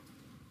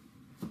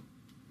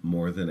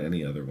 more than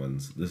any other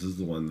ones, this is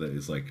the one that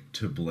is like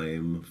to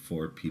blame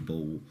for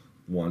people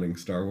wanting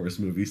Star Wars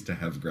movies to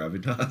have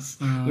gravitas,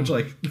 which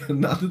like,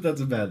 not that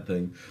that's a bad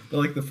thing, but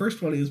like the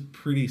first one is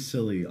pretty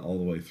silly all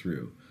the way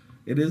through.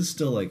 It is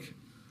still like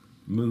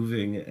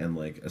moving, and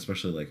like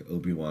especially like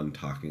Obi-Wan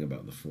talking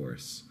about the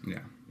Force Yeah.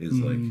 is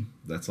like,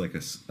 that's like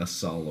a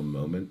solemn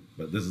moment.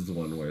 But this is the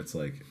one where it's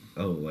like,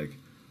 oh, like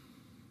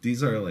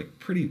these are like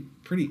pretty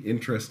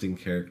interesting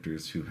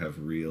characters who have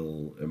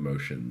real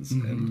emotions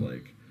and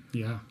like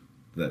Yeah.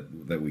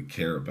 that we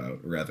care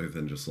about, rather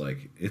than just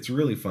like, it's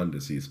really fun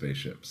to see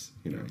spaceships.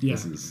 Yeah.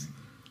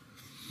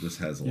 This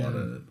has a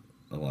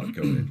lot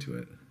going into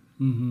it.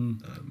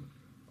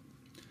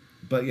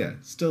 But yeah,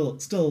 still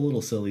a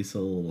little silly,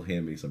 still a little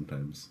hammy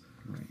sometimes.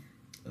 Right.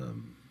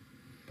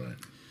 But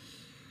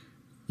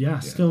Yeah,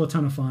 still a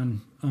ton of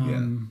fun.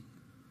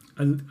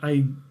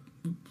 I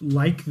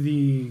like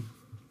the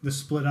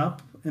split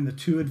up and the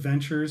two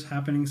adventures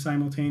happening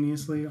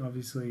simultaneously.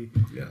 Obviously,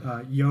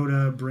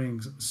 Yoda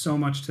brings so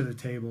much to the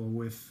table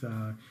with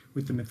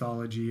the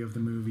mythology of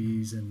the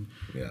movies, and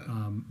I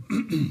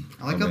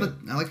like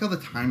how the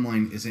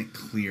timeline isn't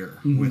clear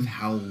with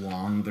how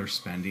long they're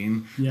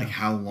spending, like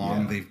how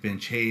long they've been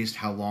chased,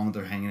 how long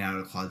they're hanging out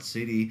at Cloud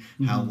City,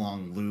 how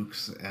long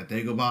Luke's at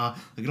Dagobah.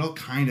 Like it all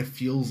kind of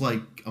feels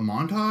like a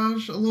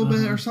montage a little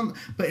bit or something,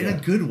 but in a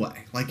good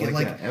way. Like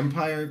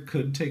Empire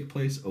could take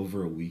place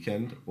over a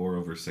weekend or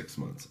over 6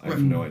 months. I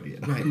have no idea.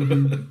 Right,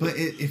 but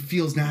it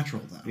feels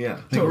natural though. Yeah,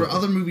 like totally. where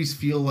other movies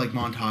feel like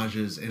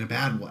montages in a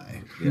bad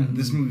way. Yeah.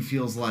 This movie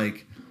feels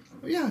like,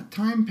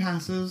 time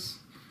passes.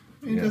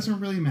 It doesn't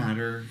really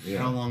matter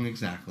how long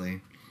exactly.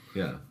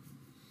 Yeah,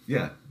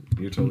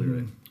 you're totally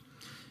right.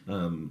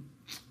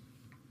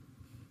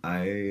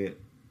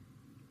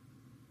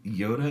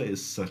 Yoda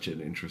is such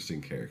an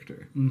interesting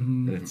character,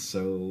 and it's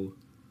so,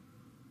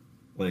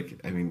 like,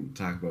 I mean,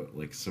 talk about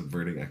like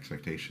subverting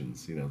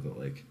expectations. That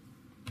like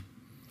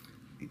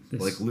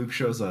Luke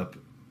shows up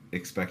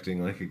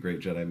expecting like a great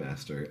Jedi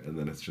Master, and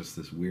then it's just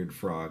this weird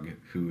frog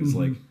who is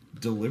like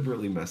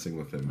deliberately messing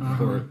with him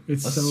for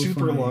It's a so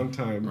super funny. long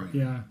time. Right.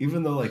 Yeah.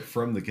 Even though like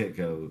from the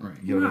get-go,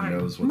 Right. Yoda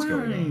knows what's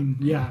going on.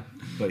 Yeah.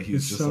 But he's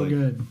It's just so like,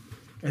 good.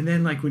 And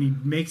then like when he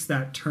makes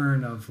that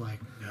turn of like,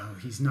 no,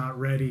 he's not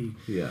ready.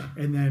 yeah.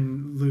 And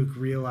then Luke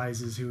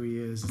realizes who he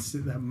is.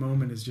 That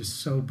moment is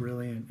just so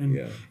brilliant. And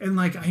Yeah. and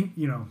like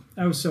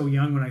I was so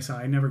young when I saw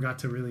it. I never got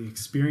to really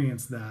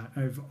experience that.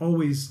 I've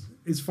always,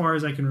 as far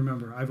as I can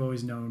remember, I've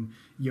always known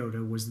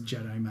Yoda was the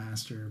Jedi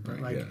Master. But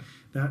Right, like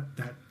yeah.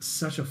 that's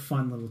such a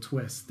fun little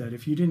twist that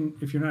if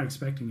you're not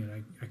expecting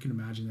it, I can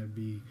imagine that'd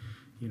be,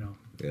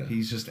 Yeah.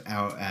 He's just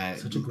out at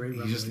Such a great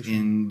he's just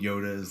revelation. in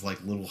Yoda's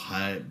like little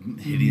hut,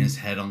 hitting his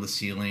head on the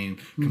ceiling,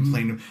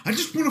 complaining, "I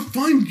just want to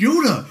find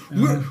Yoda.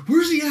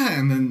 Where's he at?"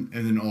 And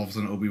then all of a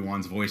sudden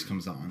Obi-Wan's voice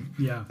comes on.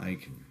 Yeah.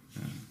 Like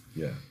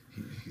Yeah.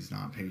 he's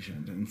not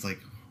patient, and it's like,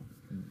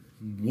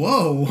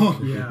 whoa,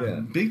 Yeah. Yeah.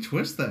 big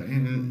twist there.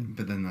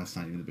 But then that's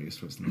not even the biggest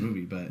twist in the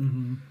movie. But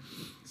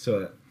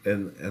So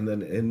and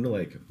then in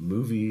like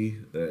movie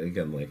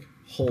again, like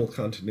whole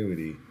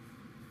continuity,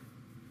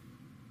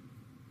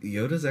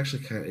 Yoda's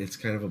actually it's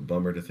kind of a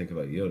bummer to think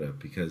about Yoda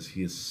because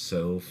he is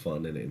so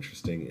fun and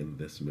interesting in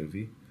this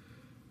movie,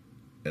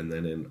 and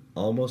then in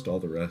almost all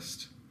the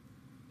rest,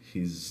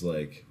 he's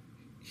like,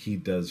 he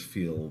does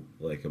feel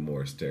like a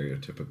more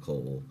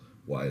stereotypical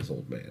wise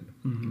old man.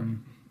 Mm-hmm.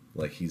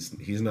 Like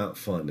he's not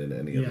fun in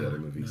any of the Yeah, other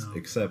movies no.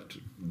 except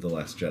The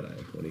Last Jedi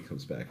when he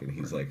comes back and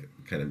he's like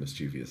kind of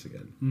mischievous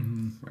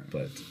again.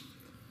 right.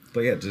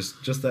 But yeah,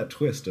 just that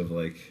twist of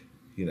like,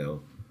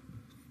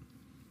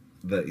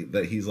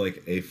 that he's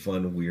like a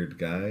fun weird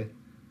guy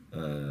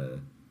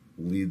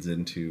leads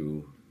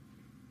into,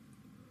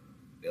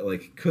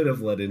 like, could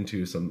have led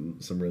into some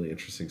really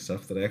interesting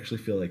stuff that I actually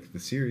feel like the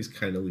series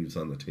kind of leaves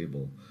on the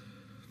table,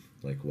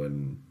 like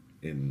when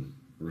in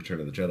Return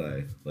of the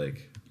Jedi,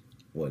 like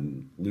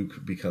when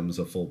Luke becomes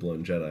a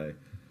full-blown Jedi,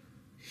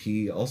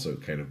 he also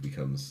kind of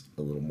becomes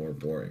a little more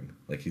boring.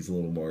 Like he's a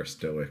little more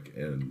stoic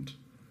and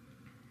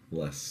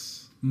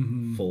less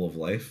full of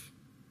life.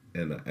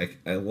 And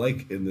I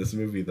like in this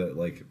movie that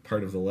like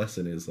part of the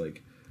lesson is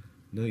like,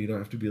 no, you don't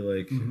have to be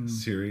like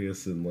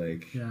serious and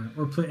like Yeah,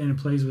 and it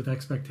plays with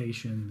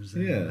expectations.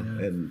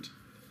 and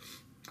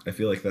I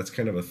feel like that's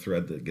kind of a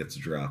thread that gets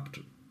dropped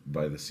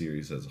by the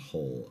series as a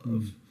whole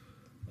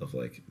of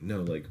like,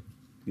 no, like,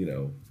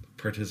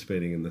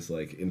 participating in this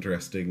like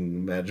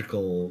interesting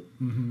magical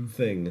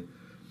thing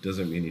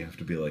doesn't mean you have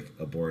to be like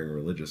a boring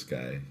religious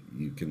guy.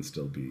 You can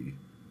still be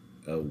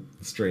a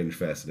strange,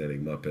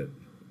 fascinating Muppet,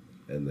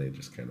 and they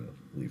just kind of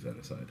leave that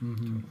aside.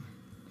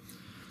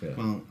 Yeah.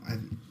 Well,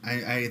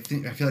 I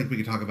feel like we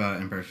could talk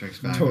about Empire Strikes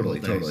Back Totally,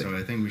 all day, totally. so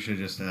I think we should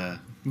just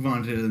move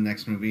on to the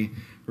next movie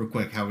real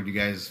quick. How would you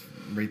guys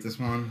rate this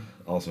one?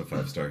 Also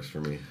 5 stars for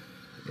me.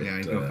 Yeah,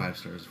 I'd go 5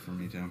 stars for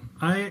me too.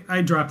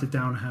 I dropped it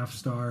down 1/2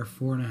 star,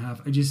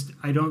 4.5.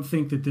 I don't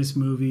think that this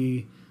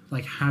movie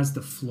like has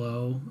the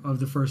flow of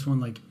the first one.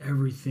 Like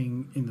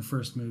everything in the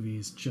first movie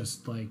is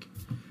just like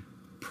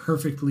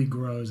perfectly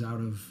grows out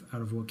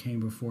of what came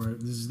before it.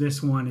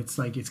 This one, it's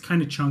like it's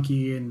kind of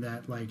chunky in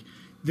that like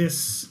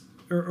this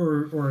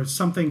or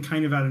something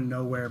kind of out of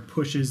nowhere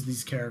pushes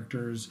these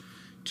characters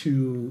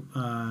to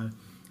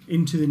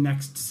into the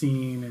next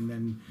scene, and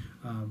then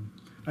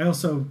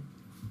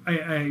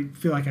I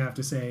feel like I have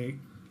to say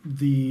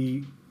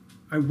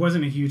I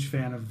wasn't a huge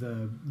fan of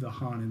the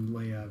Han and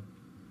Leia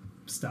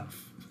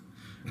stuff.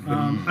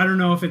 I don't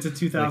know if it's a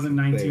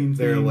 2019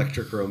 their thing.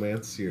 electric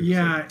romance.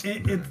 Yeah,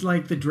 it's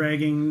like the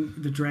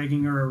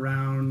dragging her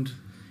around,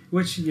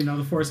 which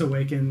The Force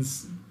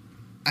Awakens.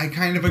 I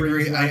kind of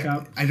brings agree. back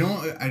up. I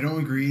don't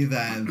agree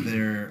that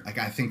they're like.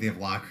 I think they have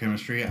a lot of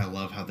chemistry. I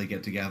love how they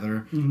get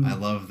together. I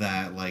love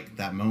that like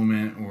that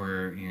moment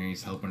where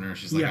he's helping her.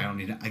 She's like, I don't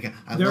need to.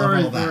 I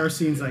love all that. There are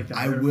scenes like that.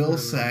 I will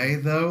say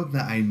though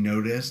that I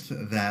noticed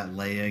that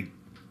Leia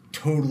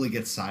totally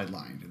gets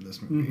sidelined in this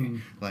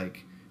movie.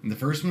 Like in the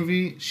first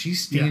movie,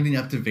 she's standing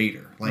up to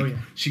Vader. Like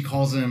she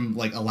calls him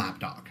like a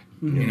lapdog.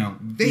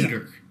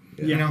 Vader.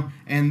 Yeah.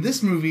 And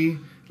this movie,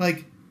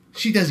 like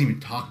she doesn't even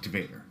talk to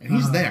Vader, and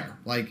he's there.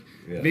 Like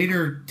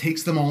Vader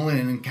takes them all in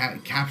and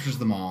captures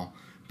them all,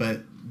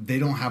 but they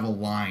don't have a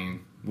line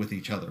with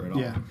each other at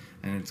all.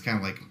 And it's kind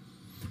of like,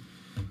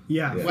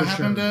 what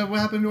happened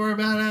to our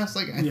badass?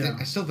 Like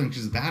I still think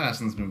she's a badass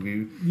in this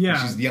movie.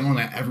 Yeah, she's yelling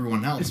at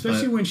everyone else,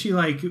 especially when she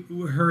like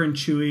her and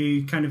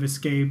Chewie kind of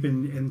escape,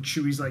 and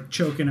Chewie's like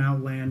choking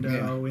out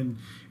Lando, and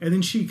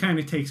then she kind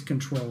of takes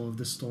control of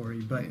the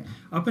story. But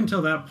up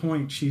until that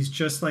point, she's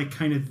just like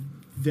kind of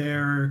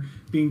there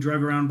being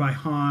drug around by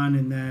Han,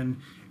 and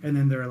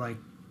then they're like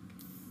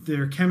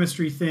their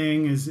chemistry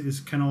thing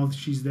is kind of all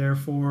she's there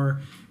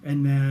for.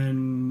 And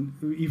then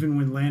even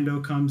when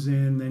Lando comes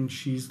in, then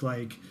she's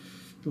like,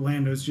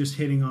 Lando's just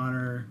hitting on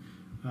her.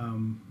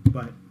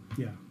 But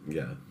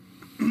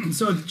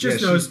so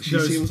just those. She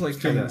seems like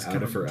kind things of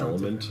out of her jumped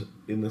element around.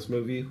 in this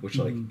movie, which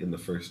like in the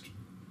first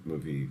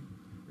movie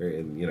or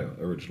in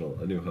original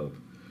A New Hope,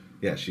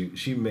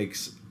 she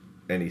makes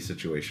any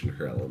situation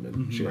her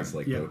element. She has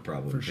like Yeah, no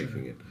problem for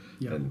taking it.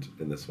 Yeah. And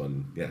in this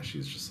one, yeah,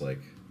 she's just like,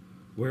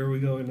 where are we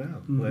going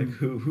now? Like,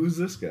 who's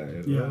this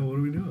guy? Yeah. Oh, what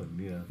are we doing?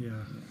 Yeah.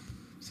 Yeah.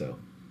 So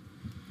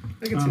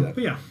I can see that.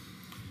 But yeah.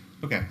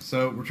 Okay,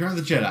 so Return of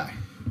the Jedi,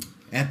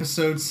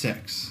 Episode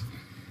 6.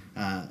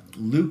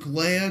 Luke,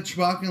 Leia,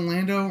 Chewbacca, and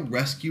Lando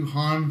rescue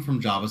Han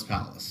from Jabba's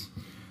palace.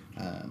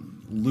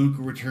 Luke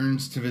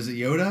returns to visit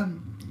Yoda.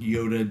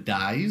 Yoda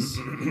dies,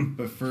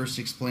 but first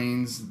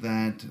explains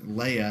that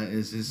Leia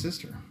is his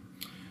sister.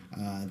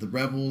 The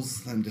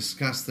rebels then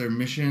discuss their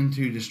mission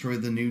to destroy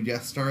the new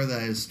Death Star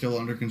that is still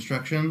under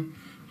construction.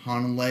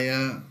 Han and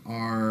Leia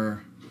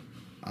are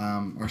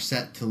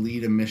set to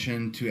lead a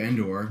mission to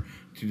Endor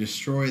to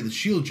destroy the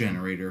shield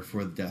generator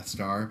for the Death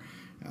Star,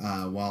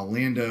 while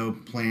Lando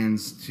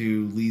plans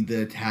to lead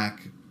the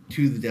attack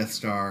to the Death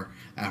Star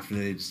after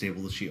they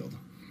disable the shield.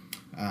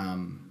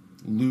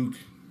 Luke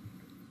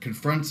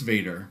confronts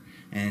Vader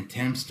and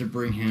attempts to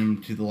bring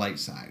him to the light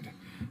side.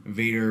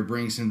 Vader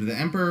brings him to the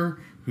Emperor,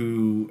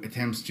 who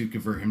attempts to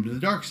convert him to the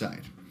dark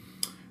side.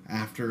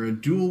 After a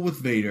duel with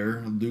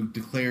Vader, Luke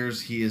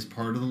declares he is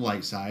part of the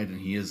light side and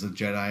he is a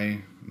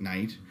Jedi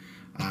Knight.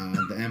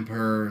 The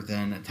Emperor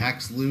then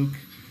attacks Luke.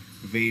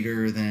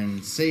 Vader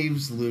then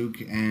saves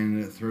Luke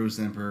and throws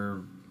the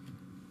Emperor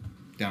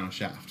down a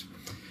shaft.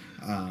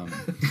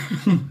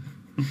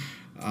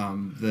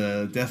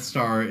 The Death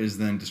Star is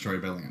then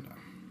destroyed by Lando.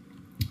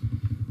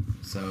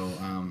 So,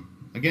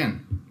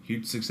 again,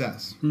 huge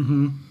success.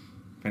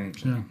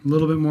 Financially. Yeah, a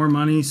little bit more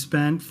money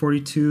spent,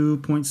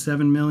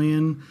 $42.7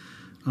 million,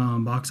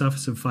 box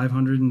office of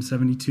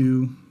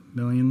 $572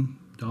 million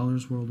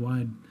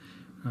worldwide.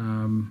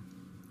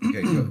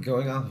 Okay,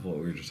 going off of what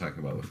we were just talking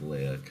about with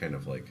Leia, kind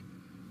of like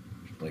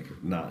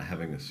not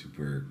having a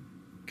super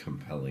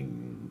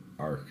compelling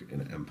arc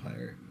in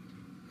Empire.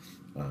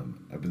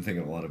 I've been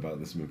thinking a lot about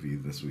this movie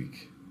this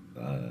week,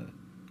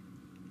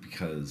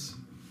 because,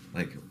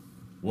 like,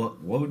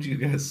 what would you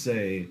guys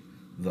say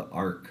the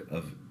arc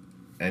of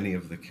any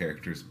of the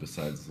characters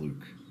besides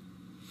Luke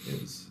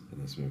is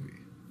in this movie?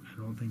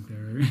 I don't think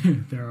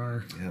there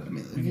are. Yeah, I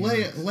mean,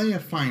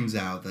 Leia finds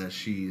out that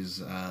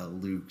she's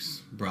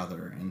Luke's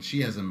brother, and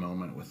she has a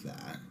moment with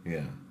that.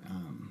 yeah,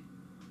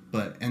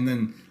 And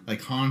then,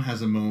 like, Han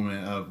has a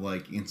moment of,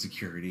 like,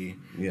 insecurity,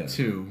 Yeah.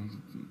 too.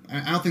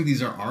 I don't think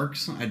these are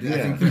arcs. I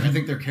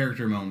think they're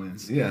character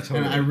moments. Yeah,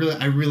 totally.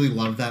 And I really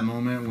love that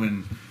moment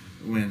when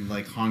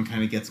like, Han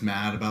kind of gets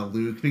mad about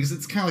Luke, because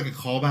it's kind of like a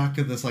callback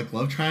to this, like,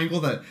 love triangle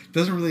that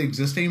doesn't really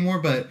exist anymore,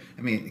 but,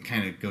 I mean, it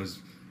kind of goes,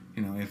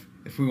 you know,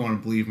 if we want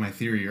to believe my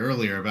theory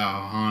earlier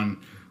about how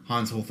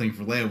Han's whole thing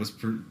for Leia was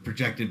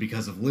projected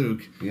because of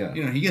Luke, Yeah.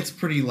 you know, he gets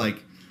pretty,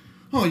 like,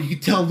 oh, you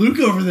could tell Luke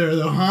over there,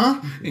 though, huh?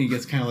 And he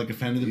gets kind of, like,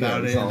 offended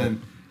about it.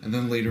 And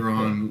then later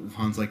on,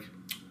 Han's like,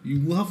 you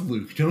love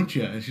Luke, don't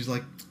you? And she's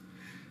like,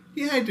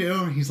 yeah, I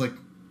do. And he's like,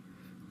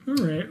 All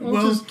right,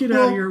 I'll just get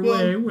out of your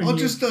way. I'll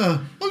just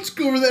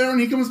go over there when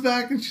he comes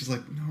back. And she's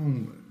like,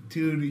 no,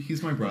 dude,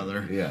 he's my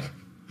brother. yeah.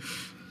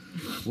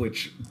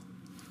 Which,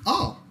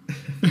 Oh,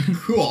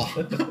 cool.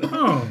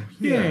 Oh,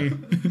 yay.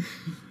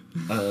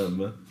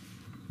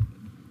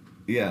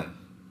 yeah,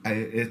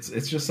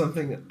 it's just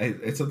something.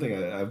 It's something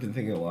I've been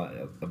thinking a lot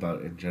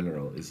about in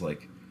general. Is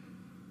like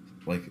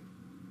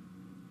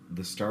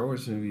the Star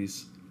Wars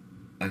movies.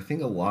 I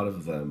think a lot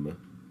of them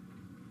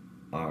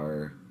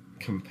are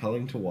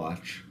compelling to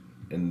watch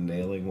and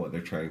nailing what they're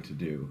trying to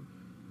do.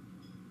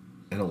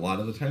 And a lot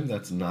of the time,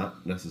 that's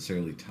not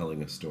necessarily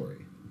telling a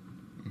story.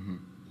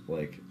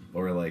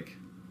 Or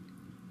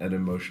an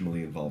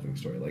emotionally involving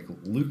story. Like,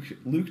 Luke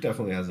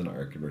definitely has an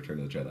arc in Return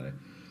of the Jedi,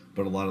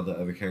 but a lot of the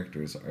other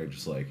characters are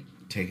just, like,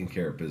 taking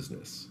care of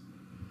business.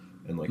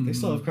 And, like, they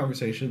still have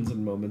conversations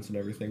and moments and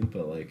everything,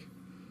 but, like,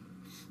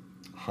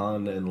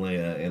 Han and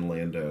Leia and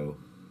Lando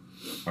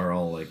are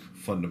all, like,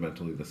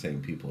 fundamentally the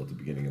same people at the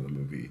beginning of the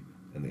movie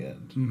and the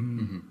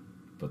end.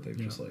 But they've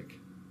just, like,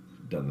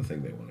 done the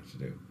thing they wanted to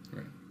do.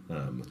 Right.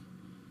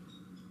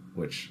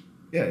 Which,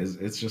 yeah,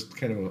 it's just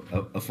kind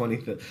of a funny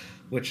thing.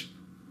 Which,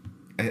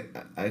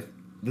 I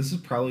this is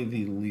probably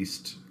the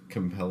least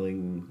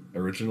compelling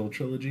original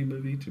trilogy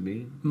movie to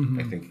me.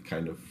 I think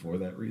kind of for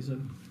that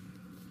reason.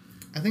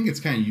 I think it's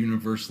kind of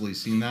universally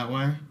seen that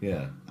way.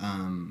 Yeah.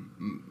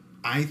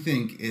 I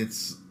think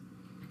it's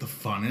the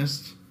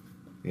funnest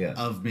Yeah.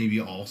 of maybe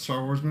all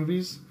Star Wars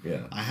movies.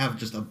 Yeah. I have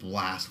just a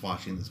blast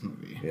watching this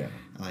movie. Yeah.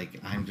 Like,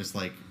 I'm just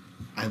like,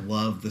 I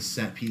love the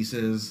set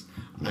pieces.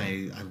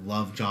 I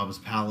love Jabba's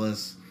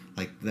palace.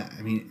 Like that.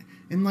 I mean,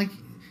 and like,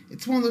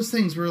 it's one of those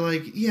things where,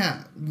 like,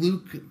 yeah,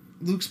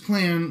 Luke's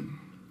plan,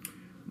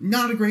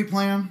 not a great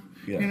plan.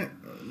 Yeah. You know,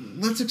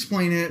 let's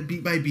explain it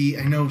beat by beat.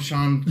 I know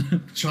Sean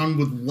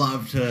would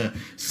love to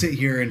sit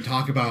here and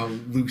talk about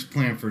Luke's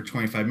plan for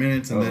 25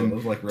 minutes and then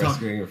of like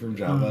rescuing him from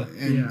Jabba.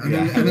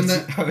 and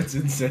then how it's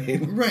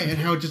insane. right, and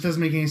how it just doesn't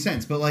make any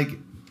sense. But like,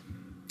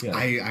 Yeah.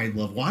 I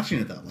love watching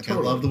it though. Like,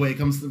 Totally. I love the way it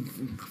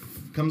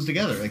comes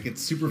together. Like,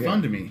 it's super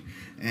fun to me.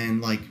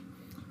 And like,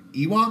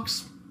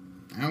 Ewoks,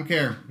 I don't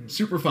care.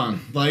 Super fun.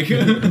 Like,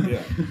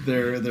 Yeah.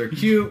 they're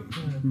cute.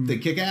 They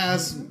kick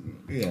ass.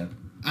 Yeah.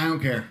 I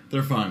don't care.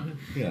 They're fun.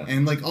 Yeah.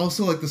 And like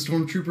also like the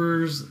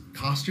stormtroopers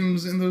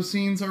costumes in those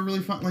scenes are really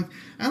fun. Like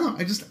I don't know.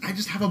 I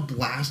just have a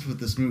blast with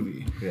this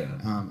movie. Yeah.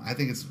 I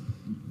think it's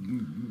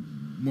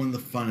one of the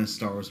funnest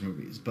Star Wars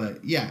movies.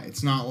 But yeah,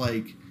 it's not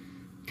like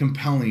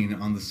compelling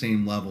on the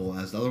same level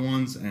as the other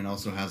ones, and it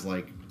also has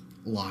like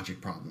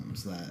logic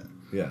problems that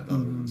Yeah. the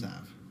other ones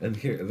have. And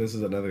here, this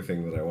is another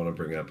thing that I want to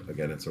bring up.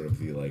 Again, it's sort of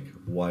the like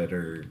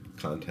wider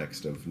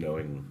context of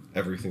knowing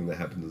everything that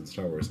happens in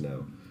Star Wars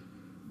now.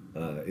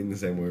 In the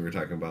same way we were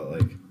talking about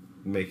like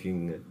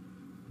making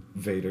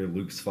Vader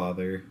Luke's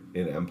father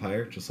in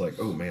Empire, just like,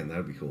 oh man, that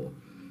would be cool.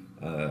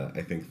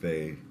 I think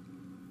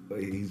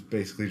he's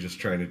basically just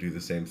trying to do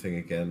the same thing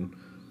again,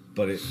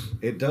 but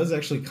it does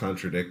actually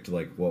contradict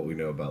like what we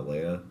know about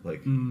Leia.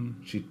 Like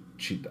she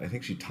I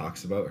think she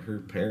talks about her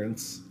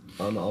parents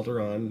on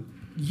Alderaan.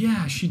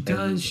 Yeah, she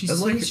does. She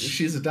says like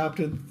she's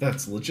adopted.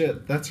 That's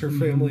legit. That's her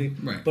family.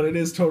 Right. But it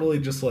is totally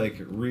just like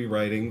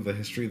rewriting the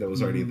history that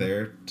was already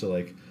there to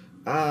like,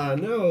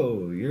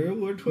 no,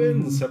 we're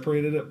twins,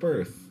 separated at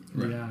birth.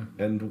 Right. Yeah.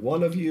 And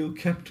one of you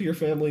kept your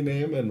family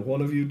name, and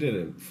one of you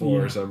didn't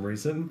for Yeah. some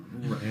reason.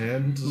 Right.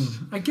 And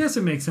I guess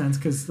it makes sense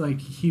because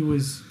like he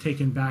was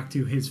taken back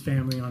to his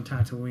family on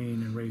Tatooine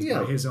and raised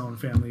Yeah. by his own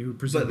family, who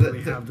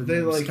presumably have the they,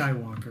 name like,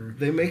 Skywalker.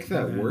 they make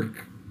that And then-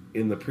 work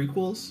in the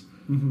prequels,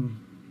 Mm-hmm.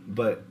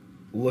 but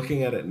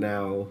looking at it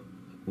now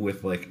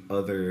with like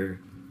other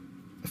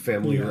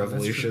family Yeah, that's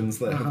revelations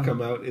true. that have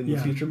come out in the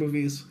Yeah. future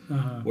movies,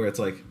 Uh-huh. where it's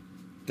like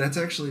that's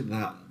actually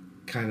not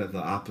kind of the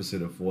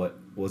opposite of what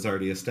was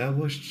already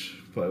established,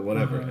 but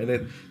whatever. Uh-huh. And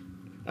it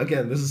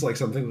again, this is like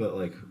something that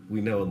like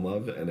we know and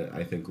love, and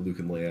I think Luke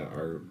and Leia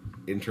are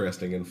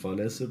interesting and fun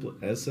as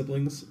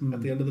siblings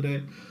at the end of the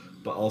day.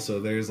 But also,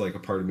 there's like a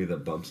part of me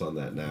that bumps on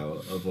that now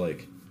of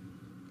like,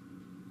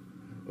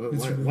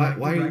 It's why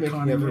are you making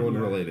retconning everyone it,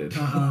 yeah. related?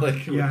 Uh-huh.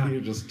 Yeah.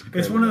 you're just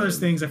It's one of those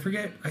things. I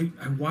forget. I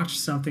watched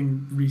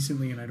something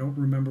recently, and I don't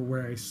remember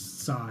where I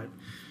saw it.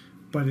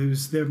 But it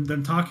was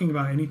them talking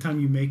about anytime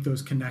you make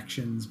those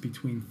connections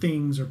between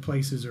things or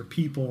places or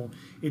people,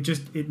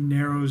 it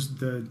narrows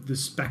the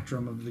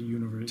spectrum of the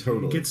universe.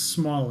 Totally. It gets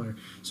smaller.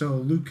 So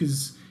Luke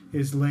is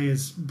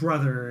Leia's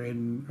brother,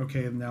 and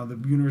okay, now the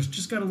universe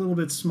just got a little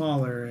bit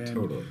smaller. And,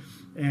 Totally.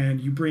 And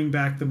you bring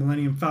back the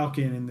Millennium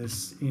Falcon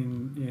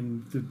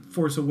in the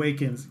Force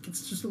Awakens, it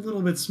gets just a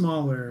little bit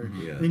smaller.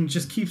 Yeah. And it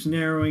just keeps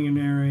narrowing and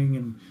narrowing,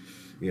 and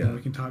you know, Yeah.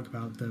 we can talk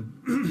about the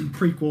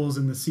prequels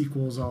and the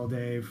sequels all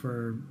day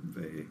for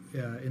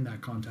in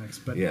that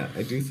context. But Yeah,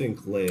 I do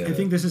think Leia. I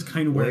think this is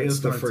kind of where it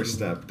Leia's the starts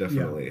first a little step, bit.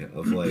 definitely,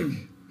 of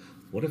like,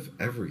 what if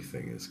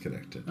everything is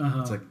connected?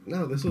 Uh-huh. It's like,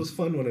 no, this was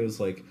fun when it was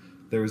like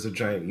there was a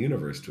giant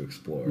universe to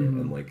explore,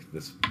 and like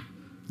this,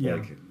 Yeah.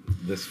 like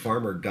this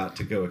farmer got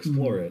to go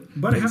explore it,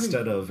 But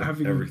instead of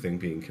having- everything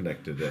being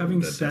connected. Having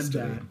and a said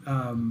destiny.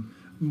 that,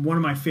 one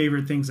of my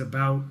favorite things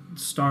about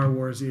Star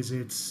Wars is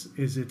its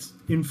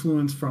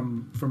influence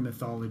from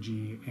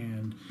mythology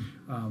and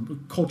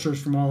cultures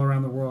from all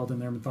around the world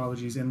and their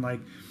mythologies. And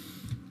like,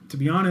 to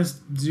be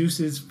honest, Zeus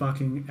is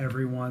fucking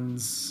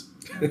everyone's.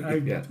 I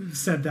Yeah.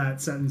 said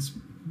that sentence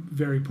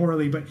very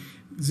poorly, but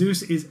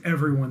Zeus is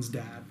everyone's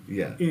dad.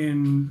 Yeah.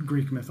 In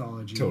Greek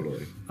mythology.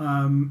 Totally.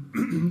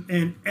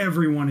 And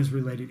everyone is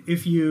related.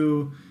 If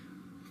you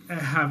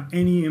have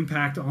any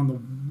impact on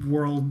the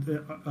world,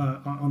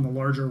 on the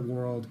larger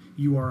world,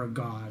 you are a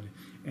god.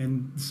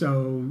 And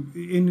so,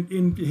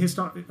 in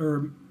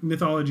or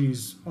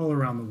mythologies all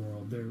around the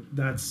world,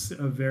 that's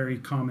a very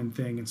common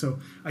thing. And so,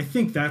 I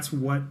think that's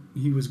what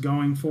he was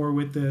going for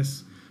with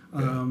this.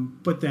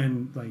 But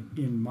then, like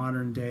in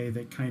modern day,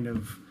 that kind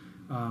of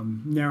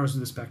narrows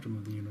the spectrum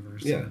of the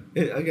universe. Yeah.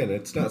 Again,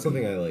 it's not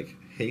something I like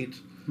hate.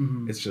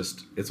 It's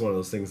just it's one of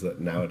those things that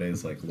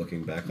nowadays, like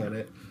looking back on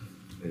it,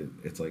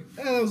 it's like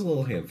that was a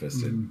little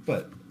ham-fisted,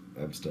 but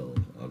I'm still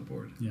on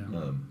board. Yeah.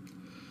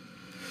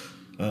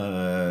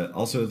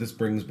 Also, this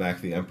brings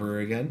back the Emperor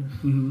again.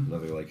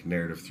 Another like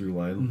narrative through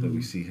line that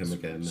we see him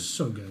again.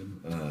 So good.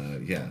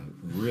 Yeah,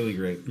 really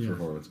great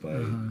performance by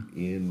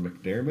Ian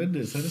McDiarmid.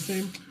 Is that his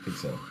name? I think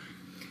so.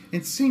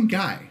 It's the same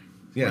guy.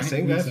 Yeah, right?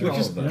 same guy through Which all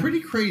is of them.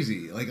 pretty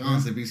crazy, like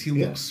honestly, because he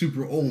looks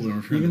super old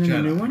in Return Even of the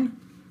in Jedi. the new one?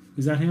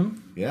 Is that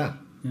him? Yeah,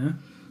 Yeah.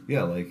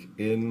 yeah. Like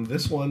in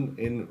this one,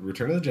 in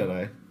Return of the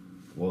Jedi,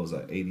 what was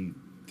that?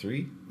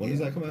 83? When does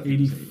that come out?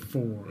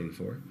 84.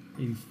 84.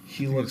 80,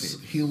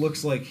 He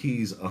looks like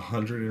he's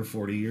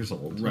 140 years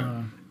old.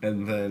 Right.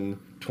 And then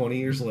 20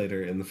 years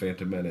later in The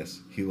Phantom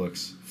Menace, he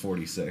looks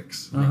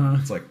 46.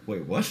 It's like,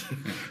 wait, what?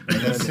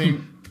 And that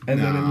same.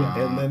 And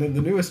Nah. then in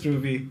the newest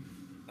movie,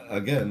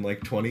 again,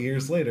 like 20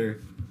 years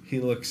later, he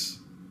looks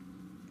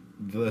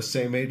the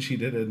same age he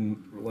did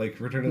in like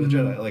Return of the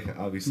Jedi. Like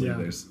obviously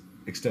there's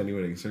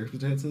extenuating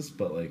circumstances,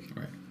 but like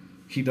Right.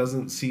 he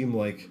doesn't seem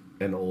like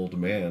an old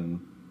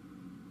man.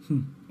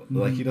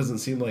 Like he doesn't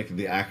seem like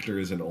the actor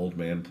is an old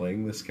man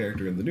playing this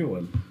character in the new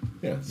one.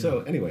 Yeah.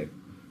 So anyway,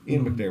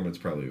 Ian McDiarmid's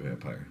probably a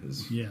vampire.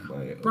 Is my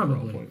overall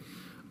probably. point.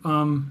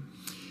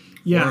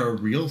 Yeah. Or a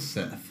real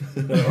Sith.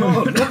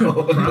 Oh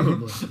no!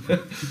 Probably.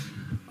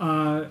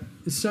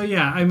 So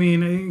yeah, I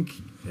mean, I think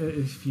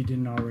if you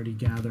didn't already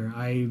gather,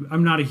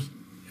 I'm not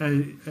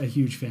a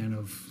huge fan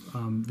of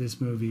this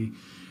movie,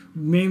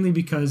 mainly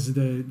because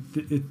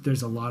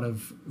there's a lot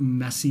of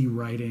messy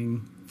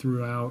writing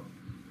throughout,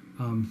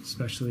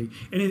 especially,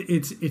 and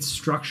it's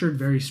structured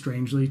very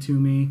strangely to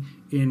me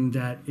in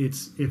that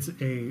it's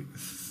a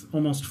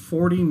almost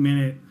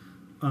 40-minute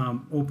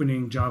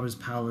opening Jabba's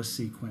palace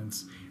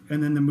sequence,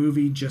 and then the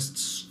movie just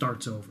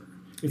starts over.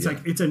 It's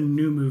like it's a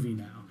new movie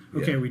now.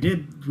 Okay, we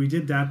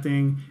did that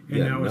thing, and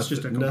now it's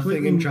just a completely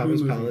nothing in new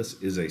Jabba's movie.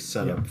 palace is a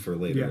setup for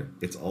later. Yeah.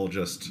 It's all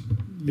just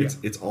Yeah.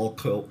 it's all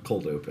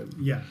cold open.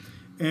 Yeah,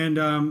 and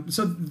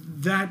so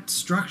that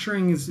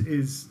structuring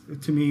is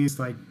to me is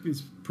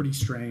pretty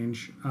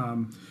strange.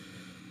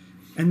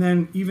 And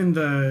then even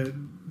the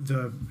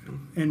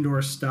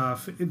Endor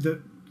stuff, the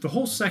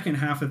whole second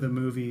half of the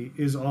movie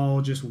is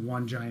all just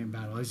one giant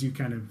battle, as you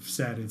kind of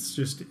said.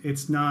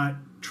 It's not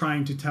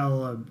trying to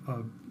tell a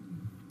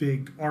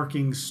big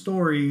arcing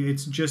story.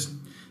 It's just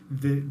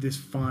this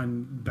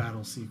fun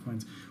battle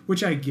sequence,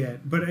 which I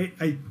get, but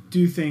I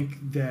do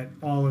think that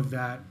all of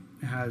that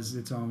has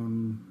its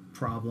own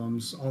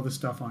problems. All the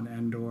stuff on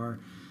Endor,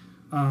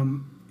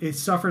 it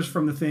suffers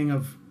from the thing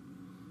of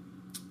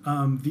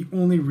the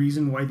only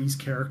reason why these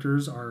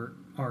characters are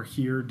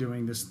here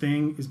doing this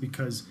thing is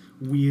because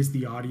we as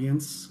the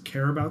audience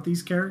care about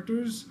these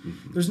characters.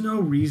 Mm-hmm. There's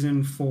no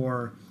reason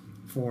for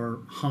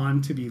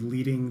Han to be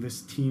leading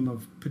this team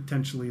of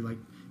potentially like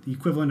the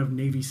equivalent of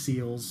Navy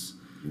SEALs.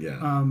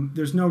 Yeah.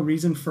 There's no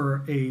reason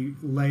for a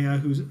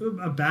Leia who's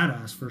a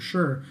badass for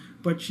sure,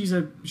 but she's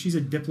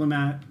a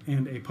diplomat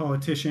and a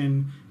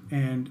politician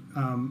and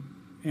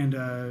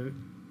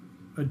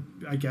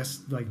I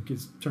guess like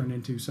gets turned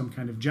into some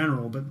kind of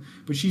general, but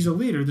she's a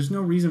leader. There's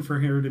no reason for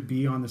her to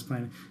be on this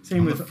planet. Same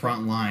on with the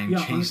front line,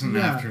 chasing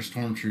after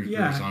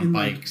stormtroopers on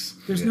bikes.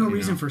 There's no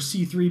reason for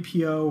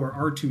C-3PO or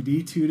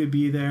R2-D2 to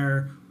be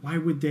there. Why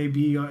would they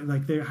be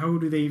like there? How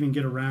do they even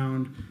get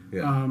around?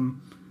 Yeah.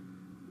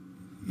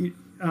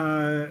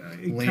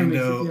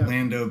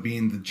 Lando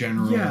being the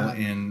general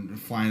and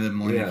flying the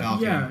Millennium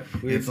Falcon. Yeah.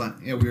 It's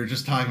like we were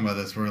just talking about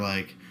this. Where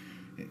like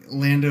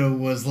Lando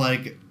was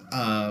like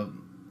a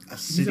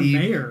city. He's a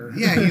mayor.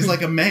 Yeah, he's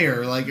like a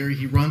mayor. Like or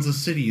he runs a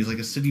city. He's like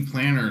a city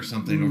planner or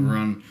something over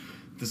on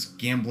this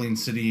gambling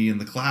city in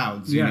the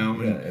clouds. You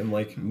know. And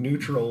like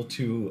neutral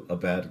to a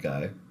bad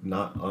guy,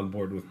 not on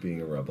board with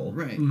being a rebel.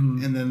 Right.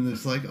 Mm-hmm. And then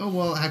it's like, oh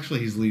well, actually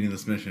he's leading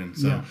this mission.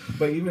 So,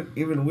 but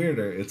even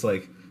weirder, it's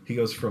like he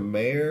goes from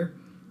mayor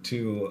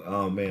to,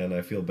 oh man,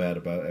 I feel bad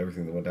about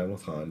everything that went down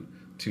with Han,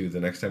 to the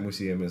next time we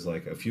see him is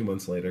like a few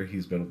months later,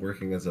 he's been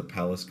working as a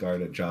palace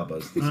guard at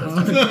Jabba's this whole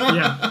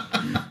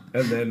time.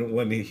 And then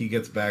when he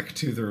gets back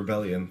to the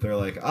rebellion, they're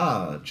like,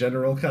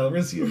 General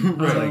Calrissian.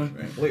 It's like,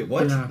 wait,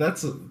 what? Yeah.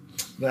 That's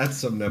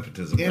some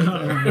nepotism.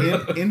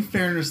 In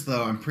fairness,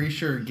 though, I'm pretty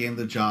sure getting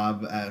the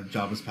job at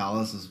Jabba's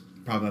palace is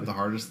probably not the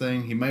hardest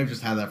thing. He might have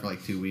just had that for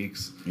like 2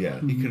 weeks. Yeah.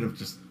 He could have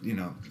just,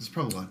 there's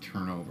probably a lot of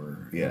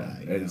turnover. Yeah.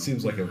 It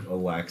seems like a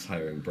lax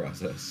hiring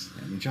process.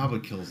 I mean,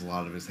 Jabba kills a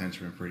lot of his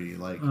henchmen pretty,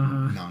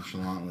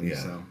 nonchalantly. Yeah.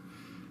 So,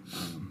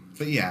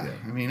 but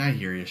I mean, I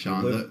hear you,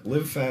 Sean.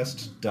 Live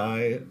fast,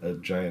 die a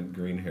giant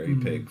green hairy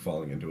pig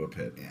falling into a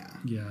pit. Yeah.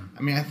 Yeah.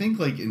 I mean, I think,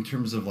 like, in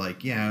terms of,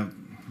 like,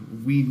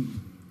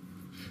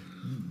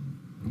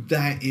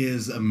 that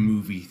is a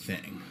movie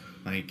thing.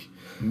 Like,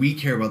 we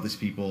care about these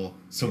people,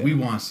 so we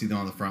want to see them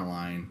on the front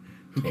line.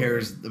 Who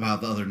cares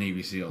about the other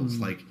Navy SEALs?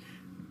 Like,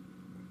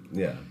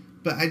 yeah.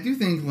 But I do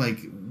think, like,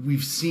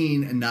 we've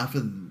seen enough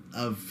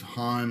of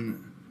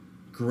Han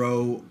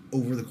grow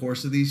over the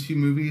course of these few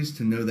movies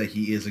to know that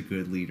he is a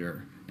good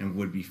leader and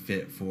would be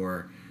fit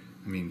for.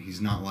 I mean,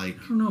 he's not like.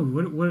 I don't know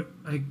what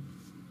I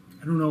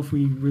don't know if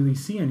we really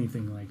see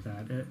anything like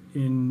that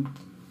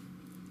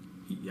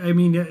I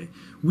mean,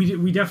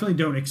 we definitely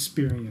don't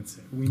experience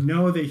it. We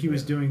know that he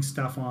was doing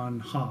stuff on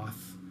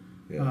Hoth,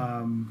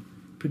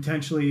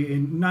 potentially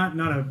in not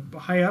a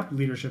high up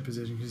leadership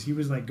position because he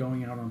was like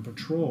going out on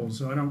patrol.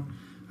 So I don't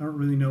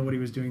really know what he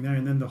was doing there.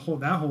 And then that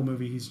whole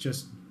movie, he's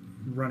just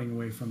running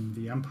away from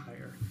the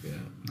Empire. Yeah,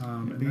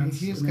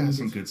 he has got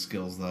some good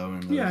skills though. In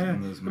those,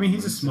 in those I mean,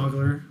 he's a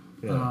smuggler.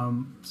 Yeah.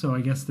 So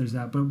I guess there's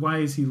that. But why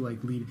is he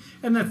like leading?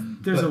 And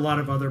there's a lot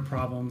of other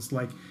problems.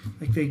 Like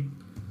they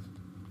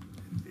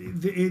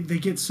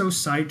get so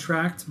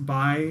sidetracked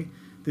by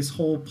this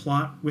whole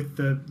plot with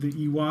the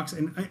Ewoks,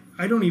 and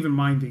I don't even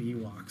mind the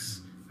Ewoks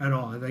at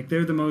all. Like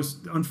they're the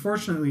most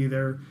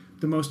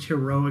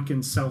heroic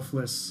and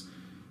selfless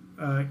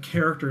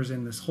characters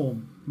in this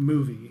whole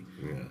movie.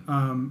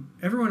 Yeah.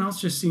 Everyone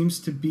else just seems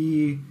to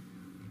be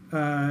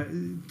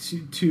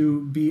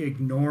to be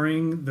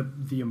ignoring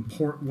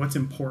what's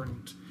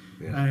important.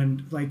 Yeah.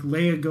 And like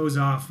Leia goes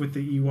off with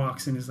the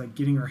Ewoks and is like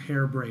getting her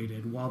hair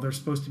braided while they're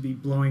supposed to be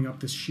blowing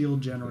up this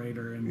shield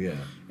generator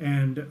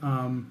and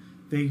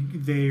they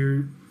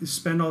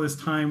spend all this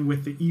time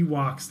with the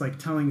Ewoks like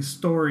telling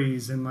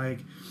stories and like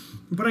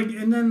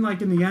and then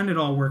like in the end it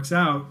all works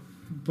out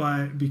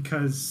but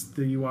because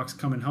the Ewoks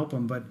come and help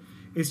him. But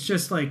it's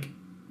just like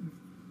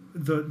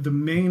the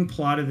main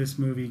plot of this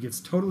movie gets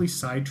totally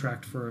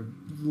sidetracked for a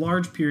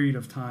large period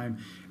of time,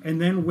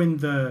 and then when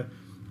the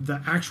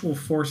actual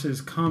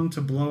forces come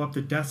to blow up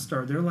the Death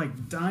Star, they're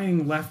like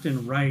dying left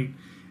and right.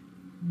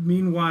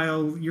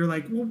 Meanwhile, you're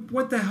like, well,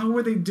 what the hell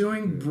were they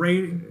doing?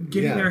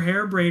 Getting their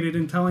hair braided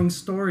and telling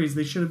stories.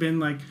 They should have been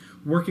like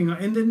working on,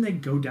 and then they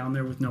go down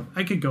there with no.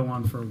 I could go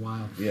on for a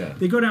while. Yeah,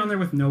 they go down there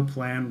with no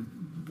plan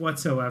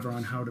whatsoever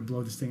on how to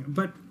blow this thing.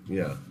 But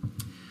yeah,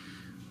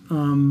 I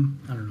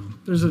don't know.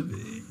 There's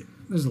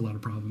a lot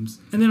of problems,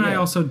 and then I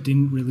also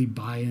didn't really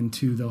buy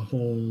into the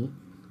whole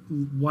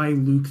why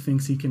Luke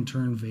thinks he can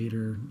turn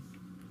Vader.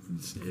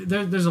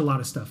 There's a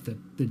lot of stuff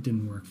that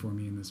didn't work for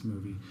me in this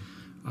movie.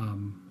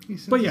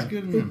 But yeah,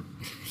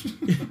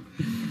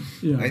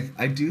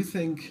 I do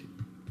think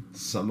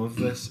some of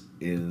this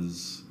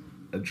is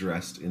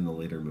addressed in the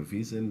later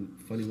movies in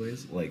funny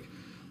ways. Like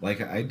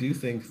I do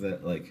think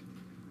that like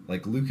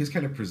Luke is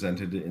kind of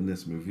presented in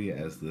this movie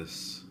as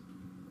this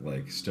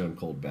like stone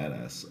cold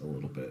badass a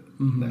little bit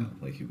now.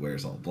 Like he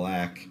wears all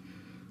black.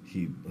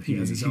 He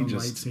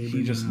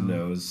just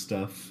knows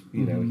stuff.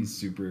 You know, he's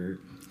super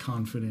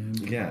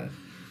confident. Yeah,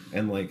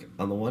 and like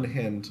on the one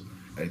hand,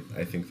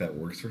 I think that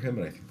works for him,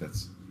 and I think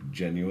that's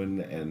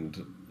genuine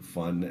and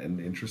fun and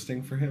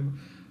interesting for him.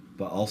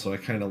 But also, I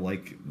kind of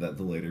like that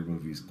the later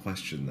movies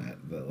question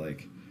that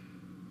like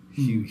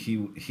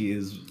he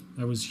is.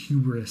 That was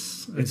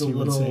hubris. It's a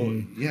little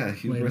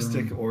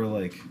hubristic or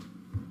like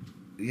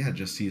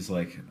just he's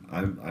like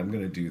I'm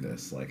gonna do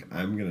this. Like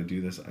I'm gonna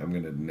do this. I'm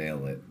gonna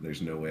nail it.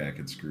 There's no way I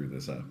could screw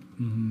this up.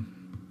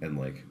 And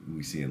like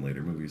we see in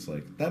later movies,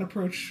 like that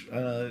approach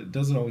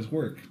doesn't always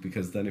work,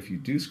 because then if you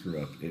do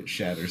screw up, it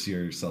shatters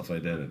your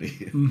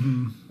self-identity.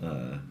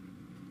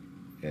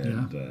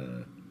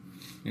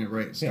 Yeah,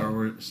 right. Star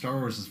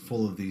Wars is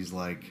full of these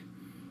like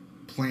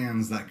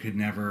plans that could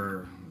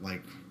never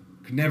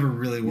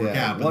really work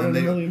out. But one in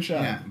a million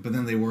shot. Yeah, but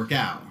then they work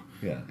out.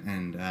 Yeah.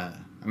 And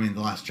I mean,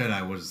 The Last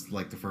Jedi was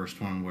like the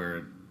first one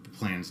where the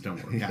plans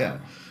don't work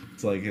out.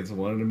 It's like it's a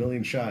 1 in a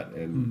million shot,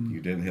 and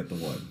you didn't hit the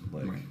one.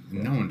 Like right.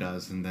 And no one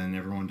does, and then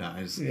everyone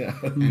dies. Yeah.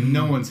 And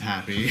no one's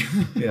happy.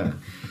 Yeah.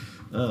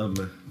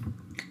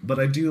 But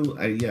I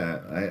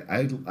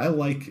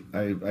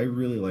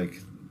really like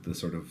the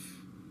sort of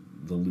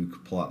the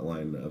Luke plot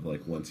line of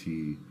like once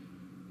he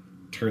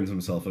turns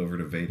himself over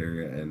to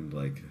Vader and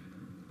like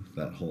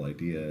that whole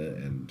idea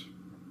and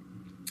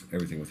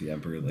everything with the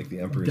Emperor. Like the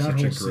Emperor is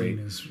such a great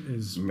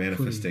is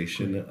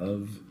manifestation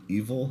of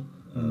evil,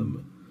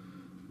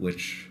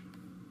 which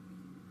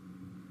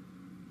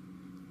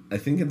I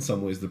think in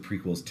some ways the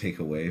prequels take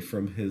away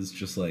from his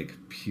just like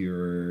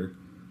pure,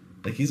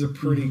 like he's a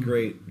pretty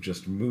great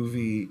just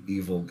movie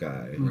evil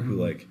guy who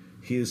like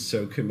he is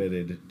so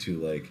committed to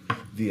like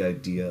the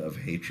idea of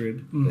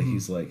hatred that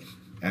he's like,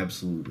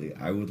 absolutely,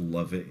 I would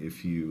love it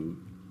if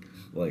you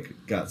like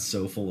got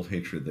so full of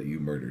hatred that you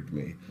murdered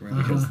me,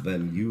 because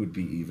then you would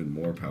be even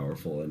more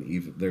powerful and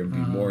even there would be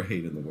more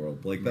hate in the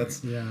world. Like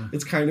that's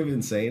it's kind of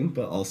insane,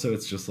 but also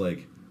it's just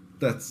like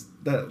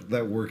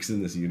that works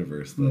in this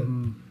universe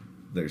that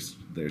there's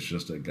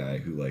just a guy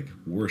who like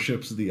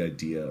worships the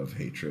idea of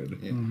hatred,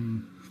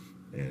 and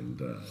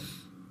I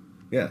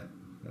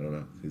don't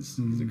know, he's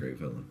a great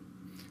villain.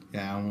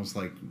 Yeah, I almost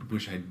like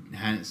wish I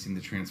hadn't seen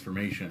the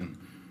transformation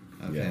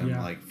of him,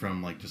 like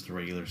from like just a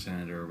regular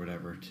senator or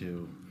whatever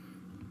to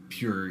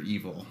pure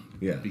evil.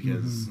 Yeah,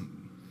 because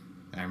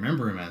I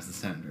remember him as the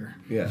senator.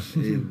 Yeah,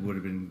 it would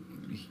have been.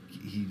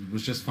 He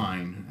was just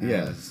fine.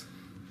 It's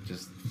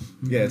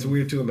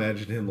weird to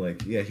imagine him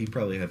like he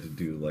probably had to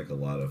do like a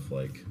lot of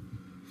like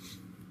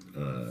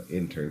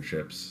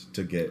internships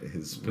to get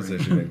his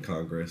position in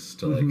Congress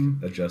to like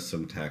adjust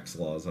some tax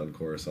laws on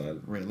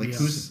Coruscant. Right, like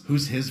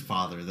who's his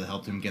father that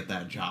helped him get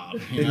that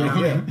job? You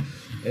know?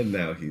 And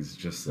now he's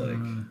just like,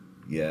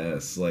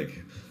 yes,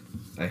 like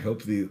I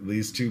hope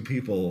these two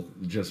people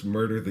just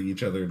murder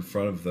each other in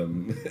front of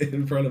them,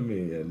 in front of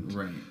me,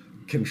 and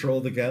control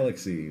the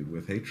galaxy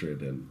with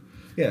hatred. And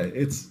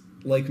it's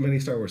like many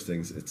Star Wars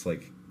things. It's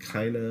like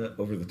kind of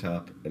over the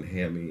top and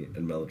hammy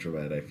and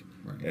melodramatic,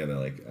 and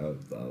I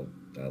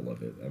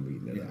love it. I'm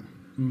eating it up.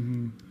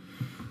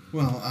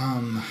 Well,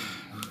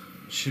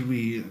 should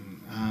we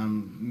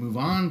move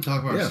on?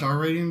 Talk about our star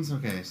ratings?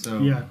 Okay, so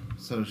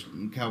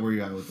Cal, where are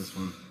you at with this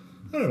one?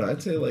 I don't know.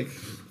 I'd say like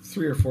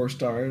 3 or 4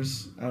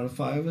 stars out of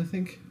 5. I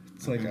think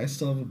it's like I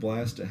still have a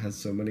blast. It has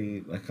so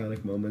many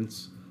iconic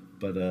moments,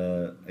 but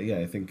I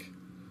think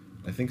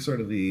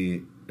sort of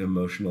the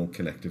emotional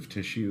connective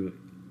tissue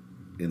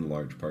in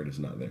large part is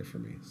not there for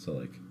me. So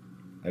like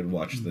I'd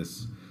watch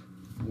this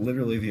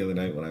literally the other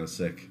night when I was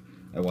sick.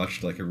 I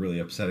watched like a really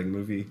upsetting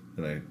movie,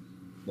 and I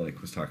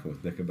like was talking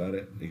with Nick about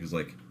it, and he was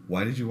like,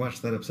 "Why did you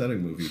watch that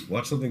upsetting movie?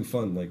 Watch something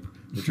fun like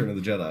Return of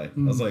the Jedi."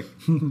 I was like,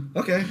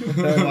 "Okay."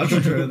 And I watched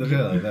Return of the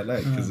Jedi that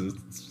night because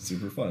it's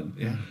super fun.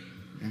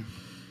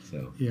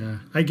 So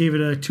I gave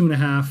it a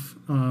 2.5.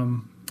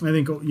 I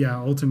think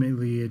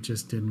ultimately it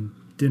just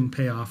didn't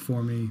pay off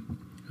for me.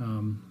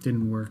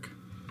 Didn't work.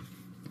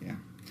 Yeah.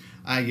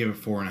 I give it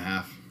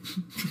 4.5.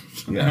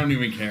 Yeah. I don't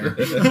even care.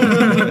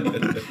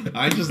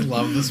 I just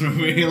love this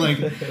movie. Like,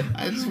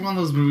 I just one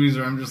of those movies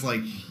where I'm just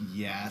like,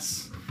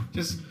 yes,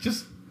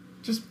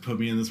 just put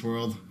me in this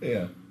world.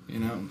 Yeah. You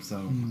know.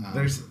 So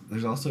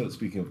There's also,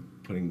 speaking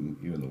of putting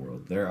you in the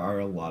world, there are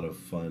a lot of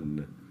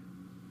fun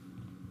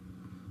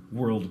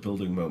world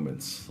building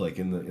moments, like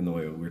in the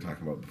way we were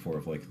talking about before,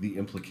 of like the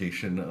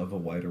implication of a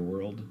wider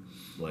world,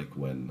 like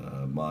when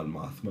Mon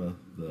Mothma,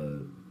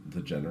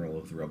 the general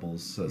of the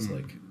rebels, says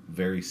like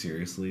very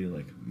seriously,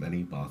 like,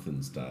 many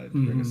Bothans died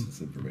to bring us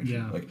this information.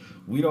 Yeah. Like,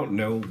 we don't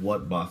know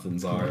what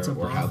Bothans are What's a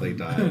or how they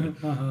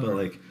Bothan? died, but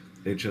like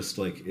it just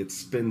like it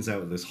spins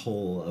out this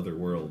whole other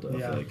world of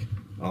like,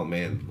 oh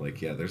man,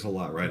 like, yeah, there's a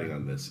lot riding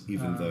on this,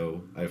 even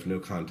though I have no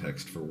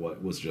context for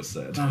what was just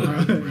said.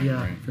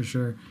 Yeah, right. for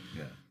sure.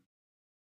 Yeah.